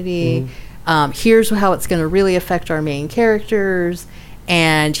opportunity. Here's how it's going to really affect our main characters.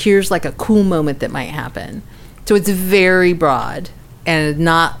 And here's like a cool moment that might happen. So it's very broad and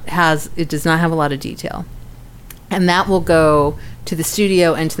it does not have a lot of detail. And that will go to the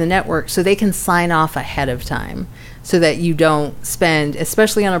studio and to the network so they can sign off ahead of time so that you don't spend,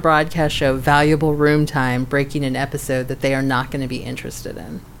 especially on a broadcast show, valuable room time breaking an episode that they are not going to be interested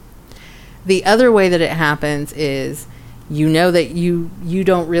in. The other way that it happens is you know that you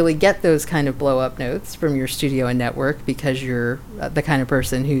don't really get those kind of blow-up notes from your studio and network because you're the kind of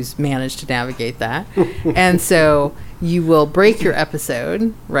person who's managed to navigate that. And so you will break your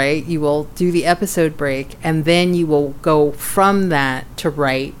episode, right? You will do the episode break, and then you will go from that to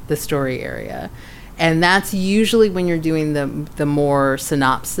write the story area. And that's usually when you're doing the more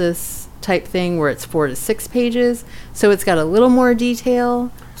synopsis type thing where it's 4 to 6 pages. So it's got a little more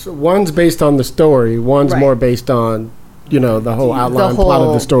detail. So one's based on the story, one's Right. more based on, the whole outline plot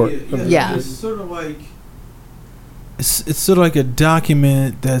of the story. Yeah. It's sort of like it's sort of like a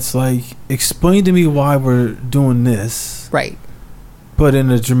document that's like, explain to me why we're doing this, Right. but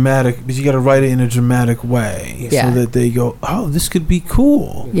but you got to write it in a dramatic way, Yeah. so that they go, oh, this could be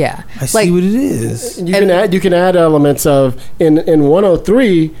cool. Yeah. I see what it is. You can add elements of in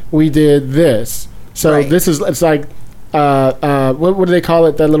 103 we did this. So Right. it's like what do they call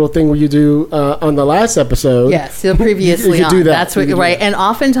it? That little thing where you do on the last episode. Yes, so previously You could do on. that. That's You what could do right. that. And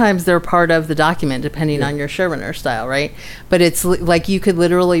oftentimes they're part of the document, depending on your showrunner style, right? But it's like you could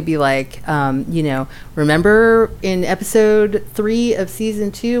literally be like, remember in episode 3 of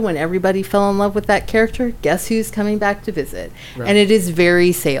season 2 when everybody fell in love with that character? Guess who's coming back to visit? Right. And it is very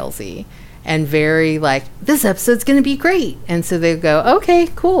salesy and very like, this episode's going to be great. And so they go, okay,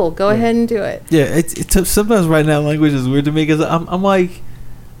 cool, go ahead and do it. Yeah, it's sometimes writing that language is weird to me because I'm like,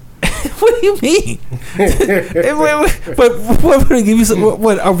 what do you mean? But what are we give you?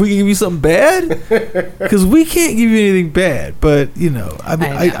 What are we gonna give you something bad? Because we can't give you anything bad. But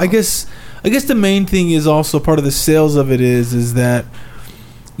I guess the main thing is also part of the sales of it is that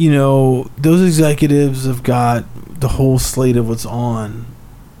those executives have got the whole slate of what's on.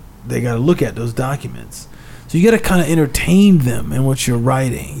 They got to look at those documents. So you got to kind of entertain them in what you're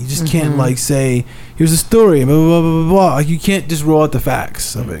writing. You just can't like say, here's a story, blah, blah, blah, blah, blah. Like, you can't just roll out the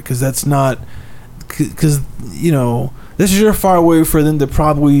facts of it because that's not, because, this is your far way for them to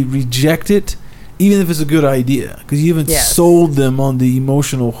probably reject it, even if it's a good idea, because you haven't sold them on the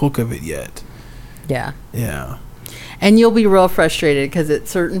emotional hook of it yet. Yeah. Yeah. And you'll be real frustrated because at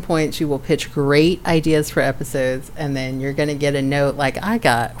certain points you will pitch great ideas for episodes, and then you're going to get a note like I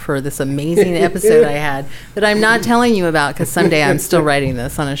got for this amazing episode I had that I'm not telling you about because someday I'm still writing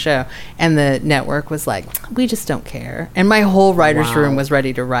this on a show. And the network was like, we just don't care. And my whole writer's room was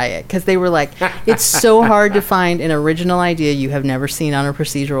ready to riot because they were like, it's so hard to find an original idea you have never seen on a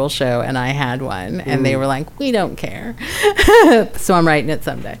procedural show, and I had one. And they were like, we don't care. So I'm writing it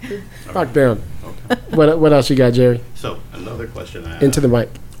someday. Fuck down. What else you got, Jerry? So another question I have. Into the mic.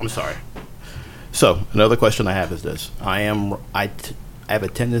 I'm sorry. So another question I have is this: I have a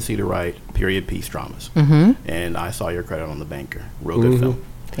tendency to write period piece dramas, and I saw your credit on The Banker. Real good film.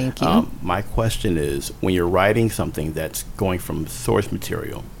 Thank you. My question is, when you're writing something that's going from source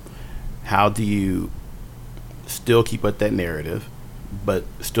material, how do you still keep up that narrative, but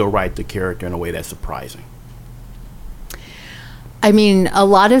still write the character in a way that's surprising? I mean, a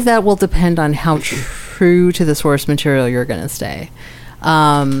lot of that will depend on how true to the source material you're going to stay.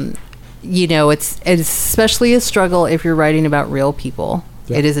 It's especially a struggle if you're writing about real people.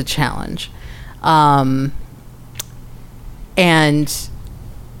 Yeah. It is a challenge. And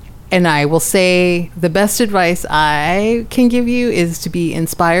I will say the best advice I can give you is to be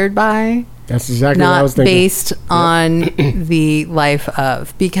inspired by, That's exactly what I was not thinking. based on the life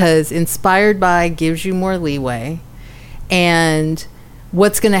of, because inspired by gives you more leeway. And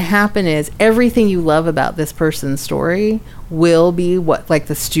what's going to happen is everything you love about this person's story will be what, like,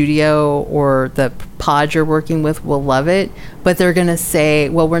 the studio or the pod you're working with will love it, but they're going to say,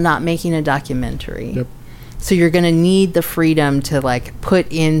 well, we're not making a documentary. Yep. So you're going to need the freedom to, like,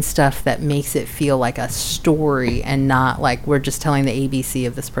 put in stuff that makes it feel like a story and not like we're just telling the ABC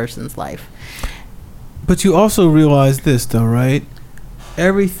of this person's life. But you also realize this, though, right?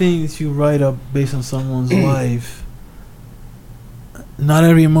 Everything that you write up based on someone's life, not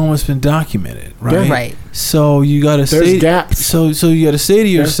every moment's been documented, right? Right. So you got to say, There's gaps. So you got to say to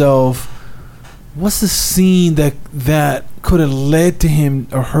yourself, what's the scene that could have led to him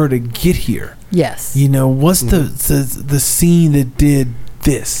or her to get here? Yes. You know, what's the scene that did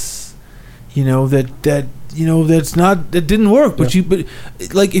this? You know, that you know, that didn't work, but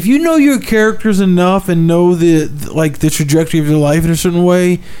like, if you know your characters enough and know the trajectory of your life in a certain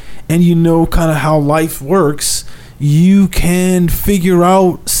way, and you know kind of how life works, you can figure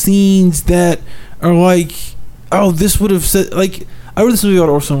out scenes that are like, oh, this would have said, like, I read this movie about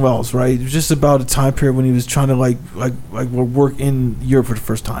Orson Welles, right? It was just about a time period when he was trying to like work in Europe for the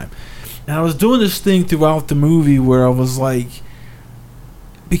first time, and I was doing this thing throughout the movie where I was like,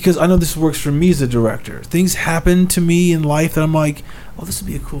 because I know this works for me as a director. Things happen to me in life that I'm like, oh, this would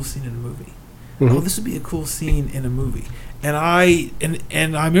be a cool scene in a movie. Mm-hmm. Oh, this would be a cool scene in a movie. And I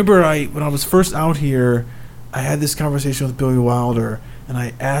remember when I was first out here, I had this conversation with Billy Wilder, and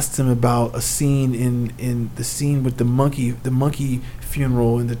I asked him about a scene in the scene with the monkey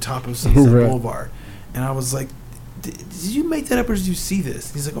funeral in the top of Sunset Right. Boulevard. And I was like, did you make that up or did you see this?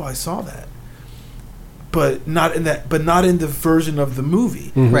 And he's like, oh, I saw that. But not in the version of the movie.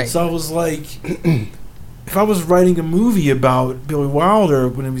 Mm-hmm. Right. So I was like, if I was writing a movie about Billy Wilder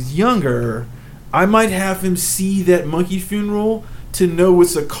when he was younger, I might have him see that monkey funeral to know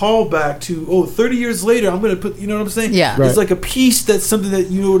it's a callback to 30 years later I'm going to put, you know what I'm saying? Yeah. Right. It's like a piece that's something that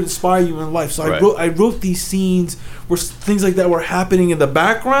you know would inspire you in life. So Right. I wrote these scenes where things like that were happening in the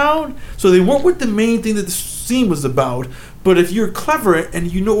background, so they weren't what the main thing that the scene was about. But if you're clever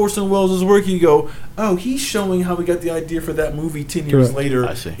and you know Orson Welles' work, you go, oh, he's showing how we got the idea for that movie 10 years Right. later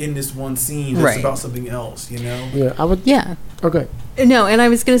I see. in this one scene that's Right. about something else, you know? Yeah, I would. Yeah. Okay. No, and I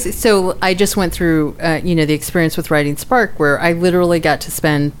was going to say, so I just went through, the experience with writing Spark, where I literally got to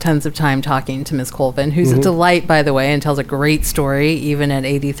spend tons of time talking to Miss Colvin, who's a delight, by the way, and tells a great story, even at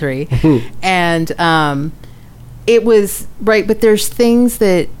 83. And it was, right, but there's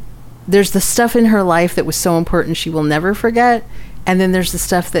the stuff in her life that was so important she will never forget. And then there's the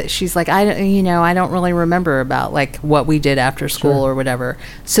stuff that she's like, I don't really remember about, like, what we did after school or whatever.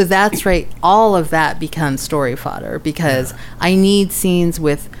 So that's right. All of that becomes story fodder because I need scenes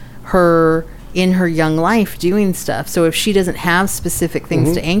with her in her young life doing stuff. So if she doesn't have specific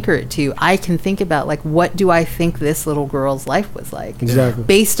things to anchor it to, I can think about, like, what do I think this little girl's life was like? Exactly.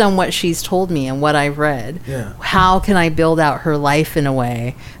 Based on what she's told me and what I've read. Yeah. How can I build out her life in a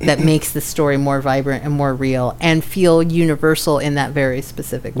way that makes the story more vibrant and more real and feel universal in that very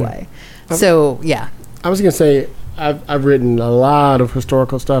specific way? So, yeah. I was gonna say I've written a lot of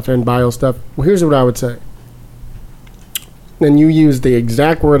historical stuff and bio stuff. Well, here's what I would say. And you used the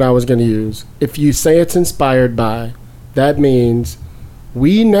exact word I was going to use. If you say it's inspired by, that means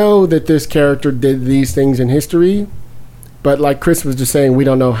we know that this character did these things in history, but like Chris was just saying, we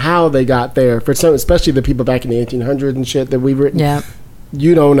don't know how they got there. For some, especially the people back in the 1800s and shit that we've written, Yeah.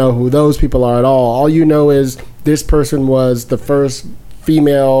 you don't know who those people are at all. All you know is this person was the first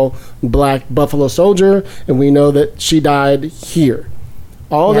female black Buffalo Soldier, and we know that she died here.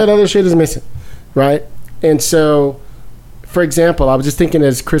 All that other shit is missing, right? And so, for example, I was just thinking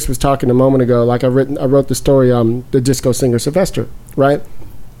as Chris was talking a moment ago, like I wrote the story, the disco singer Sylvester, right?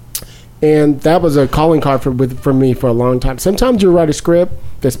 And that was a calling card for me for a long time. Sometimes you write a script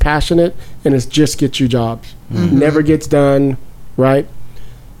that's passionate and it just gets you jobs. Never gets done, right?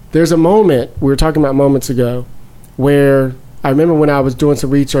 There's a moment, we were talking about moments ago, where I remember when I was doing some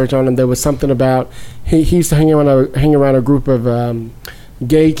research on him, there was something about, he used to hang around a group of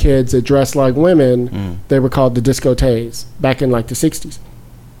gay kids that dressed like women. They were called the Discotheques back in like the 60s.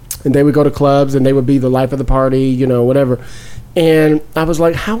 And they would go to clubs and they would be the life of the party, you know, whatever. And I was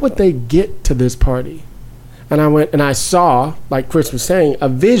like, how would they get to this party? And I went and I saw, like Chris was saying, a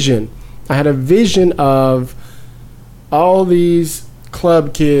vision. I had a vision of all these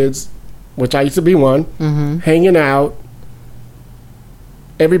club kids, which I used to be one, hanging out.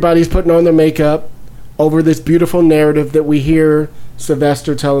 Everybody's putting on their makeup over this beautiful narrative that we hear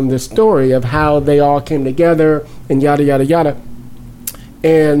Sylvester telling this story of how they all came together and yada, yada, yada.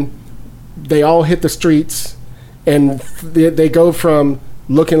 And they all hit the streets and they go from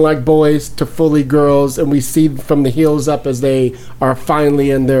looking like boys to fully girls, and we see from the heels up as they are finally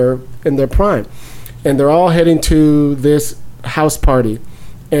in their prime, and they're all heading to this house party,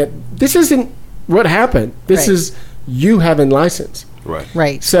 and this isn't what happened. This Right. is you having license. Right.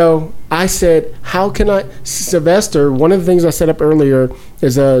 Right. So I said, how can I, Sylvester, one of the things I set up earlier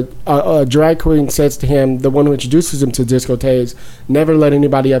is a drag queen says to him, the one who introduces him to discotheques, never let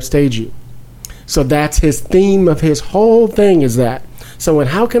anybody upstage you. So that's his theme of his whole thing is that. So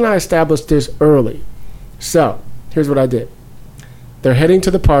how can I establish this early? So here's what I did. They're heading to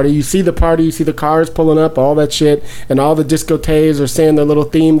the party. You see the party, you see the cars pulling up, all that shit, and all the discotheques are saying their little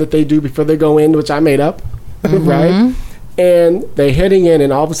theme that they do before they go in, which I made up, right? And they're heading in,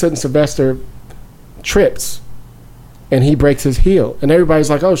 and all of a sudden Sylvester trips, and he breaks his heel, and everybody's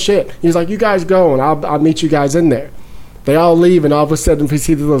like, "Oh shit!" He's like, "You guys go, and I'll meet you guys in there." They all leave, and all of a sudden we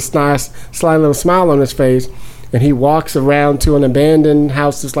see the little sly little smile on his face, and he walks around to an abandoned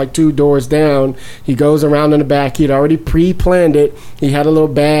house that's like 2 doors down. He goes around in the back. He'd already pre-planned it. He had a little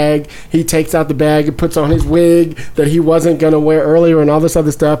bag. He takes out the bag and puts on his wig that he wasn't going to wear earlier and all this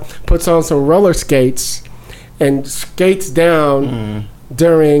other stuff, puts on some roller skates and skates down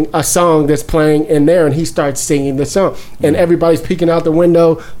during a song that's playing in there, and he starts singing the song. And everybody's peeking out the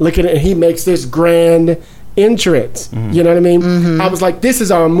window, looking at it, and he makes this grand entrance. You know what I mean? I was like, this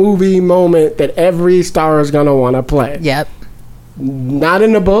is our movie moment that every star is gonna want to play. Yep. Not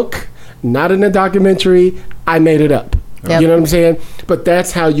in the book, not in the documentary. I made it up. Yep. You know what I'm saying? But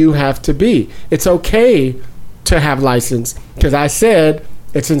that's how you have to be. It's okay to have license, because I said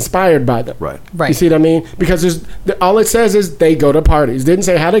it's inspired by them. Right. Right. You see what I mean? Because all it says is they go to parties. Didn't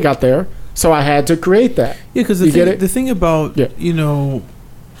say how they got there, so I had to create that. Yeah, because You get it? the thing about Yeah.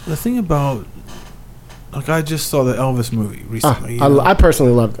 the thing about, like, I just saw the Elvis movie recently, you know? I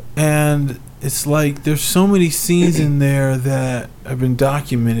personally loved it. And it's like there's so many scenes in there that have been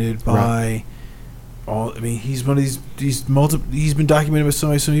documented by all. I mean, he's one of he's been documented by so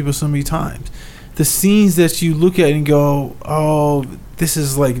many people so many times. The scenes that you look at and go, oh, this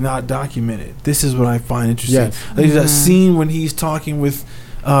is like not documented. This is what I find interesting. Yes. Like that scene when he's talking with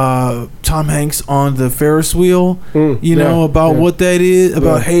Tom Hanks on the Ferris wheel, you know, about what that is,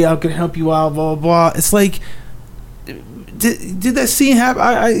 about, hey, I can help you out, blah, blah, blah. It's like, did that scene happen?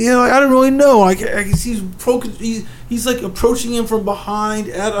 I don't really know. Like, he's like approaching him from behind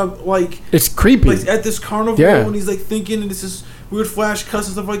at a, like, It's creepy. like at this carnival, Yeah. and he's like thinking, and it's this weird flash cuts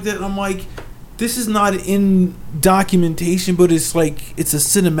and stuff like that. And I'm like, this is not in documentation, but it's like it's a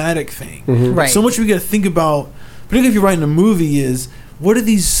cinematic thing. Right. So much we got to think about, particularly if you're writing a movie, is what are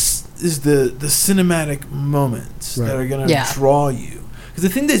these? Is the cinematic moments that are gonna draw you? Because the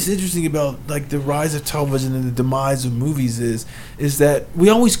thing that's interesting about like the rise of television and the demise of movies is that we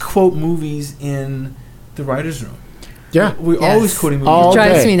always quote movies in the writers' room. Yeah. We're Yes. always quoting movies. All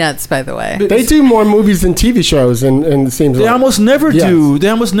Drives day. me nuts, by the way. They do more movies than TV shows, and it seems They like. almost never Yes. do. They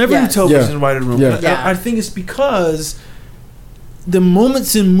almost never Yes. do television Yeah. in writer room. Yeah. And Yeah. I think it's because the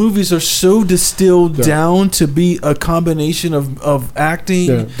moments in movies are so distilled down to be a combination of acting.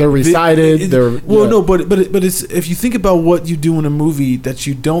 Yeah. They're recited. No, but it's, if you think about what you do in a movie, that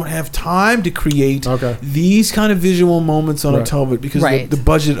you don't have time to create these kind of visual moments on a television because the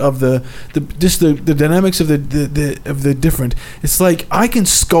budget of the dynamics of the different. It's like I can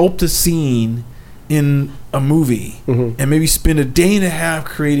sculpt a scene in a movie and maybe spend a day and a half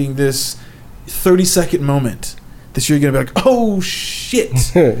creating this 30-second moment that you're gonna be like, oh shit,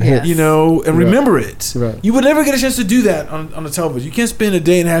 Yes. you know, and remember it. Right. You would never get a chance to do that on a television. You can't spend a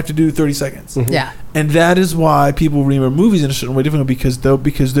day and a half to do 30 seconds. Yeah. And that is why people remember movies in a certain way differently, because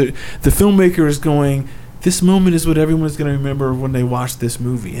the filmmaker is going, this moment is what everyone's going to remember when they watch this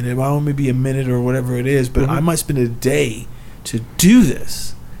movie, and it might only be a minute or whatever it is, but I might spend a day to do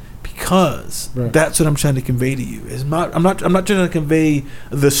this because that's what I'm trying to convey to you. I'm not trying to convey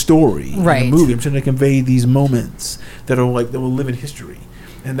the story in the movie. I'm trying to convey these moments that are like that will live in history,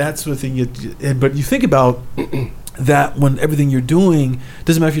 and that's the thing. But you think about that when everything you're doing,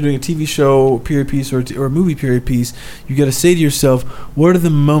 doesn't matter if you're doing a TV show, period piece, or a movie period piece, you got to say to yourself, what are the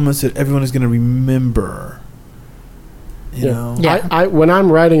moments that everyone is going to remember? You know? Yeah. When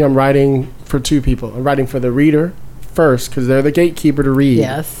I'm writing for two people. I'm writing for the reader first because they're the gatekeeper to read.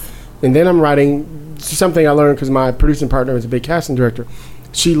 Yes. And then I'm writing something I learned because my producing partner is a big casting director.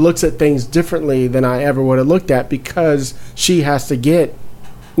 She looks at things differently than I ever would have looked at because she has to get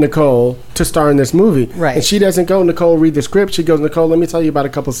Nicole to star in this movie. Right. And she doesn't go, Nicole, read the script. She goes, Nicole, let me tell you about a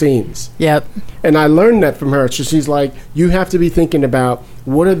couple scenes. Yep. And I learned that from her. So she's like, you have to be thinking about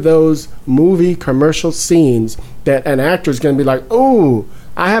what are those movie commercial scenes that an actor is going to be like, oh,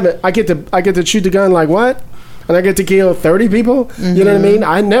 I get to shoot the gun like what? and I get to kill 30 people. You know what I mean?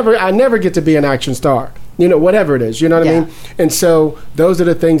 I never get to be an action star. You know, whatever it is. You know what I mean? And so those are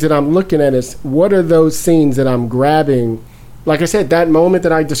the things that I'm looking at. Is what are those scenes that I'm grabbing? Like I said, that moment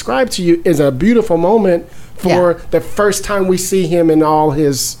that I described to you is a beautiful moment for the first time we see him in all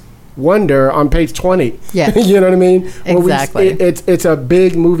his wonder on page 20. Yeah. You know what I mean? Exactly. It's a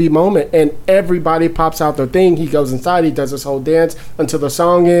big movie moment, and everybody pops out their thing. He goes inside, he does this whole dance until the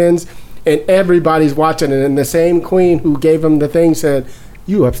song ends, and everybody's watching it. And the same queen who gave him the thing said,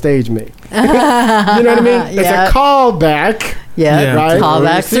 "You upstage me." You know what I mean? It's a callback. Yeah, right?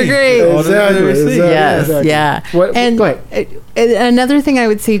 Callbacks are great. Exactly. Yes, exactly. yeah. And go ahead. Another thing I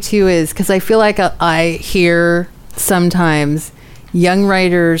would say too is, because I feel like I hear sometimes young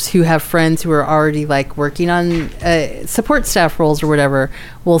writers who have friends who are already like working on support staff roles or whatever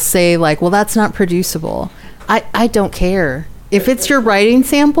will say like, well, that's not producible. I don't care. If it's your writing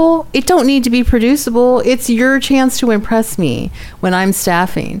sample, it don't need to be producible. It's your chance to impress me when I'm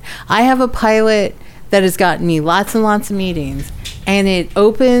staffing. I have a pilot that has gotten me lots and lots of meetings, and it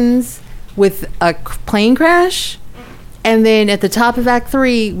opens with a plane crash, and then at the top of Act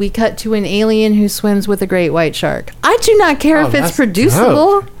 3, we cut to an alien who swims with a great white shark. I do not care if it's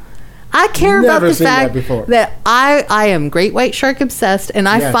producible. Dope. I care about Never the seen fact that I am great white shark obsessed, and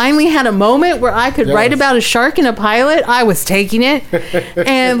I finally had a moment where I could write about a shark in a pilot. I was taking it,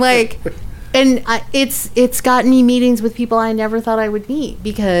 and it's gotten me meetings with people I never thought I would meet,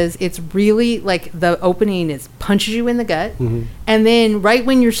 because it's really like the opening punches you in the gut, and then right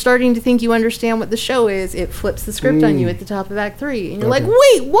when you're starting to think you understand what the show is, it flips the script on you at the top of Act 3, and you're like,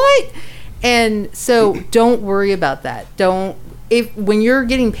 wait, what? And so don't worry about that. When you're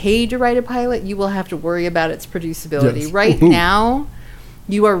getting paid to write a pilot, you will have to worry about its producibility. Yes. Right now,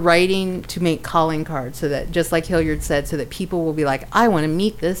 you are writing to make calling cards, so that, just like Hilliard said, so that people will be like, I want to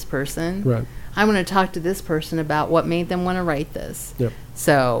meet this person. Right. I want to talk to this person about what made them want to write this. Yep.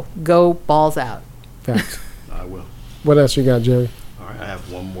 So go balls out. Facts. I will. What else you got, Jerry? All right, I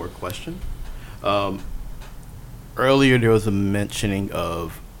have one more question. Earlier, there was a mentioning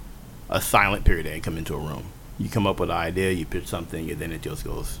of a silent period that come into a room. You come up with an idea, you pitch something, and then it just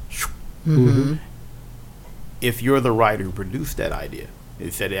goes. If you're the writer who produced that idea,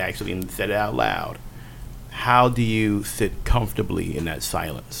 and said it out loud, how do you sit comfortably in that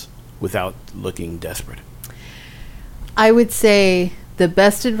silence without looking desperate? I would say the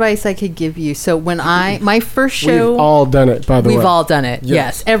best advice I could give you. So when my first show, We've all done it, by the way. We've all done it. Yes.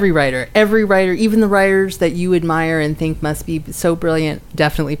 Yes. Every writer, even the writers that you admire and think must be so brilliant,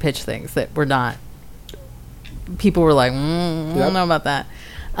 definitely pitch things that were not. People were like, I don't know about that.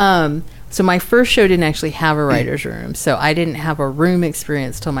 So my first show didn't actually have a writer's room, so I didn't have a room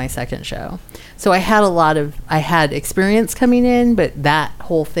experience till my second show. So I had experience coming in, but that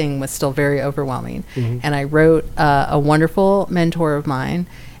whole thing was still very overwhelming. And I wrote a wonderful mentor of mine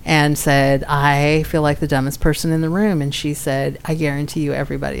and said, I feel like the dumbest person in the room. And she said, I guarantee you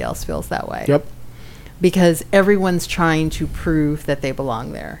everybody else feels that way. Yep. Because everyone's trying to prove that they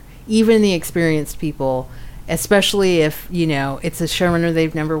belong there. Even the experienced people, especially if, it's a showrunner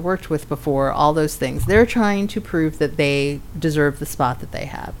they've never worked with before, all those things. They're trying to prove that they deserve the spot that they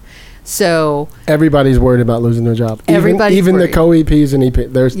have. So everybody's worried about losing their job. Everybody's even worried. the co-EPs and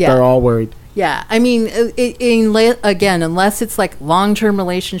EP, they're all worried. Yeah, I mean, again, unless it's like long-term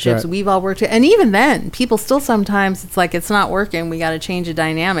relationships, Right. we've all worked it. And even then, people still sometimes, it's like, it's not working. We got to change a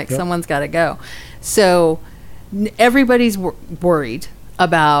dynamic. Yep. Someone's got to go. So everybody's worried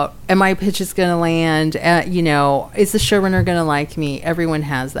about, am my pitches going to land? Is the showrunner going to like me? Everyone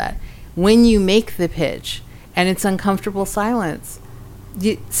has that. When you make the pitch and it's uncomfortable silence,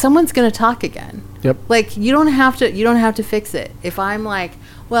 someone's going to talk again. Yep. Like, you don't have to fix it. If I'm like,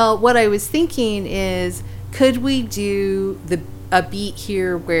 well, what I was thinking is, could we do a beat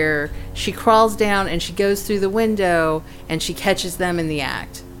here where she crawls down and she goes through the window and she catches them in the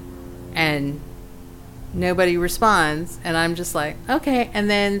act, and nobody responds, and I'm just like, okay. And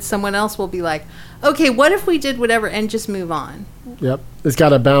then someone else will be like, okay, what if we did whatever, and just move on. Yep. It's got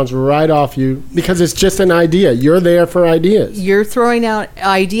to bounce right off you because it's just an idea. You're there for ideas. You're throwing out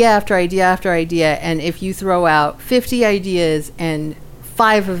idea after idea after idea, and if you throw out 50 ideas and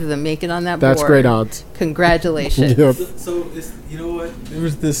 5 of them make it on that board, That's great odds. Congratulations. Yep. So it's, you know what? There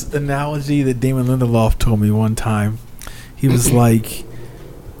was this analogy that Damon Lindelof told me one time. He was like,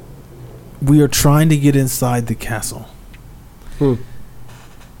 we are trying to get inside the castle.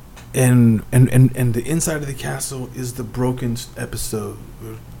 And the inside of the castle is the broken episode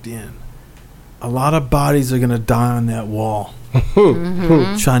or den. A lot of bodies are going to die on that wall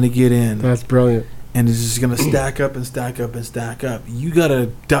trying to get in. That's brilliant. And it's just going to stack up and stack up and stack up. You got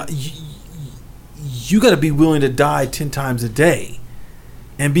to you got to be willing to die 10 times a day,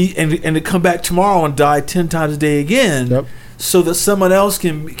 and to come back tomorrow and die 10 times a day again, Yep. so that someone else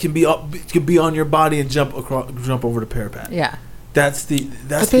can be on your body and jump over the parapet. Yeah. That's the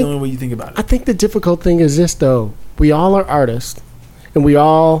only way you think about it. I think the difficult thing is this, though. We all are artists, and we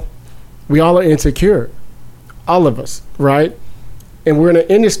all are insecure. All of us, right? And we're in an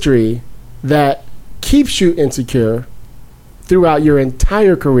industry that keeps you insecure throughout your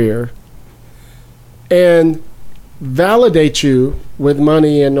entire career and validates you with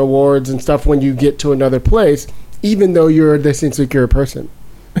money and awards and stuff when you get to another place, even though you're this insecure person.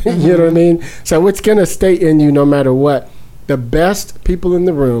 You know what I mean? So it's going to stay in you no matter what. The best people in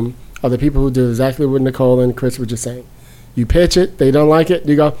the room are the people who do exactly what Nicole and Chris were just saying. You pitch it, they don't like it,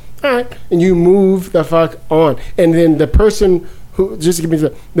 you go, all right, and you move the fuck on. And then the person who, just give me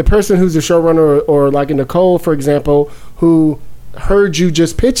the person who's the showrunner or like a Nicole, for example, who heard you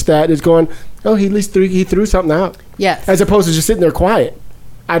just pitch that is going, oh, he at least threw something out. Yes. As opposed to just sitting there quiet.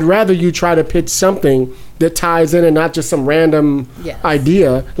 I'd rather you try to pitch something that ties in and not just some random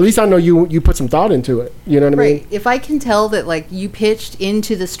idea. At least I know you put some thought into it. You know what I mean? If I can tell that like you pitched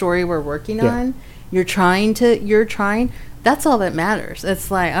into the story we're working on, you're trying, that's all that matters. It's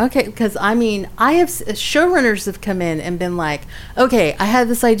like, okay, because I mean, I have showrunners have come in and been like, okay, I had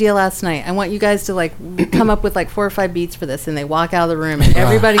this idea last night. I want you guys to like come up with like 4 or 5 beats for this, and they walk out of the room, and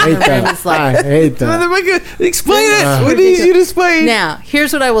everybody in the room is like, I hate that. Explain it. We need you to explain. Now,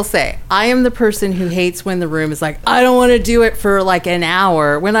 here's what I will say. I am the person who hates when the room is like, I don't want to do it for like an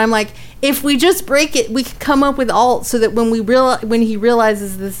hour. When I'm like, if we just break it, we can come up with alt so that when he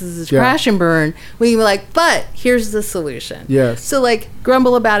realizes this is his crash and burn, we can be like, but here's the solution. Yes. So like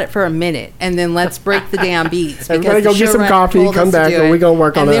grumble about it for a minute, and then let's break the damn beats. Everybody go get some coffee, come back, and we're going to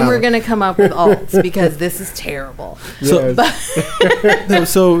work on it. And then we're going to come up with alts because this is terrible. Yes.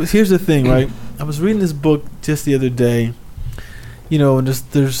 So here's the thing, right? I was reading this book just the other day. You know, and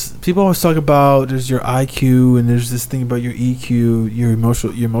there's people always talk about there's your IQ and there's this thing about your EQ, your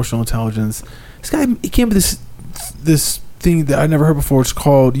emotional intelligence. This guy, he came up with this thing that I never heard before. It's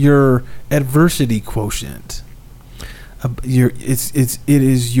called your adversity quotient. It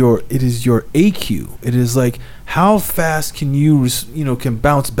is your AQ. It is like how fast can you can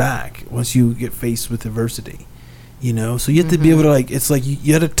bounce back once you get faced with adversity. You know, so you have to be able to it's like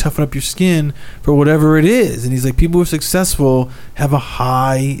you have to toughen up your skin for whatever it is. And he's like, people who are successful have their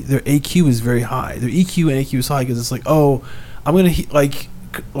AQ is very high. Their EQ and AQ is high because it's like, oh, I'm going to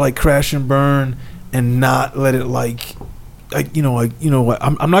like crash and burn and not let it I'm not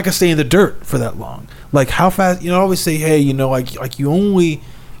going to stay in the dirt for that long. Like how fast, I always say, hey, if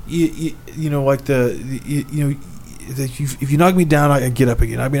you knock me down, I get up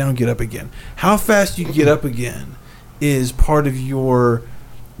again. Knock me down, get up again. How fast you get up again is part of your,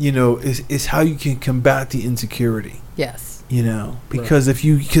 is how you can combat the insecurity. Yes. Because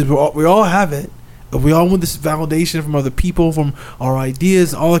because we all have it. We all want this validation from other people, from our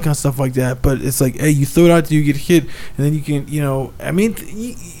ideas, all that kind of stuff like that. But it's like, hey, you throw it out there, you get hit, and then you can, you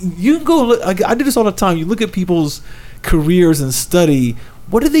can go look. I do this all the time. You look at people's careers and study.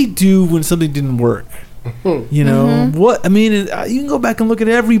 What did they do when something didn't work? What you can go back and look at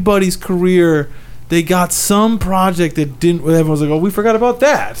everybody's career. They got some project that didn't. Everyone's like, "Oh, we forgot about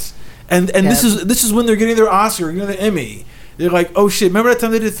that." And this is when they're getting their Oscar, their Emmy. They're like, "Oh shit! Remember that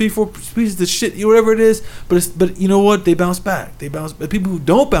time they did 3-4 pieces of shit, whatever it is." But you know what? They bounce back. But people who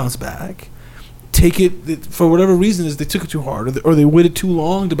don't bounce back take it for whatever reason is they took it too hard or they waited too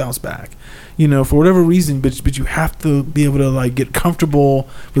long to bounce back. For whatever reason. But you have to be able to get comfortable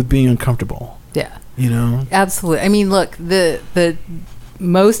with being uncomfortable. Yeah. Absolutely. I mean, look, the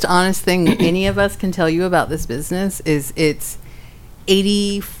most honest thing any of us can tell you about this business is it's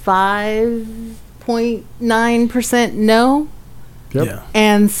 85.9% no. Yep. Yeah.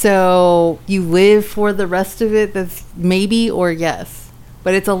 And so you live for the rest of it that's maybe or yes.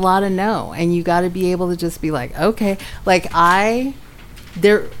 But it's a lot of no. And you got to be able to just be like, okay. Like I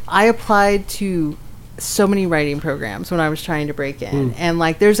applied to so many writing programs when I was trying to break in, and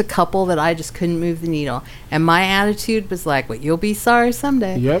there's a couple that I just couldn't move the needle, and my attitude was like, well, you'll be sorry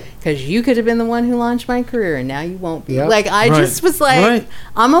someday. Yep. Because you could have been the one who launched my career and now you won't be. Yep. Just was like, Right.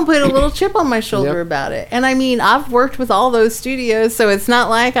 I'm gonna put a little chip on my shoulder about it. And I mean, I've worked with all those studios, so it's not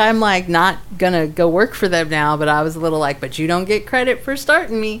like I'm not gonna go work for them now, but I was a little like, but you don't get credit for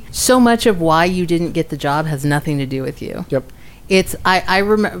starting me. So much of why you didn't get the job has nothing to do with you. Yep. It's I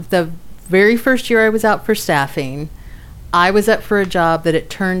remember the very first year I was out for staffing, I was up for a job that it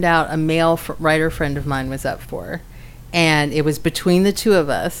turned out a male writer friend of mine was up for, and it was between the two of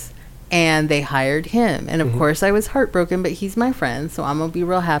us. And they hired him. And of course, I was heartbroken, but he's my friend, so I'm going to be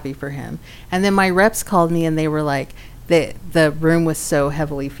real happy for him. And then my reps called me and they were like, the room was so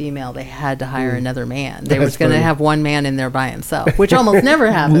heavily female, they had to hire another man. They was going to have one man in there by himself, which almost never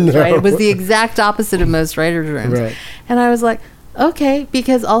happens, right? It was the exact opposite of most writers' rooms. Right. And I was like, okay,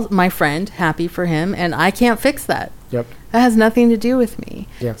 because my friend, happy for him, and I can't fix that. Yep. That has nothing to do with me.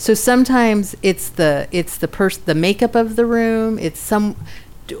 Yeah. So sometimes it's the makeup of the room. It's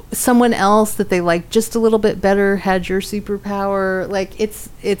someone else that they like just a little bit better had your superpower. Like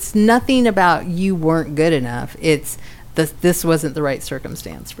it's nothing about you weren't good enough. It's this wasn't the right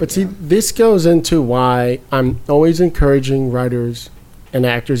circumstance for you. But see, this goes into why I'm always encouraging writers and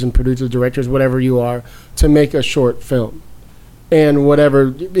actors and producers, directors, whatever you are, to make a short film and whatever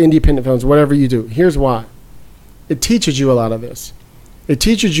independent films, whatever you do. Here's why. It teaches you a lot of this. It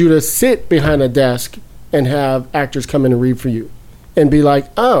teaches you to sit behind a desk and have actors come in and read for you and be like,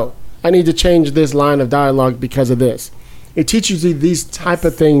 oh, I need to change this line of dialogue because of this. It teaches you these type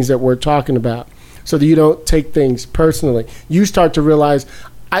of things that we're talking about so that you don't take things personally. You start to realize,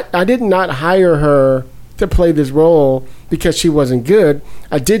 I did not hire her to play this role because she wasn't good.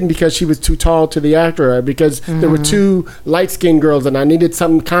 I didn't because she was too tall to the actor, or because there were two light-skinned girls and I needed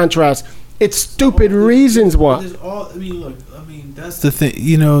some contrast. It's stupid reasons why. That's the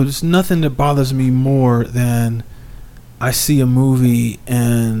thing. There's nothing that bothers me more than I see a movie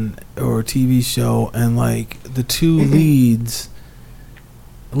or a TV show and like the two leads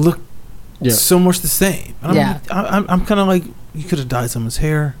look so much the same. I'm kind of like, you could have dyed someone's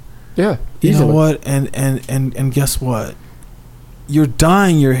hair. Yeah, you easily. know what? And guess what? You're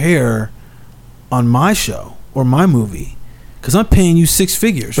dyeing your hair on my show or my movie. Because I'm paying you six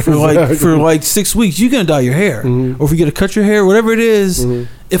figures for like 6 weeks. You're gonna dye your hair, or if you get to cut your hair, whatever it is.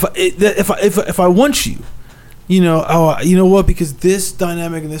 If I want you, you know what? Because this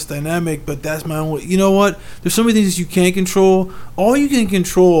dynamic and this dynamic, but that's my own. You know what? There's so many things you can't control. All you can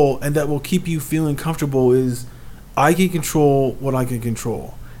control, and that will keep you feeling comfortable, is I can control what I can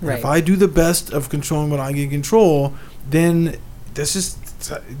control. Right. If I do the best of controlling what I can control, then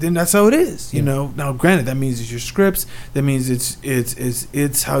that's how it is, you know. Now, granted, that means it's your scripts. That means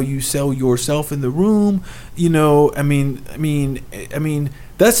it's how you sell yourself in the room. You know, I mean,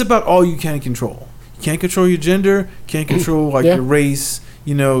 that's about all you can control. You can't control your gender. Can't control your race.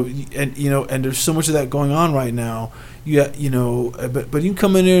 You know, and there's so much of that going on right now. But you can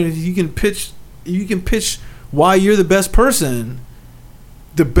come in there and you can pitch why you're the best person,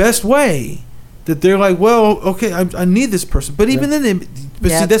 the best way. That they're like, well, okay, I need this person, but even then,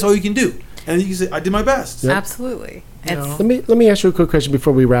 see, that's all you can do, and you can say, I did my best. Yep. Absolutely. Let me ask you a quick question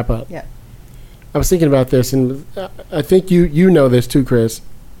before we wrap up. Yeah. I was thinking about this, and I think you know this too, Chris.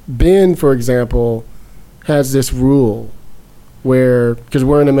 Ben, for example, has this rule where, because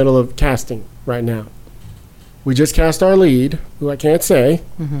we're in the middle of casting right now, we just cast our lead, who I can't say,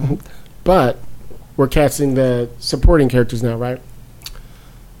 but we're casting the supporting characters now, right?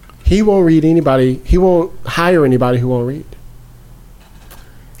 He won't read anybody. He won't hire anybody who won't read.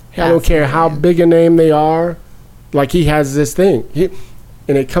 I don't care how big a name they are. Like, he has this thing.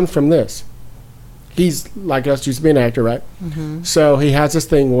 And it comes from this. He's, like us, used to be an actor, right? So he has this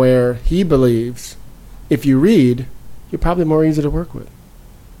thing where he believes if you read, you're probably more easy to work with.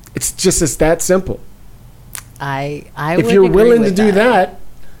 It's that simple. If you're willing to do that,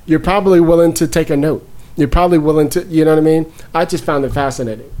 you're probably willing to take a note. You're probably willing to, you know what I mean? I just found it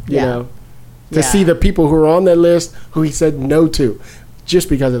fascinating, you know, to see the people who are on that list who he said no to just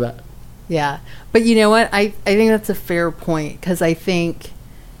because of that. Yeah. But you know what? I think that's a fair point, because I think,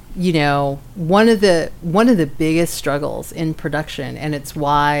 you know, one of the biggest struggles in production, and it's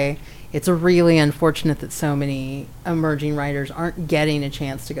why it's really unfortunate that so many emerging writers aren't getting a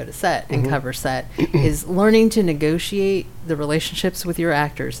chance to go to set and cover set, is learning to negotiate the relationships with your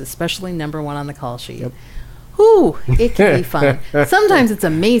actors, especially number one on the call sheet. Yep. Ooh, it can be fun. Sometimes it's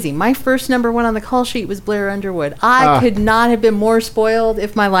amazing. My first number one on the call sheet was Blair Underwood. I could not have been more spoiled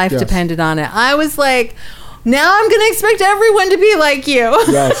if my life depended on it. I was like, now I'm going to expect everyone to be like you.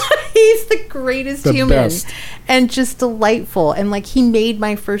 Yes. He's the greatest human. Best. And just delightful. And like, he made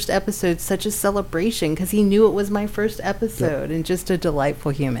my first episode such a celebration because he knew it was my first episode, and just a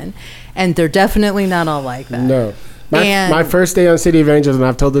delightful human. And they're definitely not all like that. No. My first day on City of Angels, and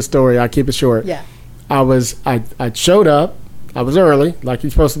I've told this story, I keep it short. Yeah. I showed up. I was early, like you're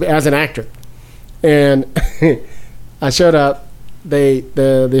supposed to be as an actor. And I showed up.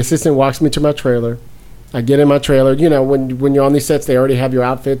 The assistant walks me to my trailer. I get in my trailer. You know, when you're on these sets, they already have your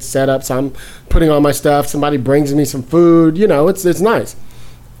outfits set up. So I'm putting on my stuff. Somebody brings me some food. You know, it's nice.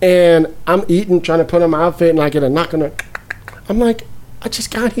 And I'm eating, trying to put on my outfit, and I get a knock on the. I'm like, I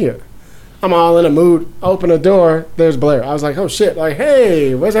just got here. I'm all in a mood. Open the door. There's Blair. I was like, oh shit! Like,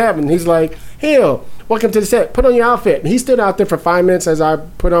 hey, what's happening? He's like, Hill, welcome to the set. Put on your outfit. And he stood out there for 5 minutes as I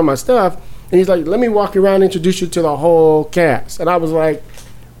put on my stuff. And he's like, let me walk you around, introduce you to the whole cast. And I was like,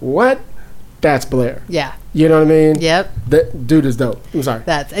 what? That's Blair. Yeah. You know what I mean? Yep. That dude is dope. I'm sorry.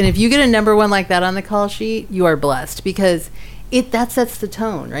 And if you get a number one like that on the call sheet, you are blessed because that sets the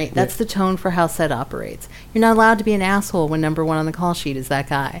tone, right? That's the tone for how set operates. You're not allowed to be an asshole when number one on the call sheet is that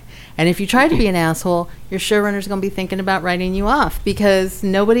guy. And if you try to be an asshole, your showrunner's going to be thinking about writing you off because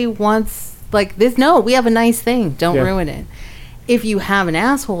nobody wants like this. No, we have a nice thing. Don't ruin it. If you have an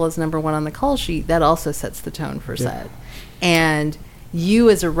asshole as number one on the call sheet, that also sets the tone for set. And you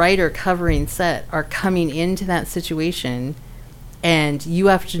as a writer covering set are coming into that situation and you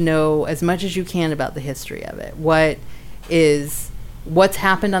have to know as much as you can about the history of it. What's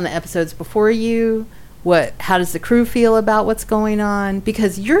happened on the episodes before you? How does the crew feel about what's going on?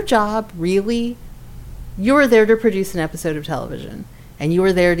 Because your job really, you're there to produce an episode of television and you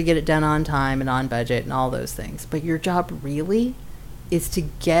are there to get it done on time and on budget and all those things. But your job really is to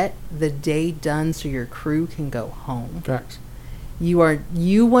get the day done so your crew can go home. Facts. You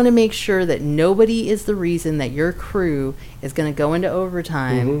want to make sure that nobody is the reason that your crew is going to go into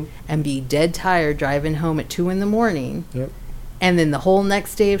overtime and be dead tired driving home at 2 a.m. Yep. And then the whole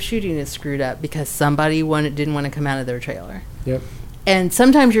next day of shooting is screwed up because somebody didn't want to come out of their trailer. Yep. And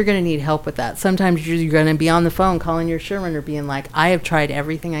sometimes you're going to need help with that. Sometimes you're going to be on the phone calling your showrunner being like, I have tried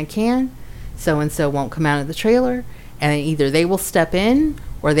everything I can. So-and-so won't come out of the trailer. And either they will step in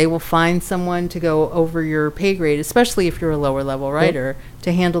or they will find someone to go over your pay grade, especially if you're a lower level writer,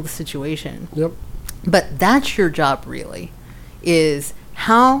 to handle the situation. Yep. But that's your job really, is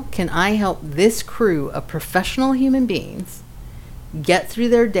how can I help this crew of professional human beings get through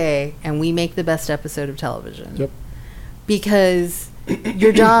their day and we make the best episode of television? Yep. Because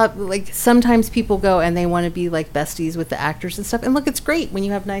your job, like sometimes people go and they want to be like besties with the actors and stuff. And look, it's great when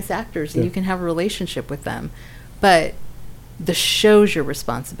you have nice actors and you can have a relationship with them. But the show's your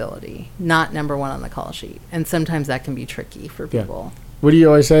responsibility, not number one on the call sheet. And sometimes that can be tricky for people. What do you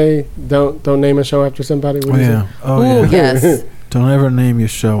always say? Don't name a show after somebody? What do you say? Oh, yes. Don't ever name your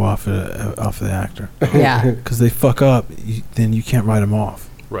show off of the actor. Yeah. Because they fuck up, then you can't write them off.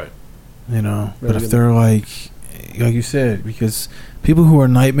 Right. You know? Very But if good. they're like you said, because people who are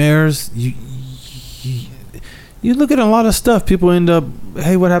nightmares, you look at a lot of stuff. People end up,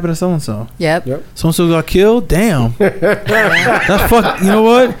 hey, what happened to so and so? Yep. So and so got killed. Damn. That fucked. You know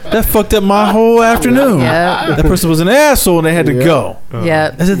what? That fucked up my whole afternoon. Yep. That person was an asshole, and they had to go.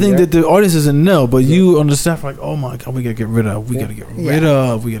 Yep. That's the thing that the audience doesn't know, but you understand. Like, oh my god, we gotta get rid of. We gotta get rid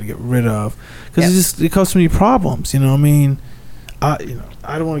of. We gotta get rid of. Because it causes me problems. You know what I mean? I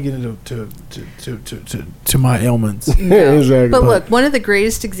don't want to get into to my ailments. Exactly. But look, one of the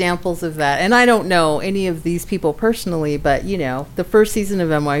greatest examples of that, and I don't know any of these people personally, but the first season of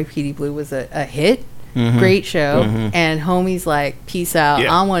NYPD Blue was a hit, great show, and homie's like, peace out, I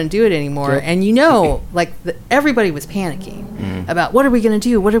don't want to do it anymore. Yep. And like everybody was panicking about what are we going to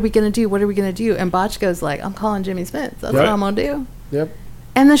do? What are we going to do? What are we going to do? And Bochco's like, I'm calling Jimmy Smith. That's what I'm going to do. Yep.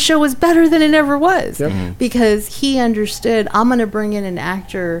 And the show was better than it ever was Yep. because he understood I'm going to bring in an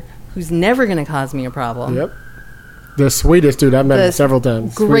actor who's never going to cause me a problem. Yep. The sweetest dude. I've met him several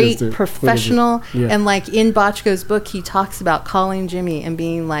times. Great Sweetest dude. professional. Yeah. And like in Bochco's book, he talks about calling Jimmy and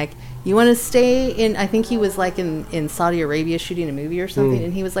being like, you want to stay in, I think he was like in Saudi Arabia shooting a movie or something.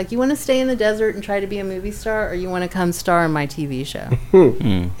 And he was like, you want to stay in the desert and try to be a movie star, or you want to come star in my TV show?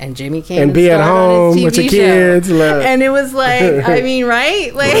 And Jimmy came And be at starred on home his with TV your show. kids. Like, And it was like, I mean,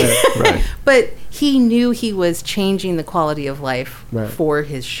 right? Like, Right. but he knew he was changing the quality of life Right. for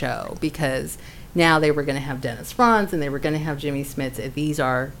his show because now they were going to have Dennis Franz and they were going to have Jimmy Smits. These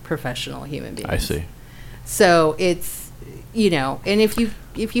are professional human beings. I see. So it's, and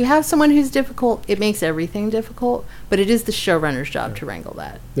if you have someone who's difficult, it makes everything difficult. But it is the showrunner's job to wrangle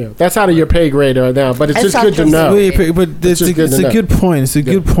that. yeah, that's out of your pay grade right now, but it's It's just good to not know. just- But It's just good it's to a know. good point. It's a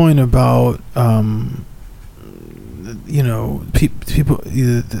good point about people.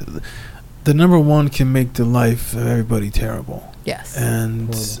 The number one can make the life of everybody terrible. Yes. And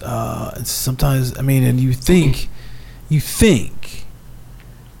it's sometimes, I mean, and you think, well,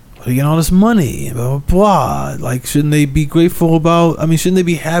 you get all this money, and blah, blah, blah. Like, shouldn't they be grateful about, shouldn't they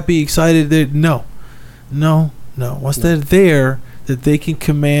be happy, excited? No. Once they're there, that they can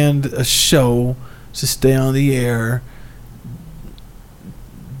command a show to stay on the air,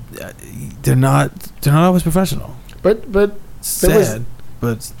 they're not always professional. But Sad,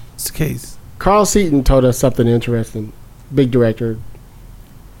 but it's the case. Carl Seaton told us something interesting. Big director.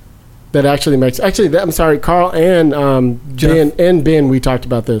 That actually makes I'm sorry, Carl and Ben. We talked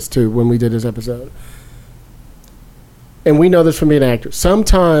about this too when we did this episode, and we know this from being an actor.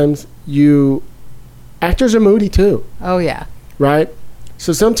 Sometimes actors are moody too. Oh yeah. Right.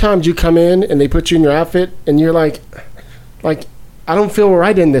 So sometimes you come in and they put you in your outfit and you're like I don't feel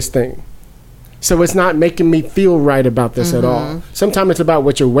right in this thing. So it's not making me feel right about this at all. Sometimes it's about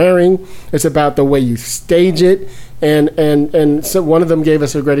what you're wearing. It's about the way you stage it. And so one of them gave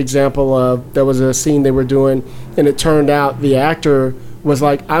us a great example of, there was a scene they were doing, and it turned out the actor was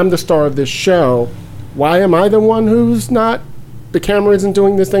like, I'm the star of this show. Why am I the one who's not, the camera isn't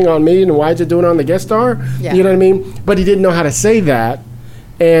doing this thing on me, and why is it doing it on the guest star? Yeah. You know what I mean? But he didn't know how to say that.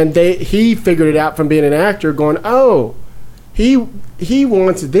 And he figured it out from being an actor going, oh, he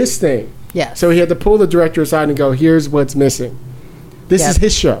wants this thing. Yes. So he had to pull the director aside and go, here's what's missing. This is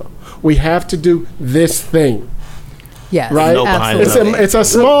his show. We have to do this thing. Yes. Right? No behind it. Absolutely. It's a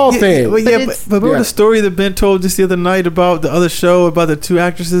small thing. But remember Yeah. the story that Ben told just the other night about the other show about the two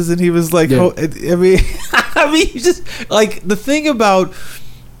actresses, and he was like, Yeah. I mean, you just like the thing about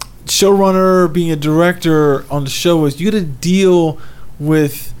showrunner being a director on the show is you got to deal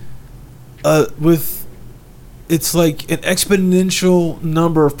with it's like an exponential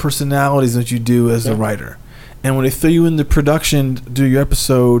number of personalities that you do as a writer. And when they throw you in the production to do your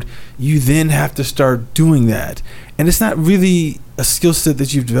episode, you then have to start doing that. And it's not really a skill set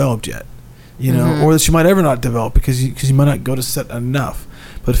that you've developed yet, you know, or that you might ever not develop because you might not go to set enough.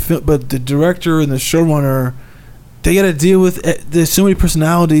 But the director and the showrunner, they got to deal with there's so many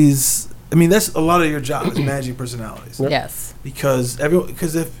personalities. I mean, that's a lot of your job is managing personalities. Yes. Because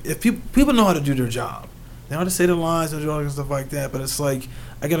if people know how to do their job, they know how to say the lines and do all that stuff like that. But it's like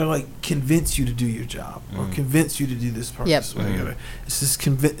I gotta like convince you to do your job or convince you to do this part. Yep. This way. It's this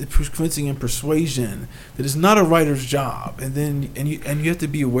convincing and persuasion that is not a writer's job, and you have to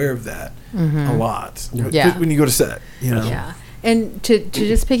be aware of that a lot. Yeah. When you go to set, you know. Yeah. And to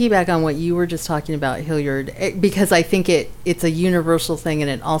just piggyback on what you were just talking about, Hilliard, because I think it's a universal thing, and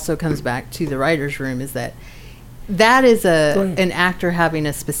it also comes back to the writer's room, is that is an actor having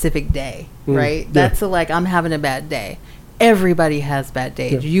a specific day, right? Yeah. That's I'm having a bad day. Everybody has bad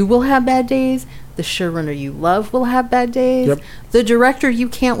days. Yeah. You will have bad days. The showrunner you love will have bad days. Yep. The director you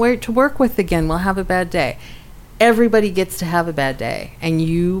can't wait to work with again will have a bad day. Everybody gets to have a bad day, and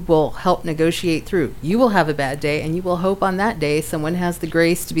you will help negotiate through. You will have a bad day, and you will hope on that day someone has the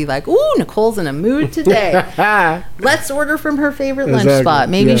grace to be like, ooh, Nicole's in a mood today. Let's order from her favorite lunch spot.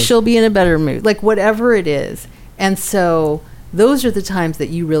 Maybe she'll be in a better mood. Like, whatever it is. And so those are the times that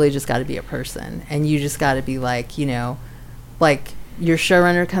you really just got to be a person, and you just got to be like, you know, like your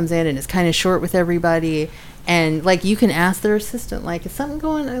showrunner comes in and is kind of short with everybody. And like you can ask their assistant, like, is something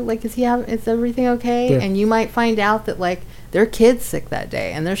going on? Like, is everything okay? Yeah. And you might find out that like their kid's sick that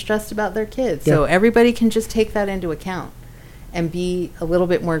day and they're stressed about their kids. So everybody can just take that into account and be a little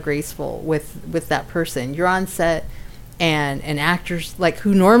bit more graceful with that person. You're on set, and an actor's like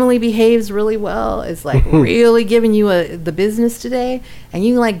who normally behaves really well is like really giving you the business today, and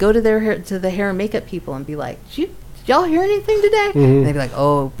you can like go to the hair and makeup people and be like, did y'all hear anything today? And they'd be like,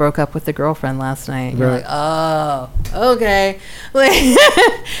 oh, broke up with the girlfriend last night. And you're like, oh, okay. Like,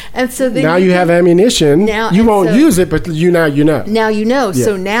 and so then now you have ammunition. You won't use it, but now you know. Now you know. Yeah.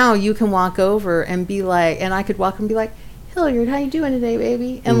 So now you can walk over and be like, and I could walk and be like, Hilliard, how you doing today,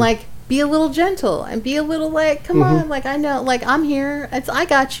 baby? And like be a little gentle and be a little like, come on, like I know, like I'm here. I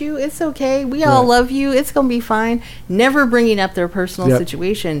got you. It's okay. We all love you. It's gonna be fine. Never bringing up their personal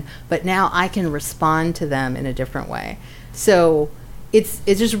situation, but now I can respond to them in a different way. So it's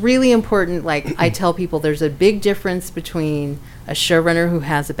just really important. Like I tell people, there's a big difference between a showrunner who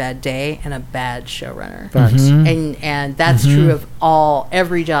has a bad day and a bad showrunner. Facts. And that's true of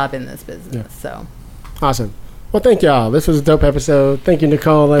every job in this business. So awesome. Well, thank y'all. This was a dope episode. Thank you,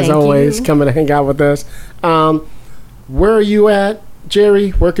 Nicole, as always, coming to hang out with us. Where are you at, Jerry?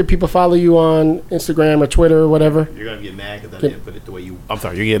 Where can people follow you on Instagram or Twitter or whatever? You're gonna get mad because I didn't put it the way you. I'm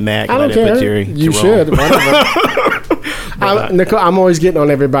sorry. You're getting mad I because don't I didn't care. put Jerry. You Jerome. should. Nicole, I'm always getting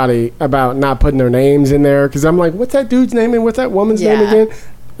on everybody about not putting their names in there because I'm like, what's that dude's name and what's that woman's name again?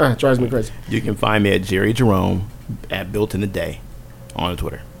 It drives me crazy. You can find me at Jerry Jerome at Built in the Day on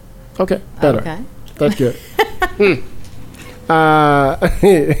Twitter. Okay, better. okay. That's good.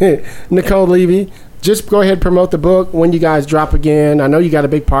 Nicole Levy, just go ahead and promote the book when you guys drop again. I know you got a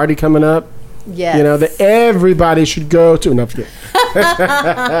big party coming up. Yes. You know, that everybody should go to. No, forget.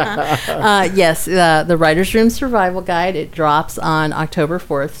 Yes, the Writer's Room Survival Guide. It drops on October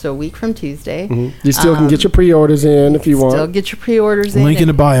 4th, so a week from Tuesday. You still can get your pre-orders in if you want. Still get your pre-orders in. Link in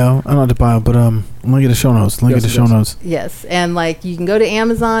the bio. Not the bio, but link in the show notes. Link in the show notes. Yes, and like you can go to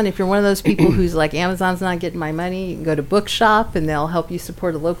Amazon if you're one of those people who's like, Amazon's not getting my money. You can go to Bookshop, and they'll help you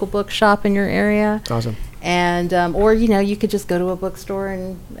support a local bookshop in your area. Awesome. And or you could just go to a bookstore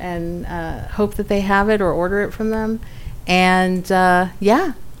and hope that they have it or order it from them. And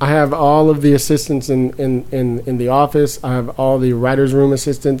yeah. I have all of the assistants in the office. I have all the writer's room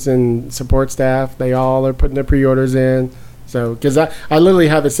assistants and support staff. They all are putting their pre-orders in. So, because I literally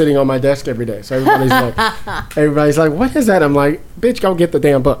have it sitting on my desk every day. So everybody's like, what is that? I'm like, bitch, go get the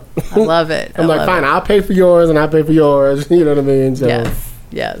damn book. I love it. I'm like, fine, I'll pay for yours and I'll pay for yours. You know what I mean? So,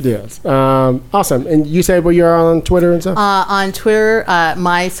 Yes. Awesome. And you said where you're on Twitter and stuff? On Twitter,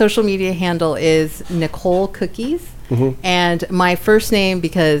 my social media handle is Nicole Cookies. And my first name,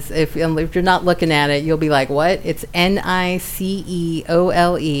 because if you're not looking at it, you'll be like, what? It's Niceole,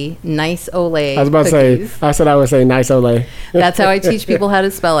 Nice Ole. I was about to say, I said I would say Nice Ole. That's how I teach people how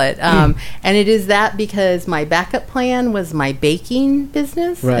to spell it. And it is that because my backup plan was my baking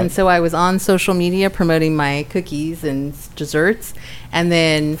business. Right. And so I was on social media promoting my cookies and desserts. And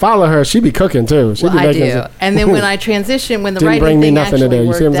then follow her. She be cooking too. She be I making do. And then when I transitioned, when the Didn't bring writing me thing nothing actually today.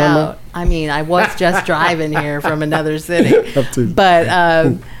 You see worked what I'm talking out, I mean, I was just driving here from another city. Up to. But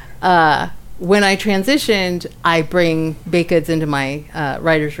when I transitioned, I bring baked goods into my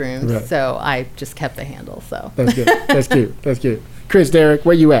writer's room. Right. So I just kept the handle. So That's good. That's cute. That's cute. Chris, Derek,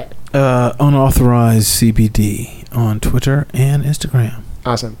 where you at? Unauthorized CBD on Twitter and Instagram.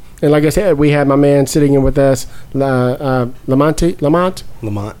 Awesome. And like I said, we had my man sitting in with us, Lamont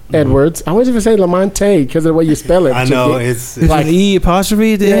Edwards. I always even say Lamonte because of the way you spell it. I know it's Is Like- an E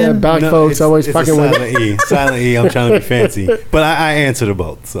apostrophe there? Yeah, black folks always it's fucking a with silent E. Silent E. I'm trying to be fancy, but I answer to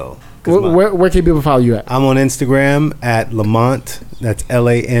both. So 'cause Where can people follow you at? I'm on Instagram at Lamont. That's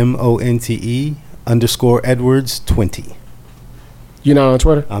LAMONTE _Edwards 20. You not on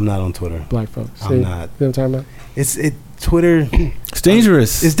Twitter? I'm not on Twitter. Black folks. I'm See? not. You know what I'm talking about? Twitter. It's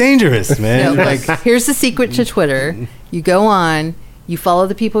dangerous. It's dangerous, man. No, Like, here's the secret to Twitter. You go on, you follow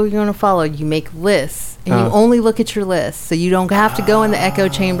the people you're going to follow, you make lists, and you only look at your list. So you don't have to go in the echo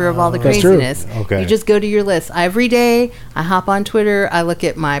chamber of all the That's true. craziness. Okay. You just go to your list. Every day, I hop on Twitter, I look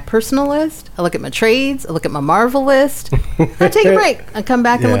at my personal list, I look at my trades, I look at my Marvel list. I take a break. I come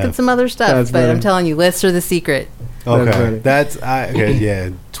back and look Yeah. at some other stuff. That's but funny. I'm telling you, lists are the secret. okay, yeah.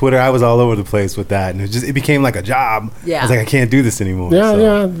 Twitter, I was all over the place with that, and it became like a job. Yeah. I was like, I can't do this anymore. Yeah, so.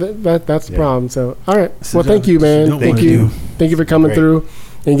 yeah. That's the Yeah. problem. So, all right. It's Well, a thank job you, man. don't Thank wanna you. do. Thank you for coming Great. through.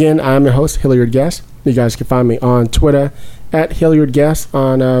 Again, I'm your host, Hilliard Guest. You guys can find me on Twitter at Hilliard Guest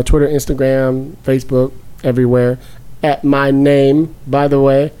on Twitter, Instagram, Facebook, everywhere. At my name, by the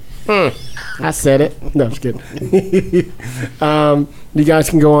way. I said it. No, just kidding. You guys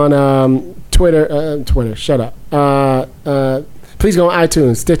can go on Twitter. Shut up. Please go on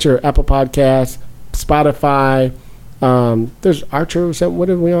iTunes, Stitcher, Apple Podcasts, Spotify. There's Archer or something. What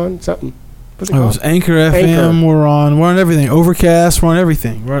are we on? Something. What's it Oh, called? it's Anchor FM. Anchor. We're on everything. Overcast. We're on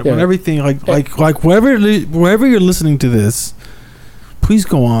everything. We're Yeah. on everything. Like wherever you're listening to this, please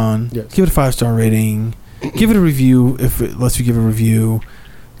go on. Yes. Give it a 5-star rating. Give it a review if it lets you give a review.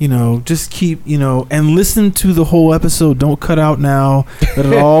 Just keep and listen to the whole episode. Don't cut out now. Let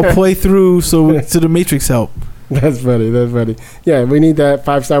it all play through so the Matrix help. That's funny. That's funny. Yeah, we need that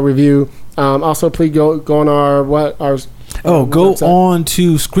 5-star review. Also, please go on our Go website. on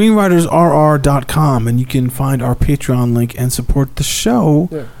to screenwritersrr.com and you can find our Patreon link and support the show.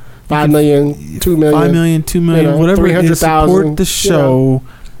 Yeah. 5 million, 2 million. 5 million, 2 million, whatever it is. 300,000, Support the show.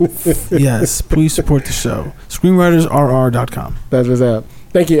 Yes, please support the show. Screenwritersrr.com. That's what's up.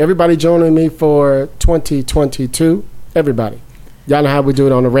 Thank you, everybody, joining me for 2022. Everybody, y'all know how we do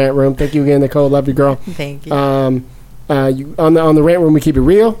it on the Rant Room. Thank you again, Nicole. Love you, girl. Thank you. On the Rant Room, we keep it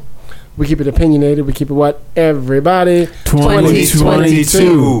real. We keep it opinionated. We keep it what? Everybody.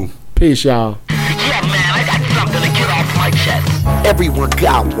 2022. Peace, y'all. Yeah, man, I got something to get off my chest. Everyone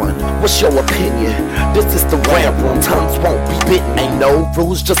got one. What's your opinion? This is the Rant Room. Tongues won't be bitten. Ain't no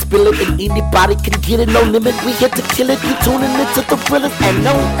rules, just spill it, and anybody can get it. No limit. We here to kill it. You tuning into the thrillers, and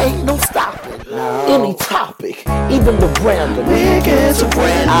no, ain't no stopping. Any topic, even the random. Big as a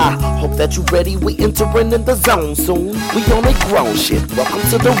brand. I hope that you ready. We entering in the zone soon. We on a grown shit. Welcome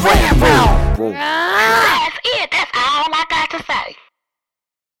to the Rant Room. That's it. That's all I got to say.